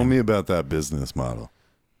scam. Tell me about that business model.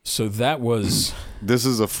 So that was. This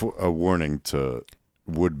is a warning to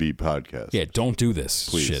would-be podcasts. Yeah, don't do this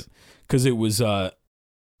Please. Shit, because it was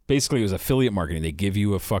basically it was affiliate marketing. They give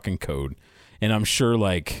you a fucking code, and I'm sure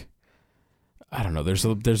like, I don't know. There's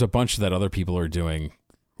a bunch that other people are doing.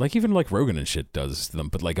 Like even like Rogan and shit does them,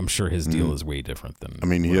 but like I'm sure his deal is way different than. I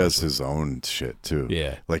mean, he has his own shit too.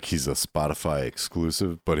 Yeah, like he's a Spotify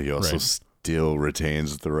exclusive, but he also still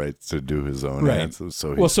retains the rights to do his own ads.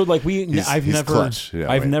 So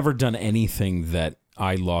I've never done anything that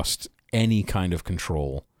I lost any kind of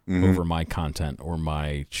control over my content or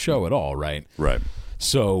my show at all. Right. Right.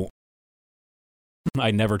 So I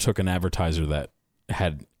never took an advertiser that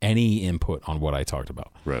had any input on what I talked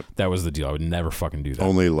about. Right. That was the deal. I would never fucking do that.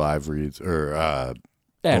 Only live reads or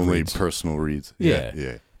only reads. Personal reads. Yeah.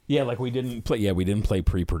 Like we didn't play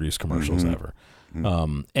pre-produced commercials ever.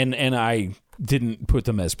 And I didn't put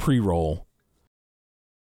them as pre-roll,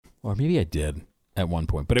 or maybe I did at one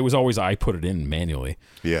point, but it was always I put it in manually.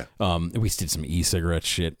 Yeah. We did some e-cigarette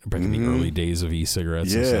shit back in the early days of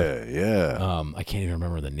e-cigarettes. Yeah. I can't even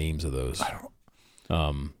remember the names of those. I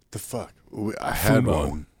don't. The fuck. I had Fumo.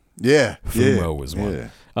 One. Yeah. Fumo was one.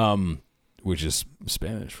 Which is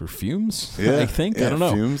Spanish for fumes, I think. Yeah, I don't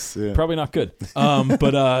know. Fumes, yeah. Probably not good.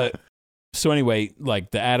 But so anyway,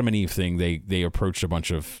 like the Adam and Eve thing, they approached a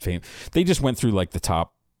bunch of fame. They just went through like the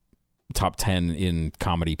top 10 in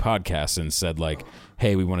comedy podcasts and said like,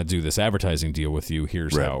 hey, we want to do this advertising deal with you.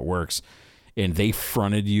 Here's how it works. And they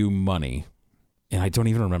fronted you money. And I don't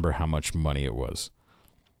even remember how much money it was.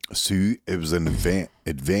 So it was an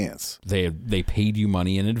advance. They paid you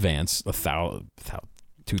money in advance, $2,000.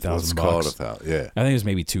 Let's call it $1,000. Yeah, I think it was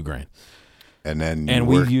maybe $2,000. And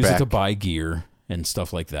we used it to buy gear and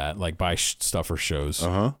stuff like that, like buy stuff for shows,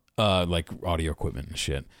 like audio equipment and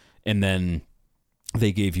shit. And then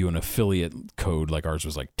they gave you an affiliate code, like ours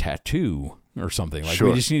was like tattoo or something. Like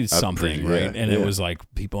we just needed something, right? And it was like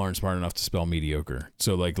people aren't smart enough to spell mediocre.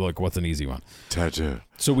 So like, look, what's an easy one? Tattoo.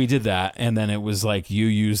 So we did that, and then it was like you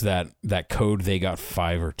use that code, they got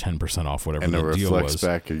 5 or 10% off whatever the deal was. And it reflects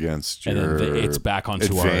back against your and then it's back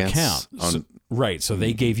onto our account. So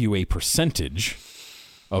they gave you a percentage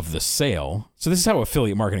of the sale. So this is how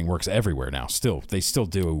affiliate marketing works everywhere now. Still, they still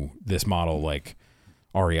do this model like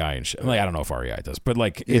REI and shit. Like I don't know if REI does, but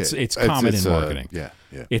like it's common in marketing.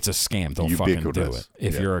 It's a scam. Don't fucking do it.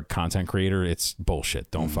 If you're a content creator, it's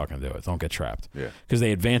bullshit. Don't fucking do it. Don't get trapped. Yeah. Because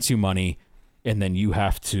they advance you money, and then you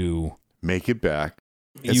have to make it back.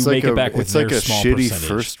 Make it back with their small shitty percentage.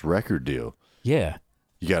 First record deal. Yeah.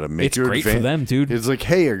 You got to make it's great for them, dude. It's like,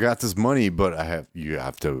 hey, I got this money, but you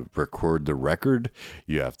have to record the record.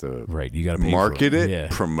 You have to You got to market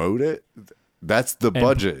it, promote it. That's the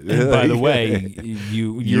budget. And by the way,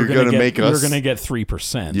 you're gonna get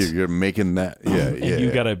 3%. You're making that. And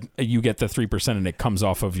you get the 3%, and it comes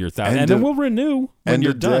off of your $1,000, and then we'll renew when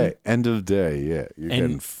you're done. End of day, yeah, you're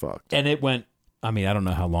getting fucked. And it went. I mean, I don't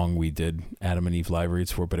know how long we did Adam and Eve live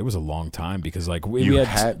reads for, but it was a long time because like you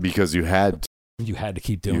had to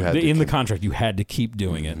keep doing it. In the contract, you had to keep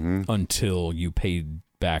doing it until you paid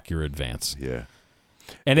back your advance. Yeah.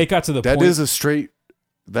 And it got to the point.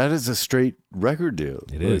 That is a straight record deal.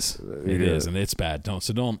 It is, and it's bad.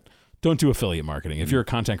 Don't do affiliate marketing. If you're a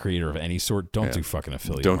content creator of any sort, don't do fucking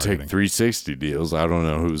affiliate marketing. Don't take 360 deals. I don't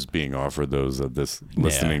know who's being offered those at this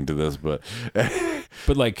listening to this, but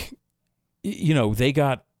like, you know, they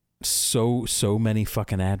got so many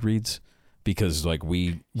fucking ad reads because like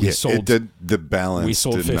we sold the balance. We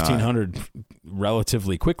sold 1,500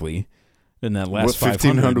 relatively quickly in that last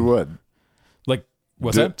 1,500 what? Like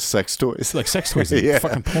what's that? Sex toys. Like sex toys and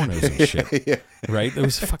fucking pornos and shit. Right? It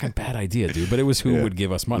was a fucking bad idea, dude. But it was who would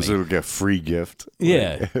give us money. So we get a free gift.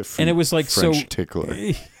 Yeah. And it was like French tickler.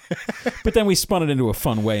 But then we spun it into a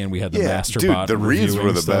fun way, and we had the MasterBot. Dude, the reads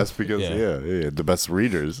were the stuff. best because the best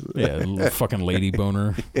readers. Yeah, fucking lady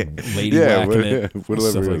boner, lady whacking it, stuff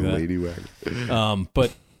like that. Lady whack.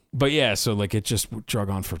 But yeah, so like it just drug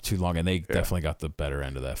on for too long, and they definitely got the better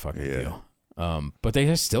end of that fucking deal. But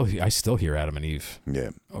I still hear Adam and Eve. Yeah.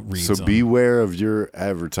 So beware of your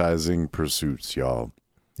advertising pursuits, y'all.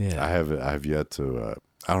 Yeah. I have yet to.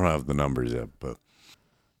 I don't have the numbers yet, but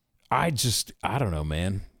I don't know,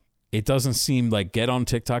 man. It doesn't seem like get on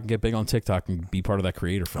TikTok and get big on TikTok and be part of that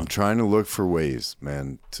creator fund. I'm trying to look for ways,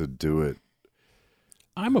 man, to do it.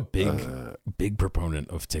 I'm a big proponent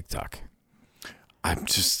of TikTok. I'm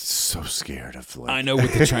just so scared of like. I know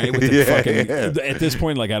with the fucking at this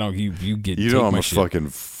point, like I don't you get you know I'm a fucking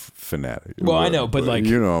fanatic. Well, I know, but like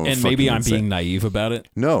you know, and maybe I'm being naive about it.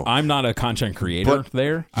 No, I'm not a content creator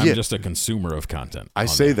there. I'm just a consumer of content. I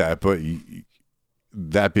say that, but.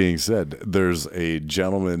 That being said, there's a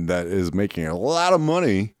gentleman that is making a lot of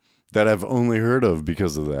money that I've only heard of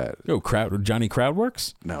because of that. Oh, Johnny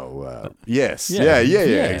Crowdworks? No. Yes. Yeah.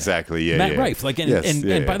 Exactly. Yeah. Matt Rife. Like,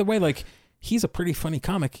 and by the way, like, he's a pretty funny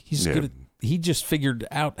comic. He's good at, he just figured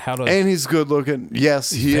out how to. And he's good looking.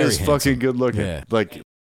 Yes, he is handsome. fucking good looking. Yeah. Like,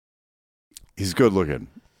 he's good looking.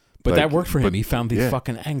 But that worked for him. He found the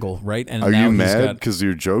fucking angle, right? And are now you mad because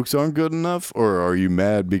your jokes aren't good enough, or are you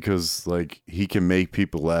mad because like he can make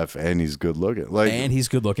people laugh and he's good looking? Like, and he's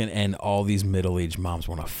good looking, and all these middle-aged moms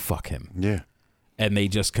want to fuck him. Yeah, and they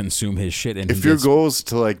just consume his shit. And if your goal is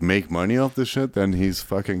to like make money off this shit, then he's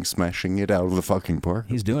fucking smashing it out of the fucking park.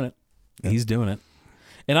 He's doing it. Yeah. He's doing it.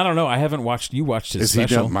 And I don't know. I haven't watched. You watched his special? Is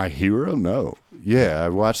he not my hero? No. Yeah, I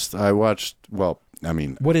watched. Well. I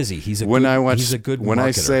mean, what is he? He's a good marketer.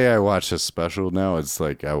 I say I watch a special now, it's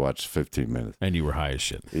like I watched 15 minutes. And you were high as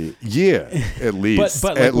shit. Yeah, at least.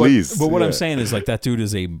 but at least. But what I'm saying is like that dude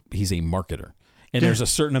he's a marketer. And there's a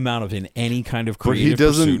certain amount of in any kind of creative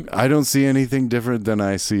pursuit. I don't see anything different than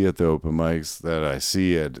I see at the open mics, that I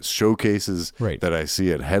see at showcases, that I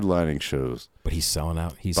see at headlining shows. But he's selling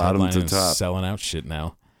out. He's headlining and selling out shit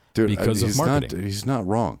now. Dude, because of marketing. He's not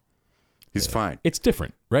wrong. He's fine. It's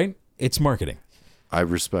different, right? It's marketing. I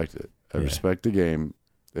respect it. I respect the game.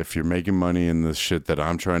 If you're making money in this shit that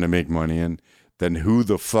I'm trying to make money in, then who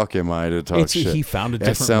the fuck am I to talk shit? He found a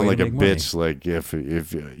different way like to make a bitch. Money. Like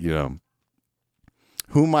if you know,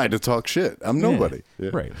 who am I to talk shit? I'm nobody.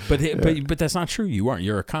 Yeah. Right. But that's not true. You aren't.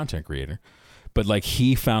 You're a content creator. But like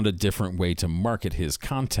he found a different way to market his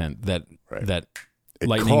content that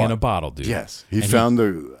lightning in a bottle, dude. Yes. He found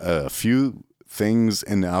a few things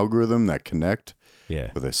in the algorithm that connect.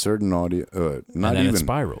 Yeah, with a certain audience, not and even it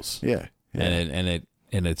spirals. Yeah. And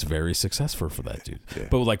it's very successful for that dude. Yeah.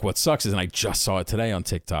 But like, what sucks is, and I just saw it today on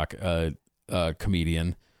TikTok, a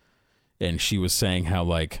comedian, and she was saying how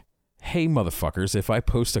like, hey motherfuckers, if I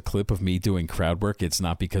post a clip of me doing crowd work, it's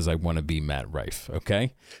not because I want to be Matt Rife.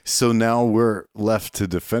 Okay. So now we're left to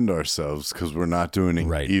defend ourselves because we're not doing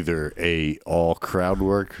either a all crowd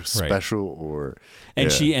work special or.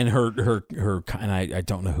 And she and her and I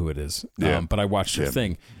don't know who it is. But I watched her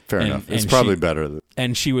thing. Fair enough. It's probably better.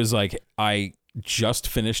 And she was like, I just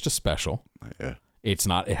finished a special. Yeah. It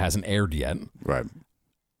hasn't aired yet. Right.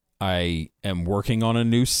 I am working on a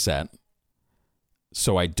new set.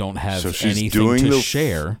 So I don't have anything to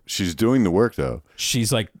share. She's doing the work though.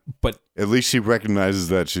 She's like, but at least she recognizes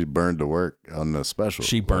that she burned the work on the special.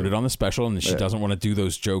 She burned it on the special, and she doesn't want to do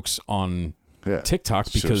those jokes on TikTok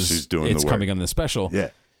because it's coming on the special.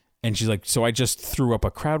 Yeah. And she's like, so I just threw up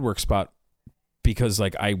a crowd work spot because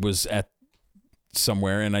like I was at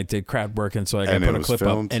somewhere and I did crowd work, and so I put a clip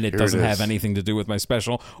up, and it doesn't have anything to do with my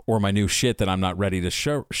special or my new shit that I'm not ready to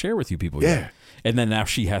share with you people yet. And then now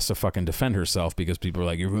she has to fucking defend herself because people are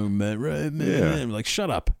like, you're right, man. I'm like, shut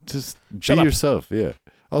up. Just be yourself. Yeah.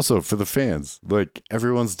 Also, for the fans, like,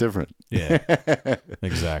 everyone's different. Yeah,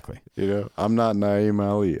 exactly. You know, I'm not Naeem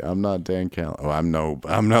Ali. I'm not Dan Callan. Oh,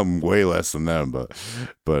 I'm not way less than them, but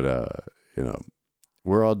you know,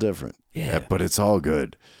 we're all different. Yeah. But it's all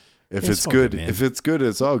good. If it's good,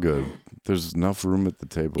 it's all good. There's enough room at the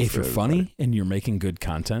table. If you're funny and you're making good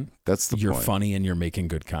content, that's the point. You're funny and you're making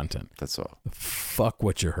good content. That's all. Fuck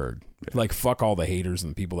what you heard. Yeah. Like, fuck all the haters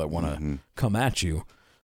and people that want to come at you.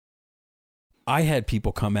 I had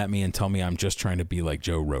people come at me and tell me I'm just trying to be like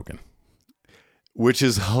Joe Rogan, which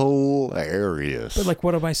is hilarious. But like,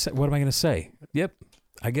 what am I going to say? Yep,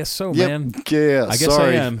 I guess so, man. Yeah, I guess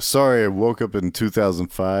I am. Sorry, I woke up in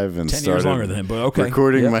 2005 and 10 started years longer than him, but okay.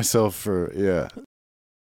 Recording myself for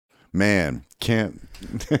Man, can't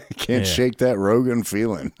shake that Rogan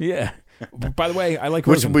feeling. Yeah. By the way, I like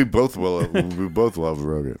Rogan. Which we both love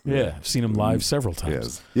Rogan. Yeah, I've seen him live several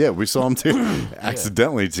times. Yes. Yeah, we saw him too,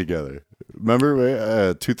 accidentally together.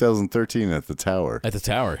 Remember 2013 at the Tower? At the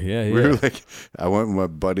Tower, yeah. We were like, I went with my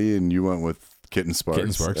buddy and you went with Kitten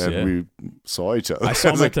Sparks. And we saw each other. I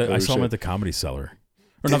saw him him at the Comedy Cellar.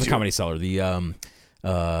 Or not the Comedy Cellar, the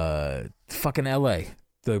fucking LA.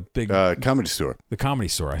 The big Comedy Store. The Comedy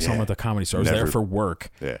Store. I saw him at the Comedy Store. I was there for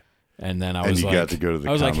work. Yeah. And then I was got to go to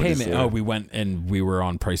the hey man, we went and we were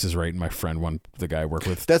on Price is Right, and my friend the guy I work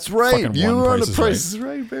with. That's right. You were on the Price is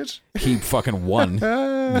Right, bitch. He fucking won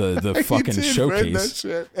the fucking showcase.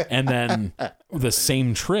 And then the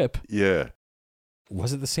same trip. Yeah.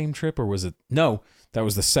 Was it the same trip or was it? No, that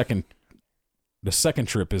was the second. The second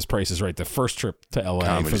trip is Price is Right. The first trip to LA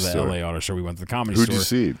Comedy for the Store. LA Auto Show, we went to the Comedy Store. Who'd you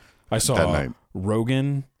see? I saw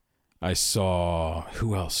Rogan. I saw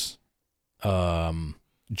who else?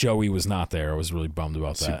 Joey was not there. I was really bummed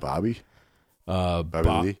about that. See Bobby? Bobby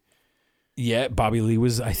Lee? Yeah, Bobby Lee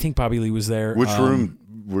was. I think Bobby Lee was there. Which room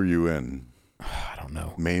were you in? I don't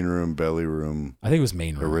know. Main room, belly room? I think it was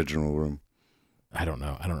main room. Original room? I don't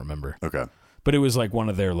know. I don't remember. Okay. But it was like one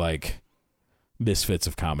of their like misfits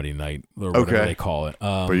of comedy night or whatever they call it.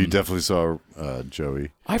 But you definitely saw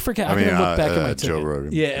Joey. I forget. I mean, look back at my ticket. Joe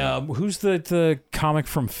Rogan. Yeah. Who's the comic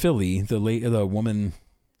from Philly? The woman.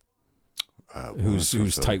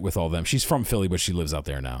 Who's tight with all them? She's from Philly, but she lives out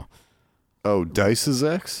there now. Oh, Dice's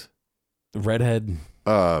ex? The redhead.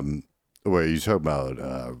 Wait, you talking about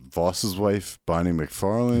Voss's wife, Bonnie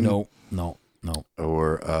McFarlane? No.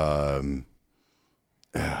 Or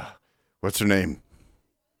what's her name?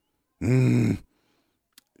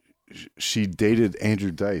 She dated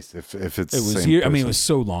Andrew Dice. If it's it was the same person. I mean, it was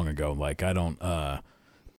so long ago. Like I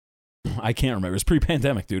can't remember. It was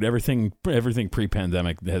pre-pandemic, dude. Everything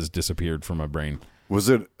pre-pandemic has disappeared from my brain. Was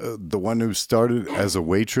it the one who started as a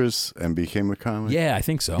waitress and became a comic? Yeah, I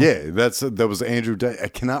think so. Yeah, that was Andrew Dice. I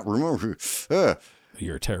cannot remember.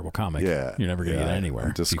 You're a terrible comic. Yeah, you're never gonna get anywhere.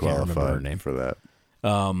 I'm disqualified you can't remember her name for that.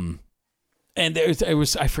 And it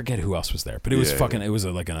was I forget who else was there, but it was fucking. It was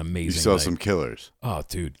like an amazing. You saw night. some killers. Oh,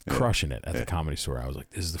 dude, crushing it at the Comedy Store. I was like,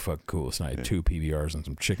 this is the fucking coolest night. I had 2 PBRs and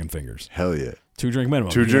some chicken fingers. Hell yeah. 2 drink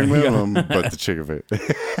minimum. 2 drink minimum, but the chicken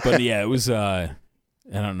fingers. But yeah, it was. I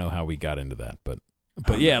don't know how we got into that, but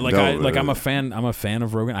yeah, I'm a fan. I'm a fan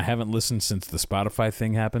of Rogan. I haven't listened since the Spotify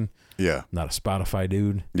thing happened. Yeah, not a Spotify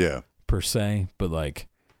dude. Yeah, per se, but like.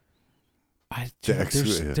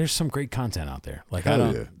 There's some great content out there. Like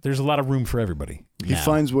there's a lot of room for everybody. He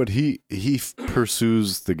finds what he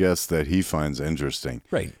pursues the guests that he finds interesting.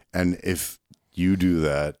 Right. And if you do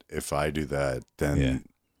that, if I do that, then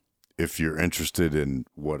if you're interested in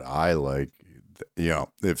what I like,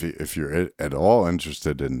 if you're at all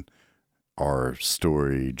interested in our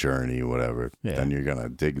story, journey, whatever, then you're gonna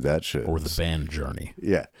dig that shit. Or the band journey.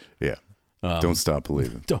 Yeah. Don't stop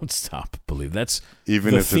believing. Don't stop believing. That's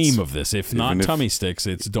even the theme of this. If not tummy sticks,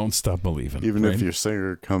 it's don't stop believing. Even if your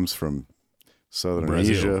singer comes from Southern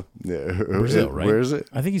Asia. Yeah. Brazil, right? Where is it?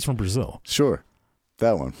 I think he's from Brazil. Sure.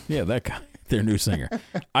 That one. Yeah, that guy. Their new singer.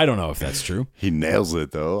 I don't know if that's true. He nails it,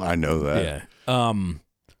 though. I know that. Yeah.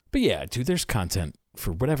 But yeah, dude, there's content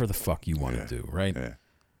for whatever the fuck you want to do, right? Yeah.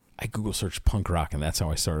 I Google searched punk rock, and that's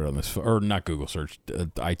how I started on this. Or not Google search,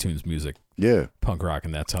 iTunes Music. Yeah. Punk rock,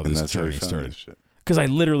 and that's how this journey started. Because I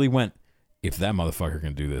literally went, if that motherfucker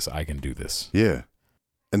can do this, I can do this. Yeah.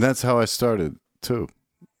 And that's how I started, too.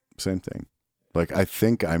 Same thing. Like, I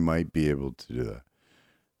think I might be able to do that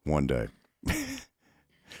one day.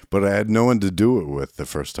 But I had no one to do it with the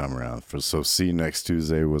first time around. So See You Next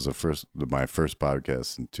Tuesday was my first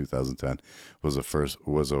podcast in 2010 was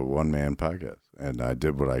a one-man podcast. And I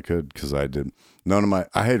did what I could because I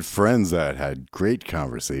had friends that I had great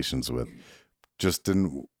conversations with, just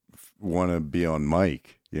didn't want to be on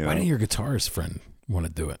mic. You know? Why didn't your guitarist friend want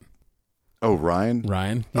to do it? Oh, Ryan?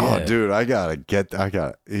 Yeah. Oh, dude,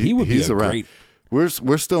 he would be around. Great.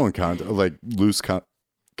 We're still in contact, like loose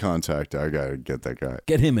contact. I gotta get that guy.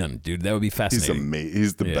 Get him in, dude. That would be fascinating. He's amazing.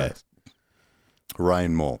 He's the best.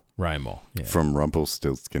 Ryan Mole. Yeah. From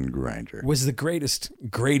Rumpelstiltskin Grinder. Was the greatest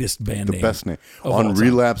band name. The best name. On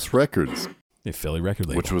Relapse Records. The Philly record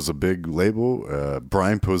label. Which was a big label.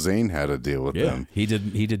 Brian Posehn had a deal with them. He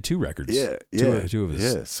did 2 records. Two of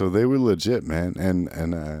his. Yeah, so they were legit, man.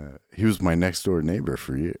 And he was my next door neighbor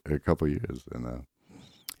for a couple of years. And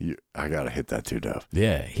I got to hit that too, Dove.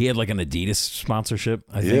 Yeah, he had like an Adidas sponsorship,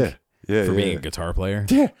 I think. Yeah, for being a guitar player.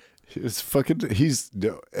 Yeah.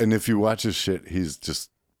 And if you watch his shit, he's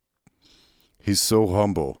so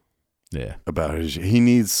humble. Yeah. About he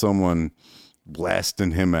needs someone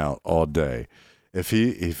blasting him out all day. If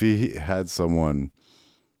he had someone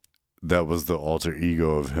that was the alter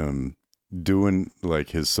ego of him doing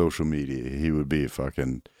like his social media, he would be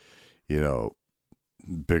fucking,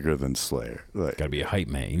 bigger than Slayer. Like, gotta be a hype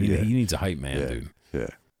man. He needs a hype man, dude. Yeah.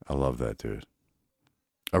 I love that dude.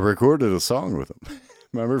 I recorded a song with him.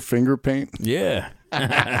 Remember Finger Paint? Yeah.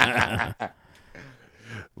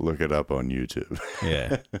 Look it up on YouTube.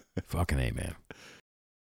 Yeah. Fucking A, man.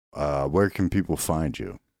 Where can people find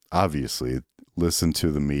you? Obviously, listen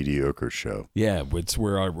to The Mediocre Show. Yeah, it's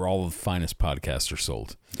where all the finest podcasts are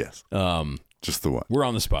sold. Yes. Just the one. We're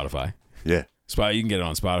on the Spotify. Yeah. You can get it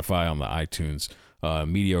on Spotify, on the iTunes.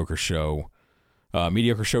 Mediocre Show.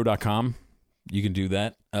 Mediocreshow.com. You can do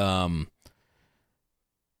that.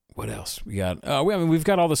 What else we got? We've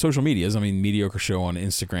got all the social medias. Mediocre Show on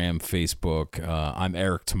Instagram, Facebook. I'm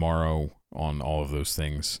Eric Tomorrow on all of those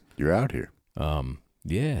things. You're out here.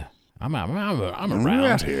 Yeah, I'm around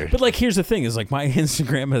out here. But like, here's the thing: is like my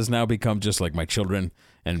Instagram has now become just like my children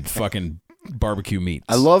and fucking barbecue meats.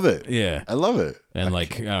 I love it. Yeah, I love it. And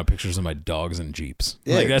pictures of my dogs and Jeeps.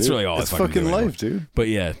 Yeah, like that's dude, really all. It's fucking life, dude. But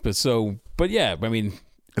yeah, it's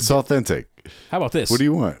authentic. How about this? What do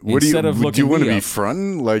you want? Do you want to be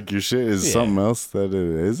fronting like your shit is something else that it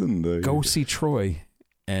isn't? Go see Troy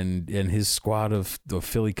and his squad of the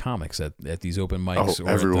Philly comics at these open mics. Oh,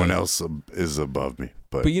 everyone else is above me.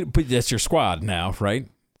 But that's your squad now, right?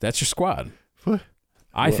 That's your squad. What?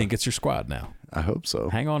 I think it's your squad now. I hope so.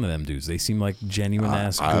 Hang on to them dudes. They seem like genuine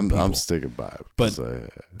ass. I'm sticking by it.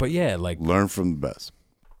 But yeah, like learn from the best.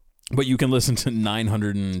 But you can listen to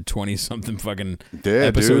 920 something fucking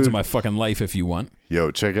episodes of my fucking life if you want.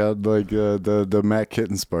 Yo, check out like the Matt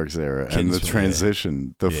Kittensparks era and the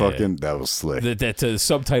transition. That was slick. That's a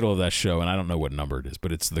subtitle of that show, and I don't know what number it is,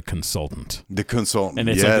 but it's The Consultant. The Consultant, and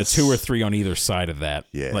it's like the 2 or 3 on either side of that.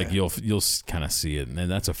 Yeah, like you'll kind of see it, and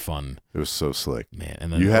that's a fun. It was so slick, man.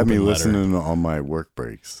 And then you had me listening on my work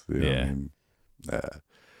breaks. Yeah.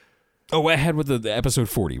 Oh, I had with the episode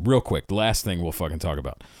 40. Real quick, the last thing we'll fucking talk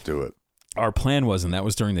about. Do it. Our plan was, and that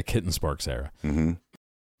was during the Kittensparks era. Mm-hmm.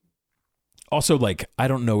 Also, like, I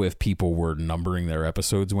don't know if people were numbering their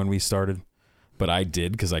episodes when we started, but I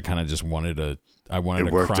did because I kind of just wanted a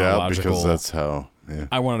worked chronological. Out because that's how. Yeah.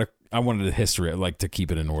 I wanted a history, like to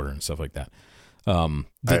keep it in order and stuff like that. The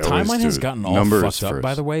timeline has gotten all fucked up,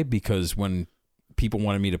 by the way, because when people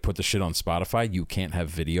wanted me to put the shit on Spotify, you can't have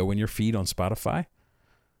video in your feed on Spotify.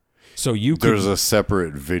 So there's a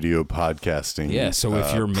separate video podcasting. Yeah. So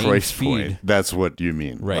if your main feed, that's what you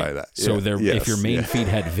mean by that. So if your main feed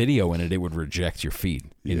had video in it, it would reject your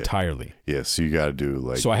feed entirely. Yeah. So you got to do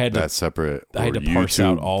like separate. I had to parse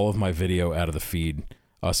out all of my video out of the feed.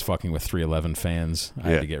 Us fucking with 311 fans. I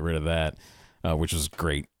had to get rid of that, which was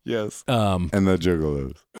great. Yes. And the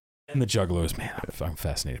Juggalos. And the Juggalos, man, I'm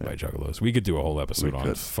fascinated by Juggalos. We could do a whole episode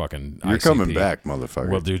on fucking You're ICP. coming back, motherfucker.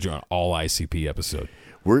 We'll do an all ICP episode.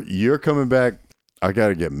 You're coming back. I got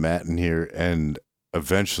to get Matt in here and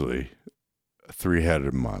eventually a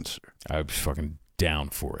 3-headed monster. I'm fucking down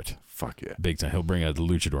for it. Fuck yeah. Big time. He'll bring out the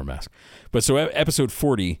luchador mask. But so episode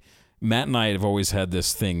 40, Matt and I have always had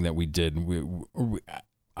this thing that we did.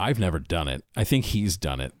 I've never done it. I think he's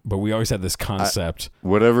done it. But we always had this concept.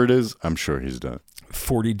 Whatever it is, I'm sure he's done it.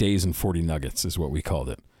 40 days and 40 nuggets is what we called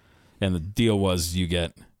it. And the deal was you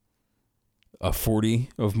get a 40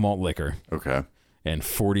 of malt liquor. Okay. And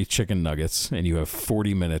 40 chicken nuggets, and you have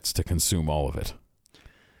 40 minutes to consume all of it.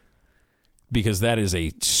 Because that is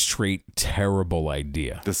a straight terrible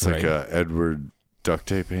idea. That's like Edward duct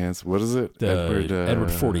tape hands. What is it?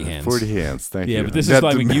 Edward 40 hands. 40 hands. Thank you. Yeah, but this is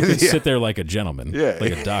like you can sit there like a gentleman,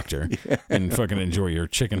 like a doctor, and fucking enjoy your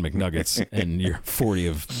chicken McNuggets and your 40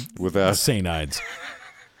 of St. Ides.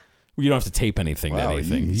 You don't have to tape anything to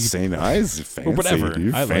anything. St. Ides, fancy. Or whatever.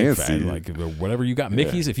 Dude, I fancy. like whatever you got.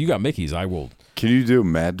 Mickey's. If you got Mickey's, I will. Can you do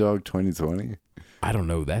Mad Dog 2020? I don't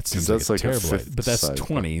know. That seems like a terrible. But that's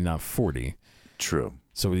 20, not 40. True.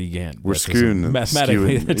 So again, we're skewing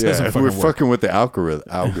mathematically. It doesn't we're work. fucking with the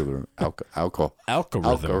algorithm.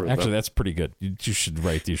 Actually, that's pretty good. You should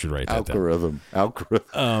write that algorithm. down.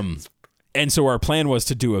 Algorithm. And so our plan was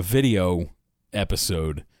to do a video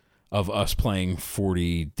episode of us playing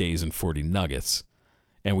 40 Days and 40 Nuggets,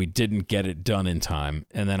 and we didn't get it done in time.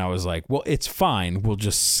 And then I was like, well, it's fine. We'll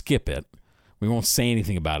just skip it. We won't say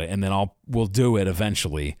anything about it, and then we'll do it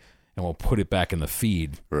eventually, and we'll put it back in the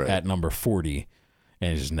feed at number 40.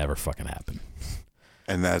 And it just never fucking happened.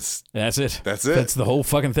 And that's it. That's it. That's the whole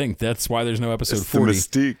fucking thing. That's why there's no episode 40. It's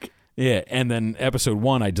the mystique. Yeah, and then episode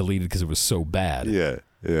 1 I deleted because it was so bad.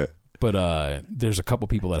 Yeah. But there's a couple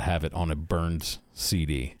people that have it on a burned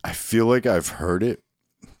CD. I feel like I've heard it,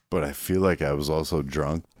 but I feel like I was also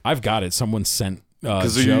drunk. I've got it. Someone sent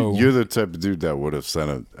because Joe. You're the type of dude that would have sent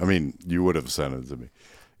it. I mean, you would have sent it to me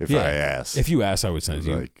if I asked. If you asked, I would send it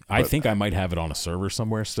to you. I think I might have it on a server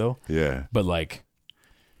somewhere still. Yeah. But like...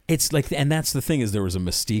 It's like, and that's the thing is there was a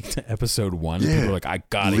mystique to episode 1. Yeah. People were like, I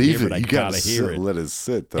gotta hear it. I gotta hear it. Let it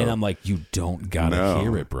sit, though. And I'm like, you don't gotta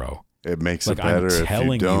hear it, bro. It makes it better if you don't. I'm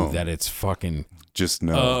telling you that it's fucking just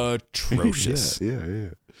atrocious. Yeah.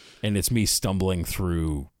 And it's me stumbling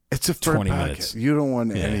through. It's a 20 minutes. You don't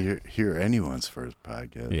want to hear anyone's first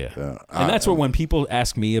podcast. Yeah. And that's what when people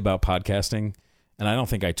ask me about podcasting. And I don't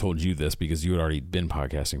think I told you this because you had already been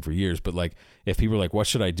podcasting for years. But like, if people are like, what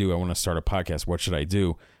should I do? I want to start a podcast. What should I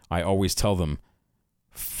do? I always tell them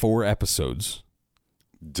 4 episodes.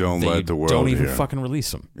 Don't let the world Don't even fucking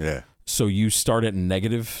release them. Yeah. So you start at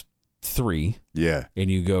 -3. Yeah.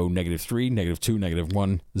 And you go -3, -2,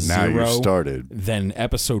 -1, 0. Now you started. Then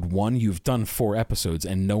episode 1, you've done 4 episodes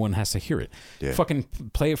and no one has to hear it. Yeah. Fucking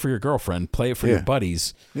play it for your girlfriend, play it for your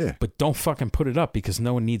buddies. Yeah. But don't fucking put it up because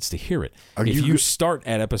no one needs to hear it. If you start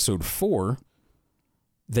at episode 4,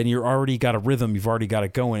 then you're already got a rhythm, you've already got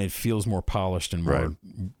it going, it feels more polished and more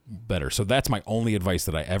better. So that's my only advice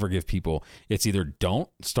that I ever give people. It's either don't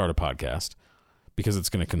start a podcast because it's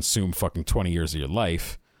going to consume fucking 20 years of your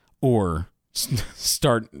life, or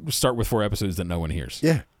start with 4 episodes that no one hears.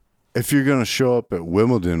 Yeah. If you're going to show up at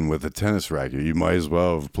Wimbledon with a tennis racket, you might as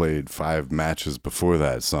well have played 5 matches before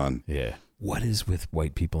that, son. Yeah. What is with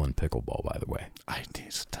white people in pickleball, by the way? I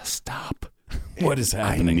need to stop. What is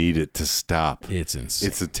happening? I need it to stop. It's insane.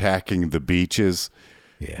 It's attacking the beaches.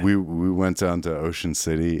 Yeah. We went down to Ocean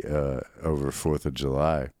City over 4th of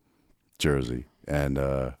July, Jersey, and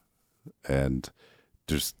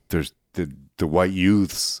there's the white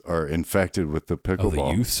youths are infected with the pickleball.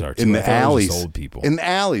 Oh, the youths are too. In the alleys. Old people. In the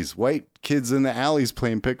alleys. White kids in the alleys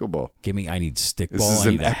playing pickleball. I need stickball. This is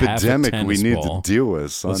an epidemic we need to deal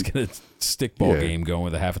with, son. Let's get a stickball game going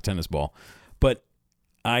with a half a tennis ball. But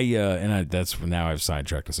that's now I've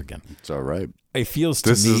sidetracked us again. It's all right. It feels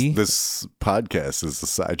to me. This podcast is a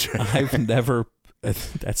sidetrack. I've never.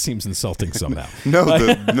 That seems insulting somehow.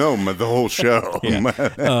 The whole show.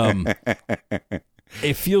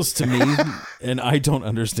 It feels to me, and I don't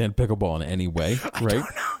understand pickleball in any way, right? I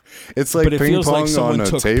don't know. It's like ping pong on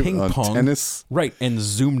a tennis. Right, and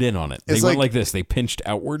zoomed in on it. They went like this. They pinched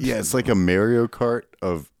outward. Yeah, it's like a Mario Kart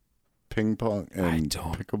of ping pong and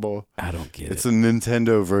pickleball. I don't get it. It's a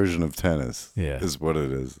Nintendo version of tennis. Yeah. Is what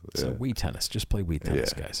it is. So Wii tennis. Just play Wii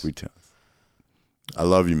tennis, guys. Wii tennis. I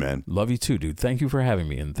love you, man. Love you too, dude. Thank you for having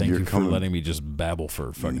me, and thank you for letting me just babble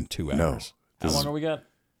for fucking 2 hours. How long are we got?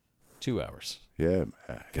 2 hours. Yeah.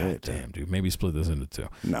 God damn, dude. Maybe split this into 2.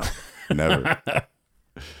 No, never.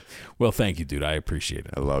 Well, thank you, dude. I appreciate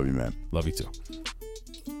it. I love you, man. Love you too.